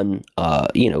can run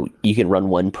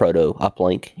one proto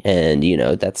uplink,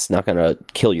 and that's not going to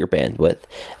kill your bandwidth,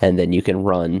 and then you can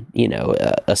run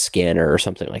a scanner or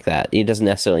something like that. It doesn't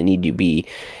necessarily need to be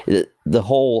the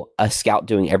whole a scout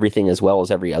doing everything as well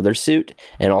as every other suit,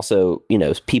 and also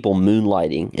people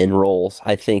moonlighting in roles.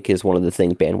 I think is one of the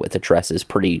things bandwidth addresses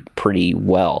pretty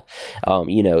well.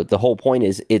 The whole point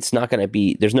is it's not going to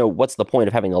be what's the point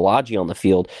of having a Logi on the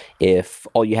field if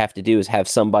all you have to do is have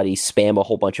somebody spam a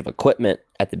whole bunch of equipment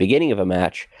at the beginning of a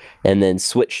match and then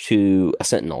switch to a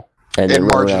Sentinel. And it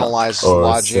marginalizes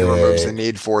Logi and removes the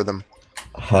need for them.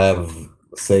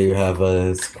 Say you have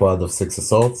a squad of 6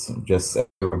 assaults, just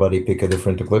everybody pick a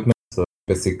different equipment. So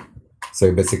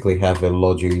you basically have a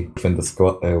Logi within the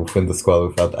squad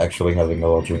without actually having a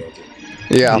Logi.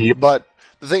 Yeah, but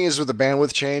the thing is with the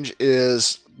bandwidth change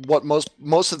is what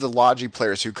most of the Logi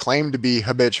players who claim to be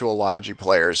habitual Logi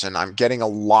players, and I'm getting a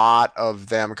lot of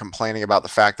them complaining about the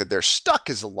fact that they're stuck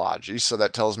as a Logi, so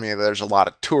that tells me that there's a lot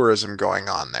of tourism going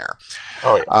on there.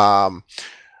 Oh, yeah.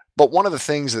 But one of the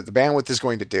things that the bandwidth is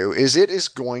going to do is it is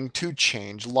going to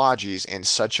change Logis in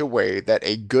such a way that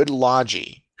a good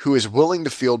Logi who is willing to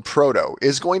field proto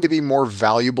is going to be more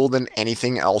valuable than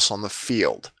anything else on the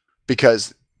field,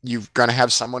 because you're going to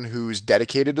have someone who's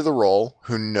dedicated to the role,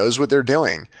 who knows what they're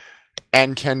doing,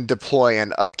 and can deploy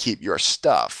and upkeep your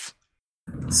stuff.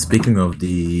 Speaking of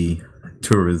the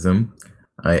tourism,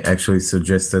 I actually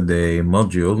suggested a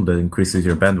module that increases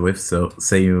your bandwidth. So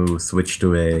say you switch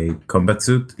to a combat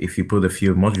suit, if you put a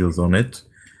few modules on it,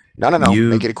 No,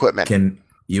 make it equipment.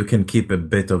 You can keep a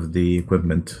bit of the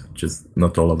equipment, just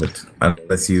not all of it,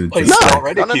 unless you Well, just you can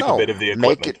already keep No. a bit of the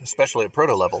Make equipment, especially at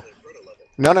proto level.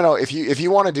 No. If you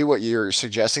want to do what you're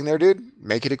suggesting there, dude,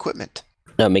 make it equipment.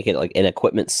 No, make it like an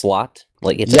equipment slot.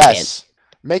 Like it's Yes.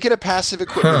 Make it a passive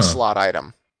equipment slot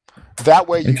item. That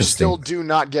way, you still do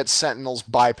not get Sentinels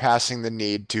bypassing the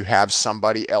need to have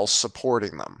somebody else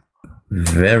supporting them.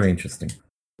 Very interesting.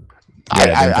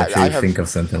 Yeah, I didn't actually think of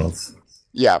Sentinels.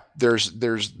 Yeah, there's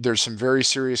some very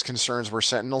serious concerns where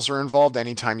Sentinels are involved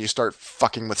anytime you start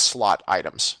fucking with slot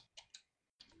items.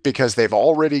 Because they've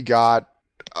already got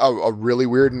a really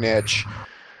weird niche,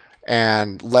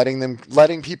 and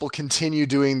letting people continue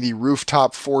doing the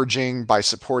rooftop forging by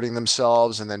supporting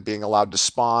themselves and then being allowed to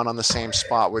spawn on the same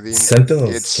spot with the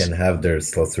Sentinels can have their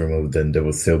slots removed and they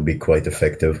will still be quite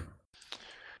effective.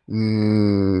 I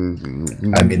mean,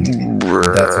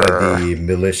 that's why the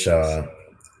militia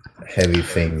heavy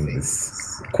thing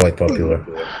is quite popular.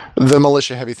 The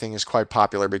militia heavy thing is quite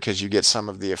popular because you get some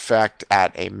of the effect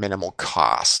at a minimal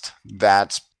cost.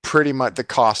 That's pretty much the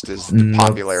cost is the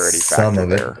popularity factor. Some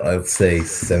of it, I'd say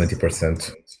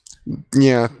 70%.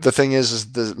 Yeah, the thing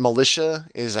is the militia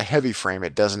is a heavy frame.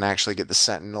 It doesn't actually get the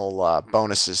sentinel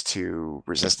bonuses to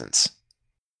resistance.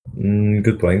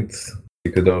 Good point.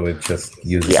 You could always just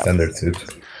use a standard suit.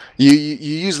 You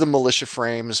use the militia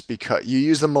frames because you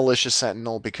use the militia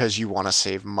sentinel because you want to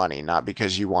save money, not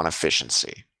because you want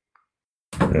efficiency.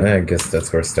 I guess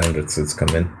that's where standard suits come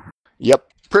in.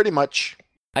 Yep, pretty much.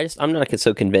 I'm not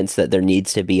so convinced that there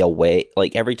needs to be a way,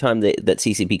 like every time that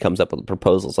CCP comes up with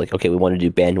proposals, like, okay, we want to do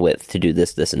bandwidth to do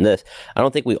this, this, and this. I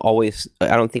don't think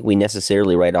we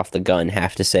necessarily right off the gun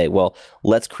have to say, well,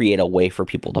 let's create a way for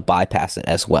people to bypass it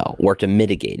as well, or to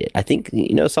mitigate it. I think,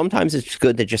 sometimes it's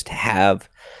good to just have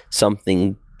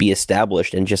something be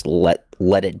established and just let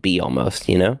it be almost,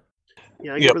 Yeah,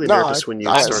 I get really nervous when you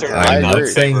I'm start. certainly not in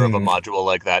favor of a module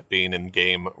like that being in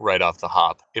game right off the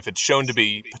hop. If it's shown to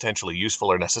be potentially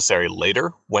useful or necessary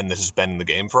later, when this has been in the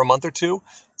game for a month or two,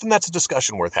 then that's a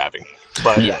discussion worth having.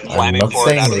 But planning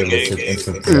for it out of the game,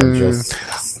 just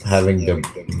having the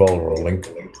ball rolling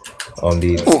on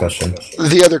the discussion.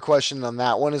 The other question on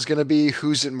that one is going to be,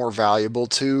 who's it more valuable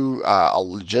to? A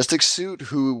logistics suit,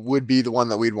 who would be the one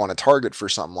that we'd want to target for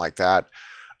something like that?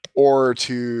 Or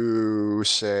to,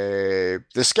 say,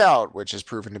 the scout, which has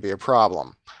proven to be a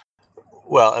problem.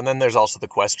 Well, and then there's also the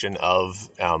question of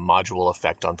module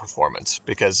effect on performance,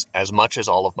 because as much as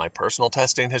all of my personal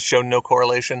testing has shown no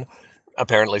correlation,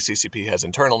 apparently CCP has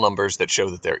internal numbers that show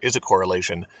that there is a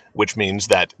correlation, which means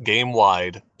that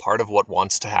game-wide, part of what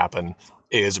wants to happen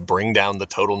is bring down the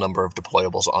total number of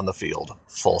deployables on the field,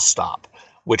 full stop.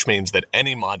 Which means that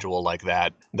any module like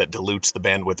that dilutes the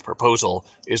bandwidth proposal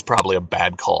is probably a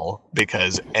bad call,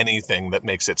 because anything that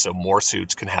makes it so more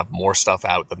suits can have more stuff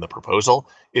out than the proposal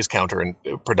is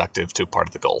counterproductive to part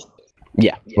of the goal.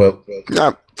 Yeah. Well,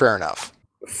 fair enough.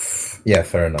 Yeah,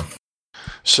 fair enough.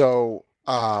 So,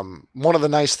 one of the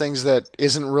nice things that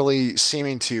isn't really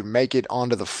seeming to make it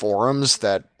onto the forums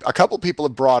that a couple people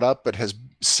have brought up but has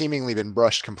seemingly been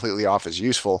brushed completely off as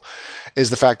useful is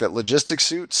the fact that logistics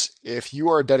suits, if you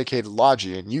are a dedicated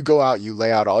Logi and you go out, you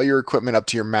lay out all your equipment up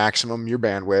to your maximum, your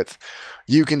bandwidth,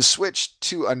 you can switch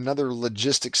to another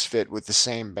logistics fit with the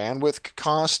same bandwidth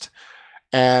cost.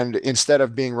 And instead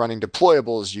of running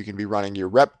deployables, you can be running your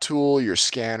rep tool, your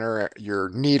scanner,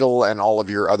 your needle, and all of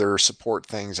your other support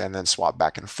things, and then swap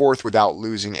back and forth without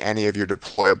losing any of your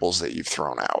deployables that you've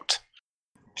thrown out.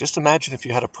 Just imagine if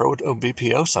you had a proto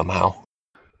BPO somehow.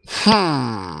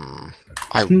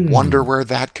 I wonder where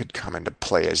that could come into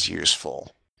play as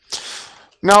useful.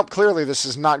 No, clearly this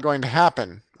is not going to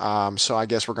happen. So I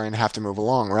guess we're going to have to move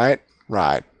along, right?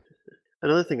 Right.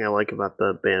 Another thing I like about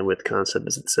the bandwidth concept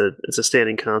is it's a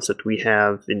standing concept we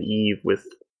have in EVE with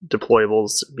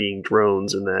deployables being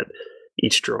drones, and that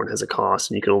each drone has a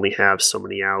cost, and you can only have so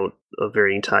many out of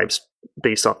varying types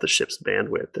based off the ship's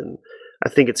bandwidth. And I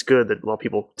think it's good that while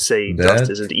people say Dust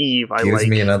isn't EVE, gives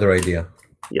me another idea.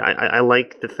 Yeah, I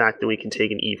like the fact that we can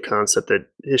take an EVE concept that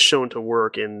is shown to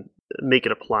work and make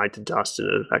it applied to Dust in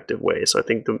an effective way. So I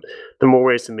think the more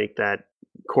ways to make that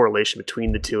correlation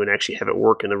between the two and actually have it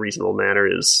work in a reasonable manner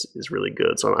is really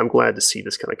good. So I'm glad to see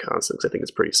this kind of concept, because I think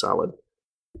it's pretty solid.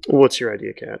 What's your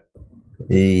idea, Kat?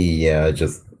 Yeah,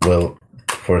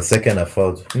 for a second I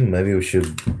thought maybe we should,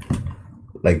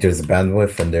 like, there's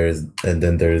bandwidth and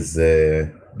then there's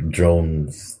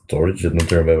drone storage. I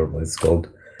don't remember what it's called.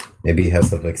 Maybe have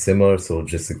something similar, so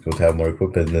logistics would have more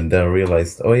equipment, and then I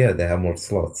realized, oh yeah, they have more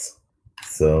slots.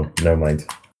 So never mind.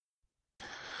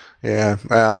 Yeah,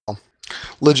 well,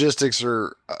 logistics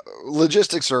are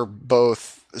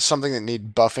both something that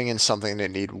need buffing and something that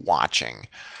need watching.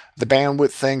 The bandwidth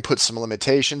thing puts some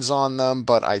limitations on them,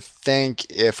 but I think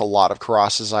if a lot of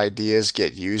Karas's ideas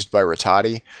get used by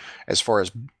Rattati, as far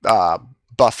as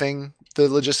buffing the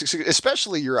logistics,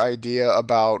 especially your idea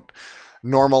about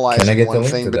normalizing one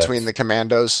thing between the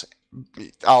commandos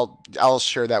I'll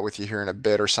share that with you here in a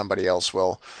bit, or somebody else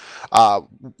will.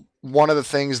 One of the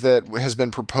things that has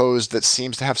been proposed that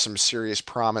seems to have some serious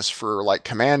promise for like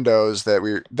commandos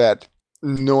that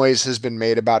noise has been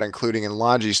made about including in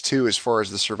Logis too, as far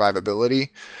as the survivability,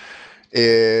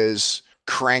 is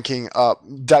cranking up,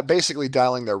 basically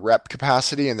dialing their rep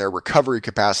capacity and their recovery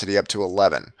capacity up to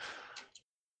 11.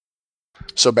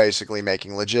 So basically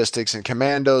making logistics and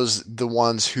commandos the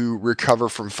ones who recover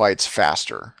from fights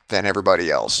faster than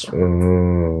everybody else.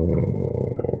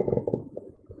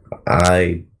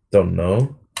 I don't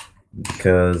know,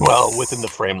 because... Well, within the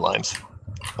frame lines.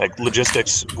 Like,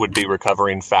 logistics would be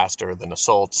recovering faster than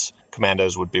assaults,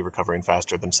 commandos would be recovering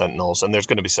faster than sentinels, and there's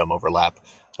going to be some overlap,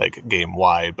 like,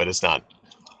 game-wide, but it's not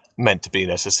meant to be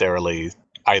necessarily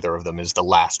either of them is the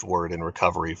last word in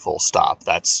recovery, full stop.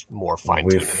 That's more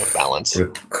fine-tuning of balance.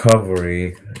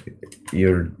 Recovery,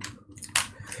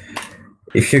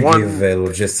 if you give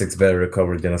logistics better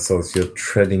recovery than assaults, you're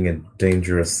treading a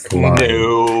dangerous line.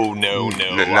 No.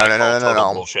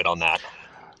 Bullshit on that.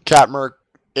 Catmerk,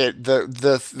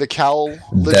 the Cal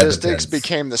logistics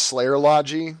became the Slayer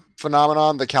Logi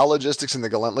phenomenon. The Cal logistics and the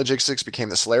Galent logistics became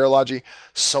the Slayer Logi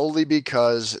solely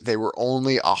because they were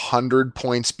only 100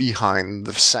 points behind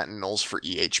the Sentinels for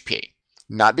EHP.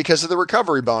 Not because of the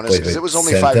recovery bonus, because it was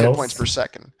only Sentinels? 5 hit points per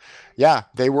second. Yeah,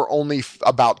 they were only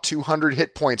about 200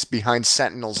 hit points behind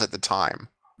Sentinels at the time.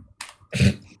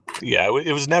 Yeah,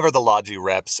 it was never the Logi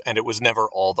reps, and it was never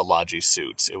all the Logi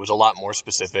suits. It was a lot more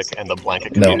specific, and the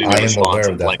blanket community response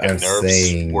and blanket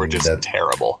nerfs were just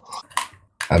terrible.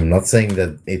 I'm not saying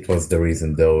that it was the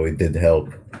reason, though. It did help.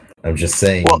 I'm just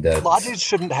saying that... Logis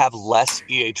shouldn't have less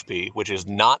EHP, which is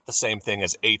not the same thing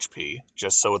as HP,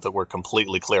 just so that we're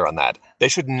completely clear on that. They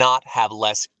should not have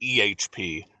less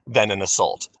EHP than an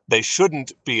assault. They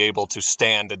shouldn't be able to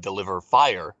stand and deliver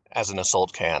fire as an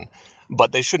assault can,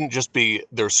 but they shouldn't just be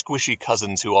their squishy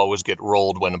cousins who always get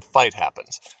rolled when a fight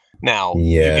happens. Now,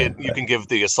 you can give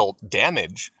the assault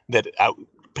damage that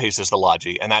outpaces the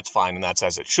Logi, and that's fine, and that's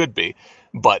as it should be.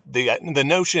 But the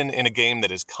notion in a game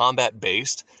that is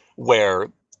combat-based, where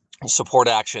support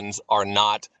actions are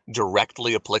not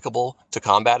directly applicable to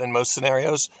combat in most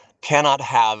scenarios, cannot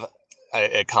have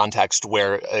a context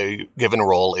where a given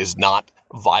role is not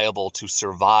viable to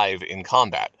survive in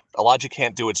combat. A Logi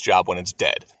can't do its job when it's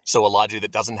dead. So a Logi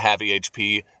that doesn't have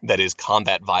EHP that is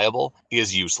combat viable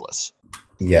is useless.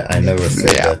 Yeah, I never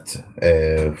said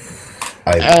that.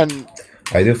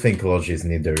 I do think Logis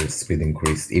need their speed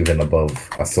increased even above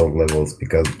assault levels,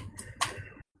 because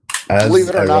believe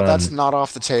it or not, that's not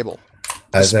off the table.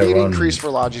 The speed increase for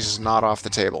Logis is not off the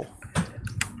table.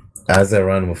 As I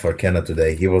ran with Arcana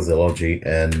today, he was a Logi,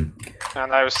 and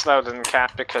I was slower than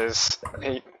Cat because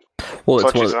he... Well,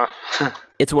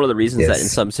 it's one of the reasons that in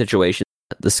some situations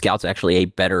the Scout's actually a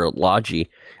better Logi,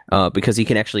 because he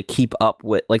can actually keep up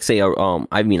with, like, say,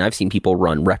 I've seen people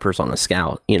run reppers on a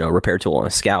Scout, repair tool on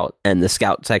a Scout, and the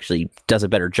Scout actually does a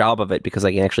better job of it because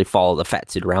they can actually follow the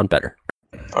fat suit around better.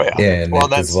 Oh yeah, and well,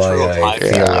 that's why true of I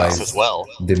feel like as well.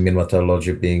 The Minmatar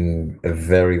Logi being a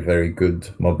very, very good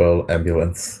mobile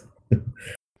ambulance.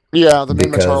 Yeah, the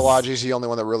Minmatar Logi is the only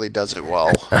one that really does it well.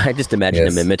 I just imagine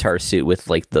a Minmatar suit with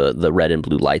like the red and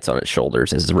blue lights on its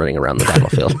shoulders as it's running around the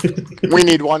battlefield. We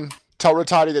need one. Tell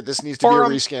Rattati that this needs to be a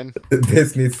reskin.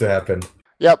 This needs to happen.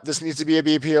 Yep, this needs to be a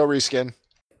BPO reskin.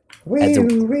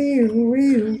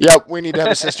 Yep, we need to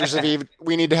have Sisters of Eve.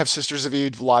 We need to have Sisters of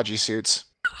Eve Logi suits.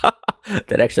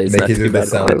 That actually is not too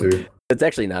bad. It's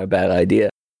actually not a bad idea.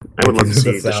 I would love to see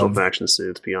additional faction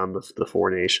suits beyond the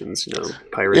four nations,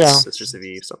 Pirates, Sisters of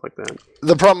Eve, stuff like that.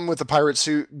 The problem with the pirate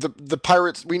suit, the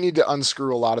pirates, we need to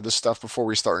unscrew a lot of this stuff before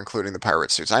we start including the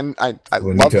pirate suits. I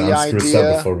love the idea.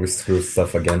 Stuff before we screw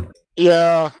stuff again.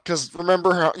 Yeah, because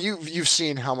remember how you've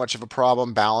seen how much of a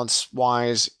problem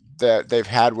balance-wise that they've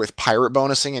had with pirate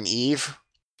bonusing in Eve.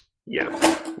 Yeah,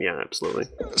 absolutely.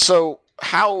 So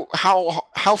how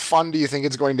fun do you think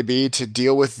it's going to be to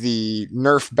deal with the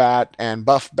nerf bat and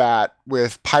buff bat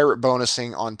with pirate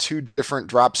bonusing on two different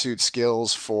drop suit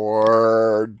skills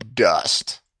for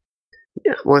dust?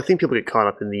 Yeah, well, I think people get caught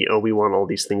up in we want all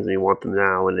these things and we want them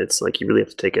now, and it's like you really have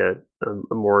to take a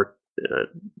more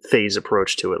phase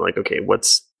approach to it. Like, okay,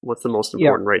 what's the most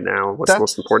important right now? What's the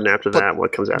most important after that?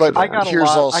 What comes after that? I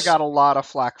got a lot of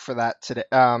flack for that today,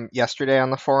 yesterday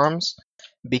on the forums,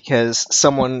 because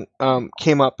someone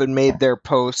came up and made their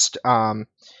post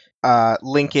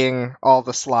linking all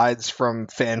the slides from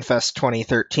FanFest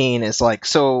 2013 is like,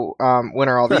 so when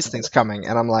are all these things coming?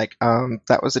 And I'm like,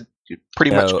 that was a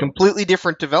pretty much completely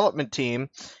different development team,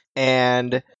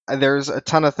 and there's a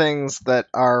ton of things that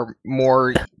are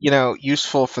more,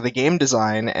 useful for the game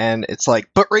design, and it's like,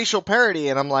 but racial parity,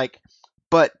 and I'm like,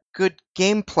 but good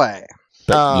gameplay.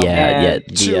 But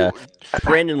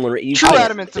Brandon Lorraine. True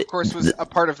Adamant, of course, was a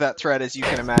part of that thread, as you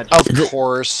can imagine. Of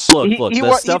course. Look,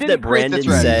 the stuff that Brandon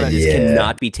said thread,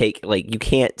 cannot be taken. Like, you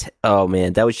can't. Oh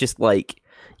man, that was just like,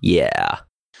 yeah.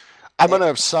 I'm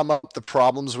gonna sum up the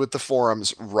problems with the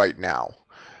forums right now.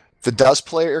 The Dust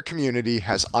player community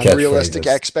has unrealistic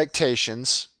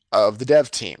expectations of the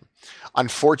dev team.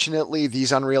 Unfortunately,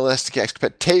 these unrealistic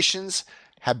expectations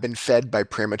have been fed by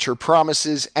premature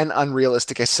promises and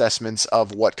unrealistic assessments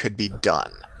of what could be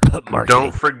done.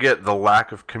 Don't forget the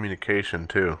lack of communication,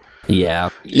 too. Yeah.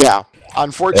 Yeah.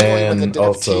 Unfortunately, when the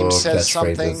dev team says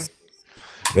something...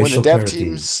 When the dev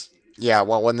teams... Yeah,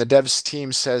 well, when the devs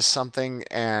team says something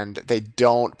and they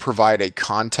don't provide a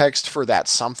context for that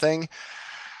something,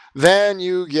 then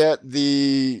you get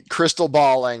the crystal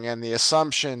balling and the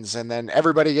assumptions, and then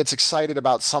everybody gets excited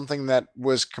about something that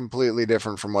was completely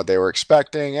different from what they were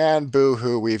expecting, and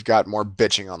boo-hoo, we've got more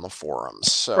bitching on the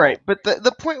forums. So. Right, but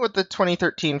the point with the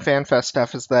 2013 FanFest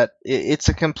stuff is that it's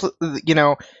a complete,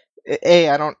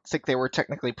 I don't think they were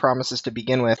technically promises to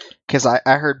begin with, because I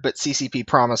heard but CCP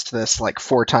promised this like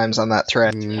 4 times on that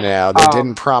thread. No, they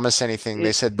didn't promise anything.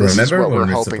 They said this is what we're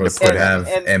hoping to put have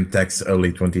MTech's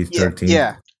early 2013.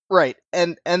 Yeah, right.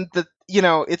 And the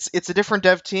it's a different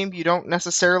dev team. You don't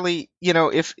necessarily,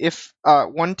 if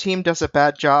one team does a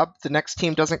bad job, the next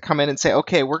team doesn't come in and say,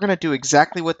 okay, we're going to do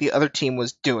exactly what the other team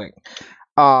was doing.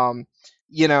 And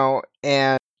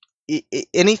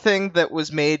anything that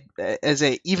was made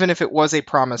even if it was a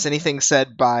promise, anything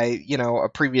said by, a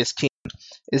previous team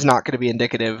is not going to be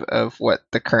indicative of what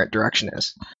the current direction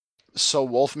is. So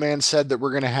Wolfman said that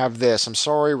we're going to have this. I'm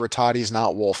sorry, Rattati's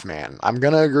not Wolfman. I'm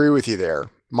going to agree with you there,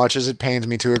 much as it pains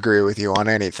me to agree with you on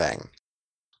anything.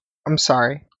 I'm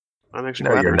sorry. I'm actually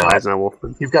glad Rattati's not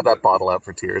Wolfman. You've got that bottle out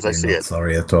for tears. I see it.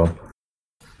 Sorry at all.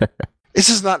 This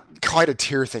is not quite a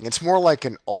tear thing. It's more like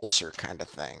an ulcer kind of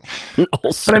thing.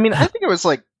 But I mean, I think it was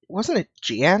like, wasn't it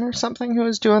Jan or something who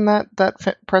was doing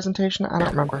that presentation? I don't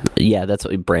remember. Yeah, that's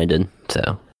what Brandon.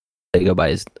 So they go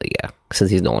by his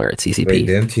since he's no longer at CCP. Wait,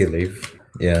 didn't he leave?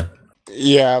 Yeah.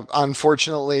 Yeah,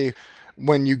 unfortunately,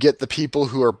 when you get the people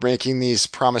who are making these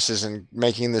promises and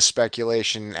making this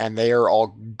speculation, and they are all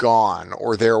gone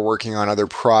or they're working on other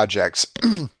projects.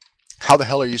 How the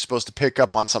hell are you supposed to pick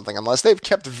up on something unless they've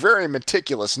kept very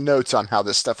meticulous notes on how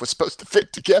this stuff was supposed to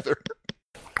fit together?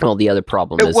 Well, the other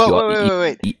problem is...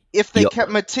 Wait. If they kept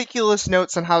meticulous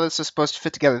notes on how this was supposed to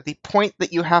fit together, the point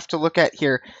that you have to look at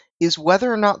here is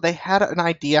whether or not they had an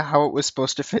idea how it was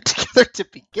supposed to fit together to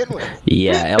begin with.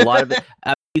 Yeah, a lot of it...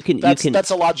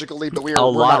 That's a logical lead, but we're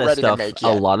not ready to make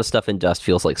yet. A lot of stuff in Dust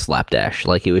feels like slapdash.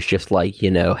 Like, it was just like,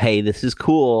 hey, this is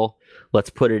cool. Let's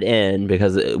put it in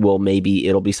because maybe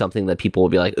it'll be something that people will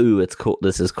be like, ooh, it's cool.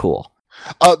 This is cool.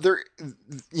 I'm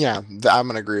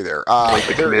gonna agree there.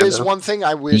 There is one thing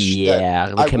I wish.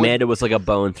 Yeah, the Commando was like a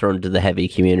bone thrown to the heavy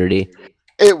community.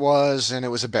 It was, and it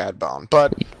was a bad bone.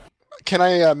 But can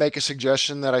I make a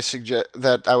suggestion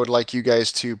that I would like you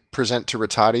guys to present to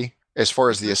Rattati as far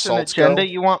as the assaults go? An agenda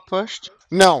you want pushed?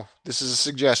 No, this is a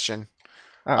suggestion.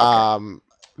 Oh, okay.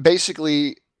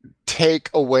 Basically, take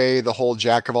away the whole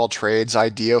jack of all trades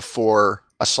idea for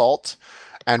assault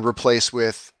and replace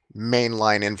with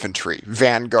mainline infantry,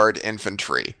 vanguard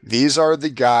infantry. These are the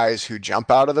guys who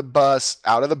jump out of the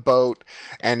boat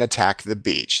and attack the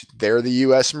beach. They're the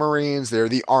U.S. Marines. They're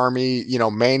the Army,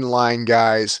 mainline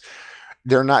guys.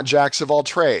 They're not jacks of all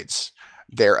trades.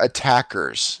 They're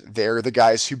attackers. They're the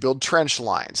guys who build trench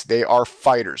lines. They are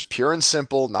fighters, pure and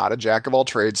simple, not a jack of all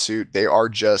trades suit. They are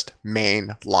just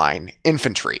mainline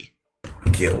infantry.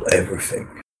 Kill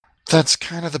everything. That's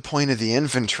kind of the point of the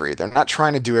infantry. They're not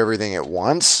trying to do everything at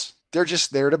once. They're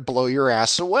just there to blow your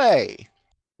ass away.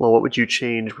 Well, what would you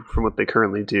change from what they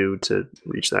currently do to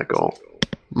reach that goal?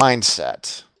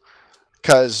 Mindset.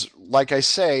 Because, like I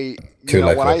say,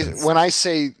 when I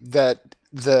say that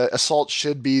the assault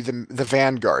should be the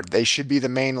vanguard, they should be the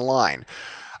main line.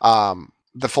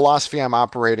 The philosophy I'm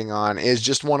operating on is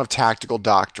just one of tactical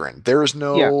doctrine. There is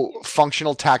no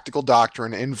functional tactical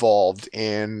doctrine involved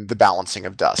in the balancing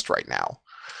of Dust right now.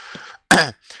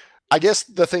 I guess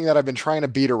the thing that I've been trying to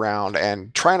beat around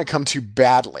and trying to come to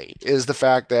badly is the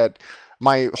fact that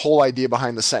my whole idea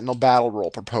behind the Sentinel Battle Roll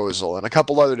proposal and a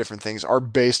couple other different things are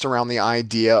based around the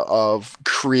idea of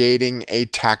creating a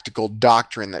tactical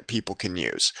doctrine that people can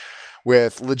use.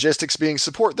 With logistics being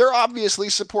support, they're obviously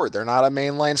support. They're not a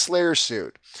mainline Slayer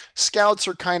suit. Scouts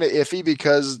are kind of iffy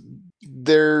because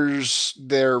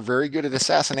they're very good at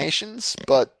assassinations,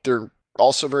 but they're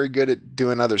also very good at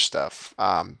doing other stuff.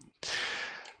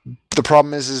 The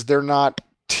problem is they're not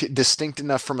distinct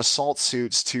enough from assault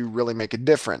suits to really make a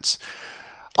difference.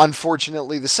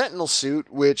 Unfortunately, the Sentinel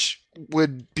suit, which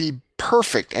would be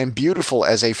perfect and beautiful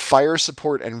as a fire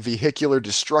support and vehicular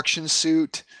destruction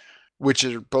suit, which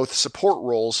are both support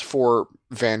roles for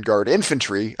Vanguard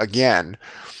infantry, again,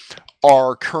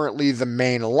 are currently the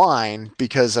main line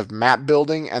because of map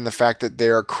building and the fact that they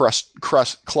are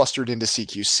clustered into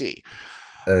CQC.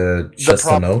 Just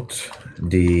a note,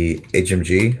 the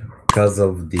HMG, because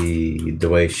of the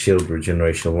way shield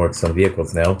regeneration works on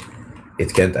vehicles now,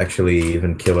 it can't actually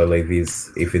even kill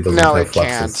LAVs if it doesn't have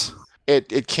fluxes.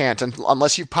 It can't.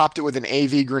 Unless you've popped it with an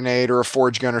AV grenade or a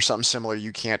forge gun or something similar,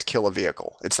 you can't kill a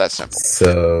vehicle. It's that simple.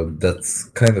 So that's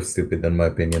kind of stupid in my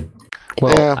opinion.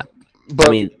 Well, Yeah, but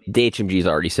I mean, the HMG is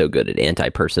already so good at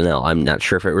anti-personnel. I'm not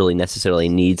sure if it really necessarily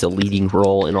needs a leading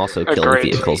role in also killing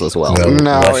Agreed. vehicles as well.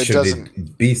 No, why it should doesn't.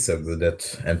 it be so good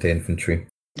at anti-infantry?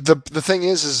 the thing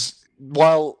is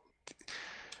while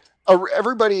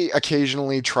everybody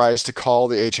occasionally tries to call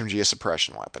the HMG a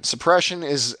suppression weapon. Suppression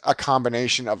is a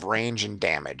combination of range and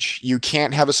damage. You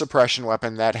can't have a suppression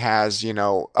weapon that has,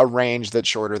 a range that's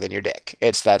shorter than your dick.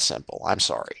 It's that simple. I'm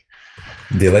sorry.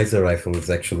 The laser rifle is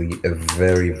actually a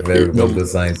very, very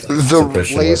well-designed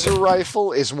suppression The laser weapon.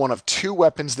 rifle is one of two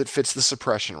weapons that fits the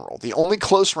suppression role. The only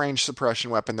close-range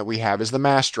suppression weapon that we have is the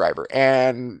mass driver,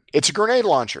 and it's a grenade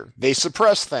launcher. They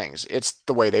suppress things. It's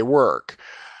the way they work.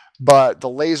 But the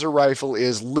laser rifle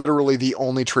is literally the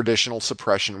only traditional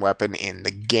suppression weapon in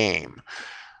the game.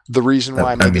 The reason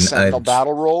why I made the Sentinel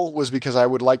battle roll was because I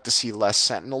would like to see less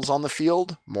Sentinels on the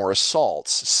field, more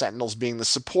assaults. Sentinels being the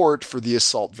support for the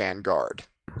assault vanguard.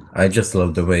 I just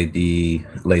love the way the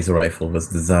laser rifle was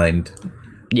designed.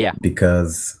 Yeah.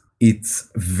 Because it's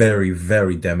very,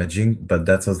 very damaging, but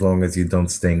that's as long as you don't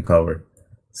stay in cover.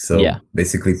 So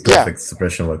basically, perfect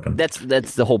suppression weapon. That's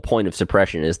the whole point of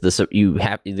suppression. Is the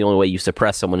only way you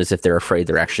suppress someone is if they're afraid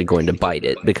they're actually going to bite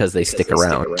it because they stick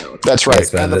around. That's right.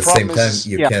 Yes, but at the same time,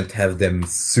 you can't have them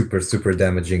super, super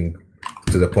damaging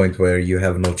to the point where you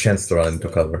have no chance to run into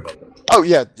cover. Oh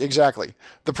yeah, exactly.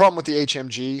 The problem with the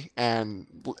HMG and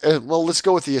let's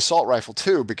go with the assault rifle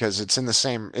too because it's in the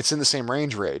same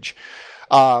range.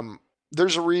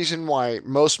 There's a reason why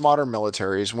most modern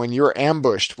militaries, when you're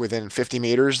ambushed within 50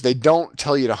 meters, they don't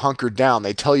tell you to hunker down.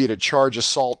 They tell you to charge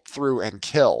assault through and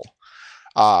kill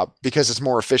because it's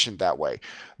more efficient that way.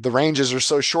 The ranges are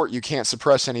so short you can't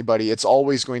suppress anybody. It's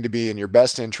always going to be in your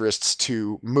best interests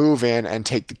to move in and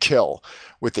take the kill.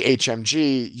 With the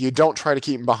HMG, you don't try to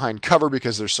keep them behind cover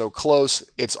because they're so close.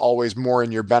 It's always more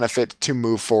in your benefit to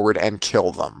move forward and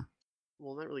kill them.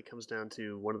 Well, that really comes down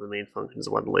to one of the main functions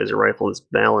of why the laser rifle is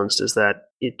balanced is that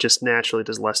it just naturally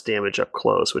does less damage up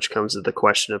close, which comes to the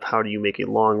question of how do you make a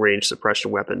long-range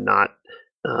suppression weapon not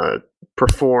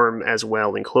perform as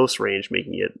well in close range,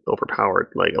 making it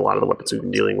overpowered like a lot of the weapons we've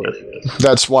been dealing with.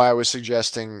 That's why I was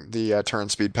suggesting the turn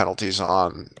speed penalties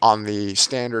on the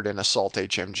standard and assault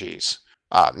HMGs.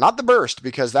 Not the burst,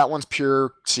 because that one's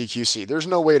pure CQC. There's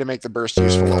no way to make the burst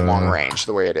useful at long range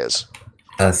the way it is.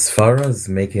 As far as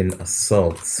making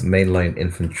assaults mainline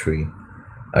infantry,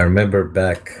 I remember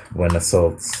back when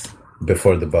assaults,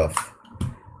 before the buff,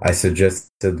 I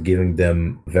suggested giving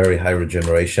them very high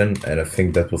regeneration, and I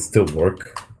think that will still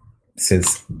work.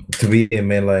 Since to be a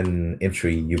mainline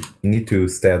infantry, you need to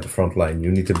stay at the front line.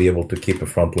 You need to be able to keep a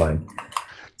front line.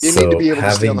 You need to be able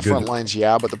to stay on the front lines,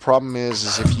 but the problem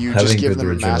is if you just give them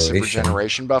a massive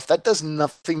regeneration buff, that does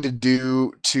nothing to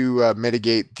do to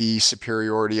mitigate the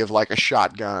superiority of like a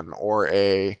shotgun or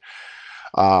a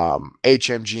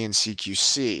HMG and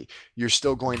CQC. You're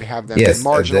still going to have them be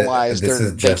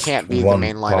marginalized. They can't be the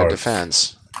main line of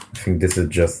defense. I think this is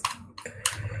just...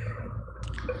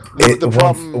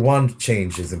 One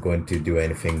change isn't going to do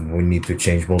anything. We need to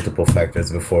change multiple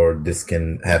factors before this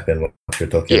can happen, what you're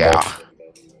talking about.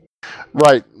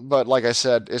 Right, but like I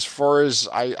said, as far as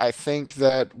I think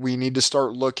that we need to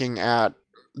start looking at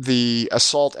the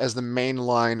assault as the main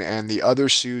line and the other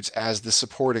suits as the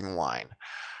supporting line.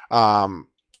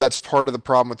 That's part of the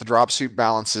problem with the drop suit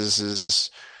balances is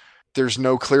there's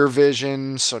no clear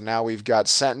vision, so now we've got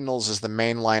Sentinels as the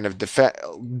main line of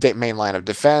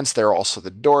defense. They're also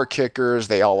the door kickers.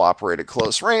 They all operate at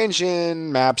close range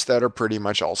in maps that are pretty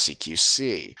much all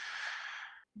CQC.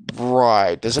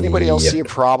 Right. Does anybody else see a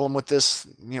problem with this,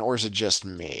 or is it just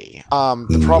me?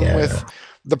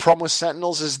 The problem with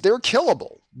Sentinels is they're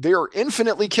killable. They're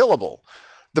infinitely killable.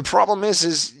 The problem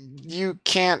is you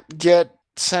can't get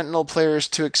Sentinel players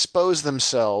to expose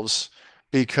themselves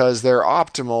because their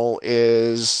optimal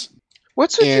is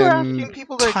what's with you asking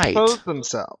people to expose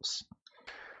themselves?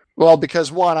 Well,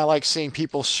 because one, I like seeing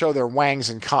people show their wangs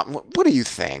and what do you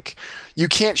think? You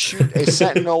can't shoot a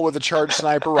sentinel with a charged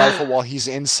sniper rifle while he's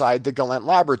inside the Galent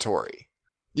laboratory.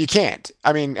 You can't.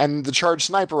 I mean, and the charged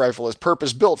sniper rifle is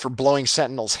purpose-built for blowing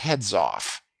sentinels' heads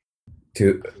off.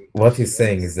 What he's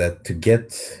saying is that to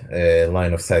get a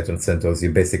line of sight on sentinels,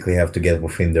 you basically have to get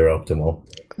within their optimal.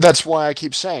 That's why I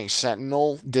keep saying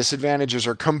sentinel disadvantages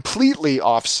are completely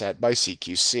offset by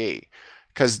CQC.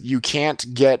 Because you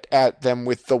can't get at them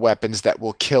with the weapons that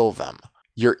will kill them.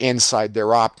 You're inside their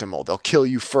optimal. They'll kill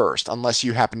you first, unless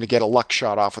you happen to get a luck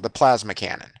shot off with a plasma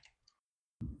cannon.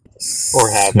 Or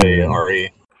have a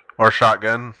RE. Or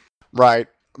shotgun. Right.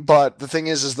 But the thing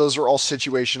is those are all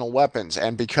situational weapons,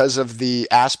 and because of the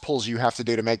ass pulls you have to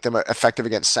do to make them effective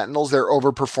against sentinels, they're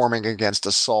overperforming against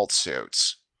assault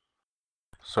suits.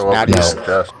 So what would you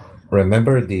suggest?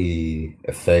 Remember the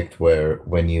effect where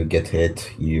when you get hit,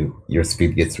 your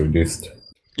speed gets reduced?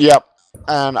 Yep.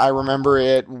 And I remember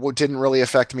it didn't really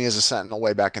affect me as a sentinel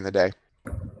way back in the day.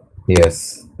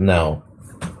 Yes. Now,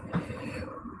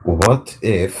 what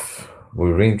if we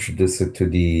reintroduce it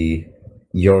to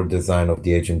your design of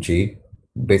the HMG,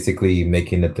 basically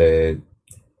making it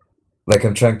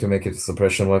I'm trying to make it a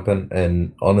suppression weapon,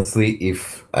 and honestly,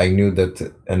 if I knew that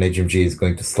an HMG is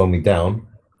going to slow me down,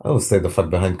 I will stay the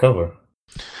fuck behind cover.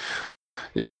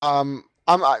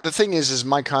 The thing is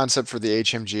my concept for the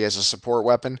HMG as a support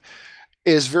weapon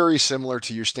is very similar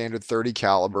to your standard 30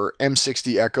 caliber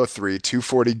M60 Echo 3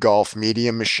 240 Golf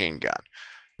medium machine gun.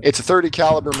 It's a 30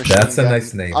 caliber machine gun. That's a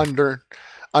nice name.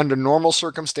 Under normal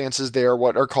circumstances, they are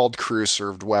what are called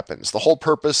crew-served weapons. The whole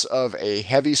purpose of a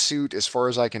heavy suit, as far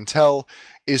as I can tell,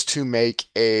 is to make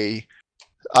a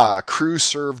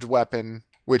crew-served weapon,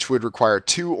 which would require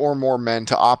 2 or more men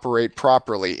to operate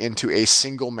properly into a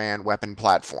single-man weapon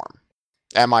platform.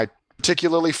 Am I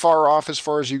particularly far off as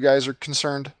far as you guys are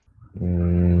concerned?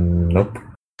 Nope.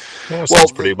 Yeah,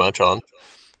 sounds pretty much on.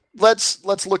 Let's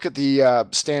look at the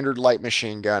standard light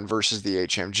machine gun versus the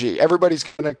HMG. Everybody's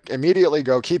going to immediately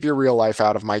go, keep your real life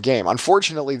out of my game.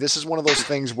 Unfortunately, this is one of those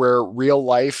things where real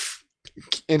life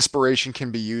inspiration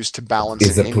can be used to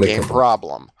balance an in-game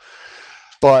problem.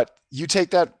 But you take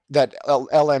that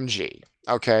LMG,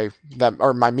 okay,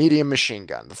 or my medium machine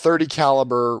gun, the 30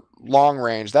 caliber long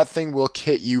range, that thing will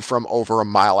hit you from over a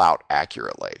mile out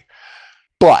accurately.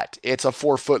 But it's a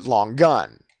 4-foot long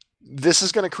gun. This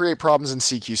is going to create problems in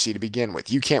CQC to begin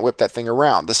with. You can't whip that thing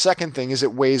around. The second thing is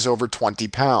it weighs over 20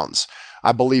 pounds.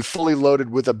 I believe fully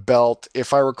loaded with a belt,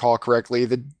 if I recall correctly,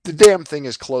 the damn thing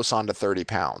is close on to 30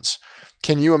 pounds.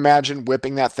 Can you imagine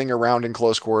whipping that thing around in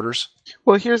close quarters?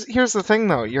 Well, here's the thing,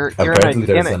 though. Apparently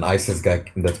there's an ISIS guy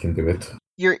that can do it.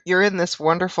 You're in this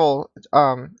wonderful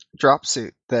drop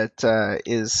suit that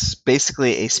is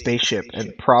basically a spaceship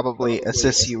and probably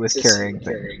assists you with carrying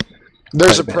things.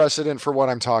 There's a precedent for what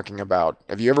I'm talking about.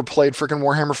 Have you ever played frickin'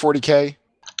 Warhammer 40k?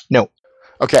 No.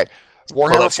 Okay.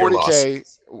 Warhammer 40k.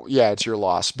 Yeah, it's your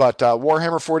loss. But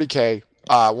Warhammer 40k,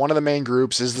 one of the main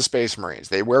groups is the Space Marines.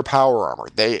 They wear power armor.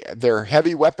 They're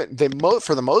heavy weapon.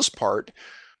 For the most part,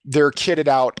 they're kitted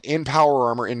out in power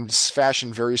armor in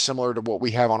fashion very similar to what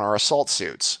we have on our assault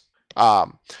suits.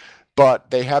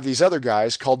 But they have these other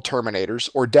guys called Terminators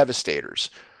or Devastators.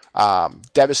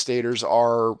 Devastators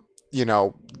are,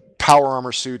 power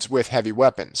armor suits with heavy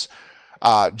weapons.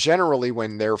 Generally,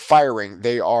 when they're firing,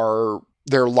 they're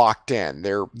locked in.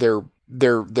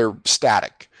 They're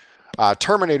static.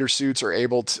 Terminator suits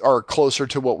are closer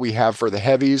to what we have for the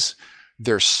heavies.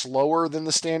 They're slower than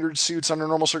the standard suits under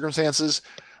normal circumstances,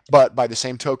 but by the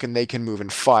same token, they can move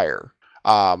and fire.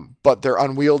 But they're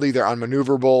unwieldy, they're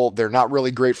unmaneuverable, they're not really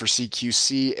great for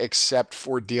CQC except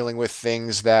for dealing with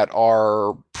things that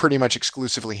are pretty much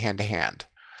exclusively hand-to-hand.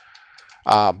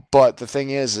 But the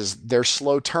thing is they're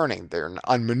slow turning, they're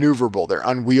unmaneuverable, they're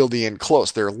unwieldy and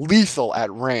close, they're lethal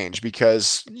at range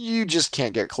because you just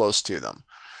can't get close to them.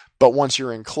 But once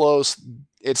you're in close,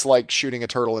 it's like shooting a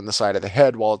turtle in the side of the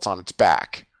head while it's on its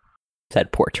back.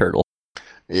 That poor turtle.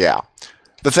 Yeah.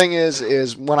 The thing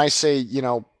is when I say,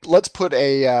 let's put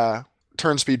a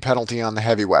turn speed penalty on the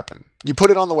heavy weapon. You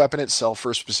put it on the weapon itself for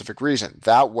a specific reason.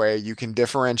 That way you can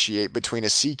differentiate between a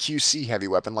CQC heavy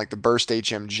weapon like the Burst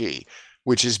HMG,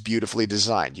 which is beautifully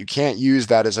designed. You can't use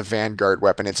that as a vanguard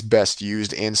weapon. It's best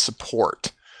used in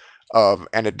support of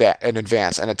an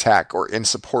advance, an attack, or in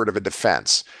support of a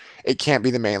defense. It can't be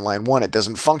the mainline one. It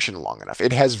doesn't function long enough.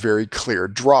 It has very clear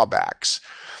drawbacks.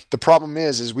 The problem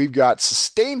is we've got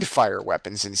sustained fire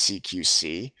weapons in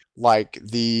CQC, like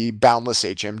the Boundless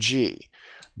HMG.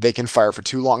 They can fire for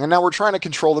too long. And now we're trying to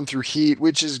control them through heat,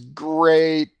 which is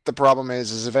great. The problem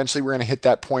is eventually we're going to hit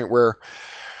that point where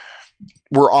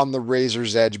we're on the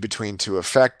razor's edge between too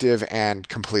effective and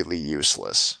completely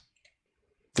useless.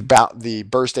 The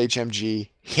burst HMG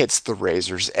hits the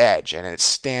razor's edge, and it's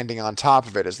standing on top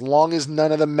of it. As long as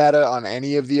none of the meta on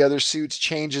any of the other suits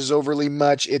changes overly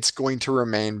much, it's going to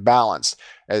remain balanced.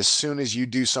 As soon as you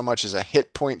do so much as a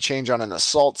hit point change on an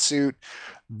assault suit,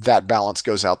 that balance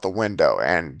goes out the window,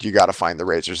 and you got to find the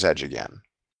razor's edge again.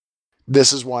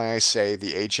 This is why I say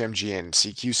the HMG in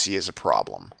CQC is a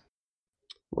problem.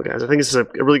 Well, guys, I think this is a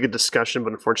really good discussion,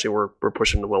 but unfortunately we're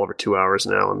pushing well over 2 hours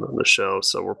now on the show,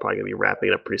 so we're probably going to be wrapping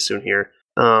it up pretty soon here.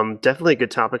 Definitely a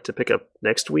good topic to pick up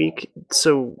next week.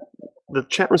 So the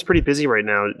chat room's pretty busy right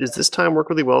now. Does this time work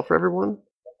really well for everyone?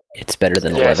 It's better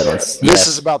than Yes. 11. This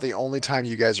is about the only time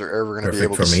you guys are ever going to be Perfect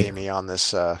able to for me. see me on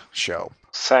this show.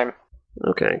 Same.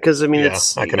 Okay, because I mean, Yeah,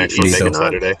 it's I can actually it's make it not-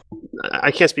 Saturday.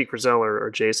 I can't speak for Zell or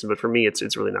Jason, but for me,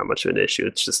 it's really not much of an issue.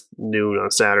 It's just noon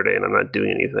on Saturday, and I'm not doing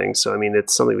anything. So I mean,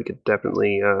 it's something we could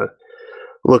definitely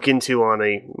look into on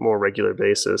a more regular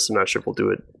basis. I'm not sure if we'll do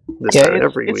it this time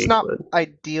every it's week. not but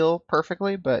ideal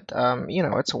perfectly, but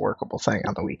it's a workable thing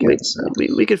on the weekends. So.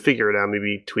 we could figure it out.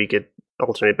 Maybe tweak it,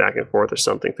 alternate back and forth or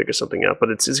something, figure something out. But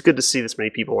it's good to see this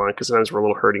many people on, because sometimes we're a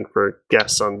little hurting for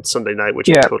guests on Sunday night, which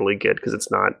I totally get, because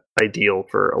it's not ideal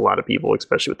for a lot of people,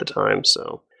 especially with the time.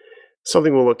 So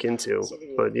something we'll look into.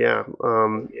 But yeah,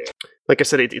 like I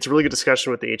said, it's a really good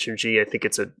discussion with the HMG. I think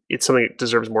it's something that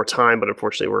deserves more time, but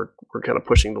unfortunately we're kind of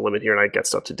pushing the limit here, and I got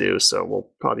stuff to do. So we'll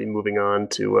probably be moving on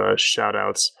to shout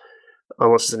outs,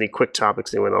 unless there's any quick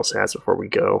topics anyone else has before we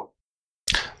go.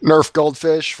 Nerf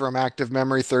goldfish from active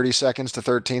memory 30 seconds to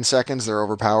 13 seconds. They're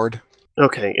overpowered.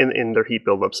 Okay, and their heat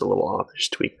buildup's a little off.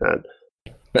 Just tweak that.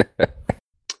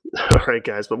 All right,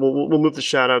 guys, but we'll move to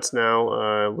shout-outs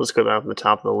now. Let's go down from the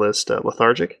top of the list.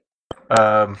 Lethargic?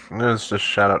 Let's just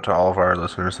shout out to all of our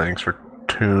listeners. Thanks for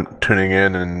tuning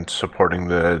in and supporting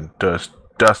the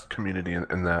Dust community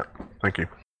in that. Thank you.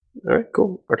 All right,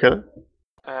 cool. Arcana?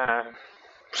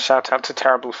 Shout out to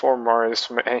Terrible Form Warriors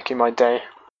for making my day.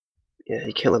 Yeah,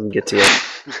 you can't let them get to you.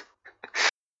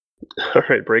 All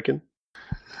right, Breakin'?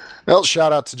 Well,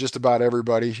 shout out to just about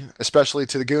everybody, especially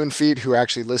to the Goon Feet who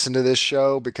actually listened to this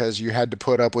show, because you had to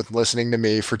put up with listening to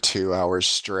me for 2 hours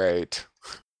straight.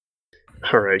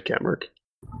 All right, Catmark.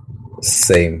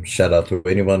 Same. Shout out to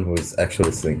anyone who's actually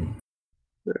listening.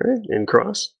 All right, and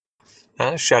Cross?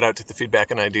 Shout out to the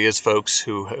feedback and ideas folks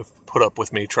who have put up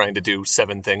with me trying to do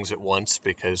 7 things at once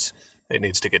because it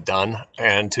needs to get done,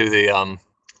 and to the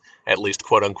at least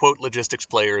quote-unquote logistics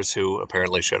players who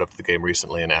apparently showed up to the game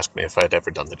recently and asked me if I'd ever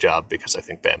done the job, because I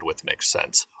think bandwidth makes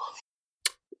sense.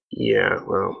 Yeah,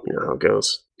 well, you know how it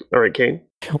goes. All right, Kane?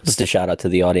 Just a shout out to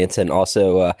the audience, and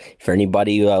also for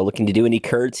anybody looking to do any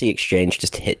currency exchange,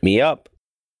 just hit me up.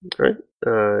 All right,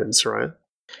 and Soraya?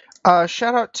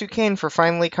 Shout out to Kane for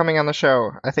finally coming on the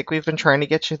show. I think we've been trying to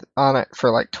get you on it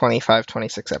for like 25,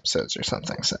 26 episodes or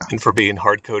something. So. And for being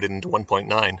hard-coded into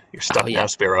 1.9. You're stuck now,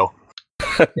 Sparrow.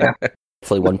 Yeah.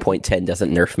 Hopefully 1.10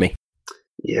 doesn't nerf me.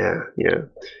 Yeah.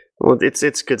 Well,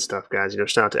 it's good stuff, guys.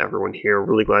 Shout out to everyone here.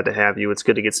 Really glad to have you. It's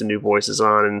good to get some new voices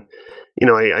on, and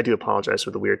I do apologize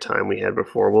for the weird time we had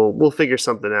before. We'll figure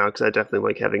something out, because I definitely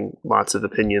like having lots of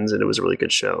opinions, and it was a really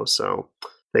good show. So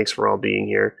thanks for all being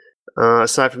here.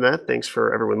 Aside from that, thanks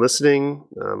for everyone listening.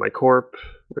 My corp,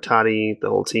 Rattati, the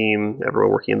whole team,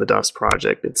 everyone working in the Dust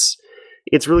project.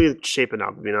 It's really shaping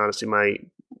up. I mean, honestly,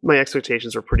 my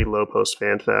expectations were pretty low post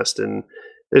FanFest, and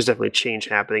there's definitely change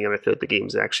happening, and I feel like the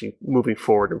game's actually moving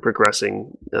forward and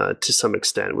progressing to some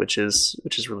extent, which is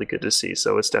really good to see.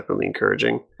 So it's definitely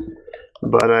encouraging.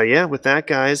 But yeah, with that,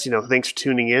 guys, thanks for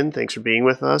tuning in. Thanks for being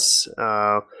with us.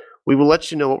 We will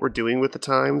let you know what we're doing with the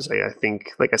times. I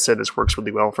think, like I said, this works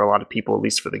really well for a lot of people, at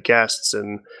least for the guests,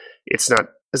 and it's not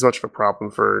as much of a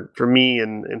problem for me,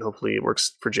 and hopefully it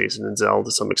works for Jason and Zell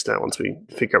to some extent once we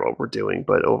figure out what we're doing.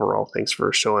 But overall, thanks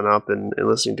for showing up and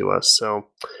listening to us. So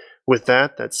with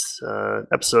that, that's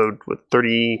episode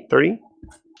 30? 30?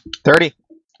 30.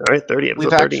 All right, 30. Episode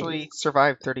We've 30. actually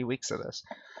survived 30 weeks of this.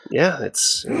 Yeah,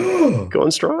 it's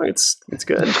going strong. It's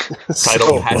good.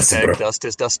 Title, hashtag Dust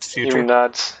is Dust's future. You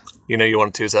nuts. You know you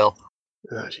want to, Zell.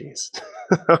 Oh, jeez.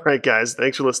 All right, guys.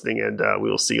 Thanks for listening, and we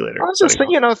will see you later. I was just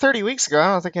thinking, 30 weeks ago, I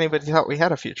don't think anybody thought we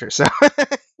had a future, so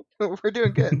we're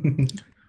doing good.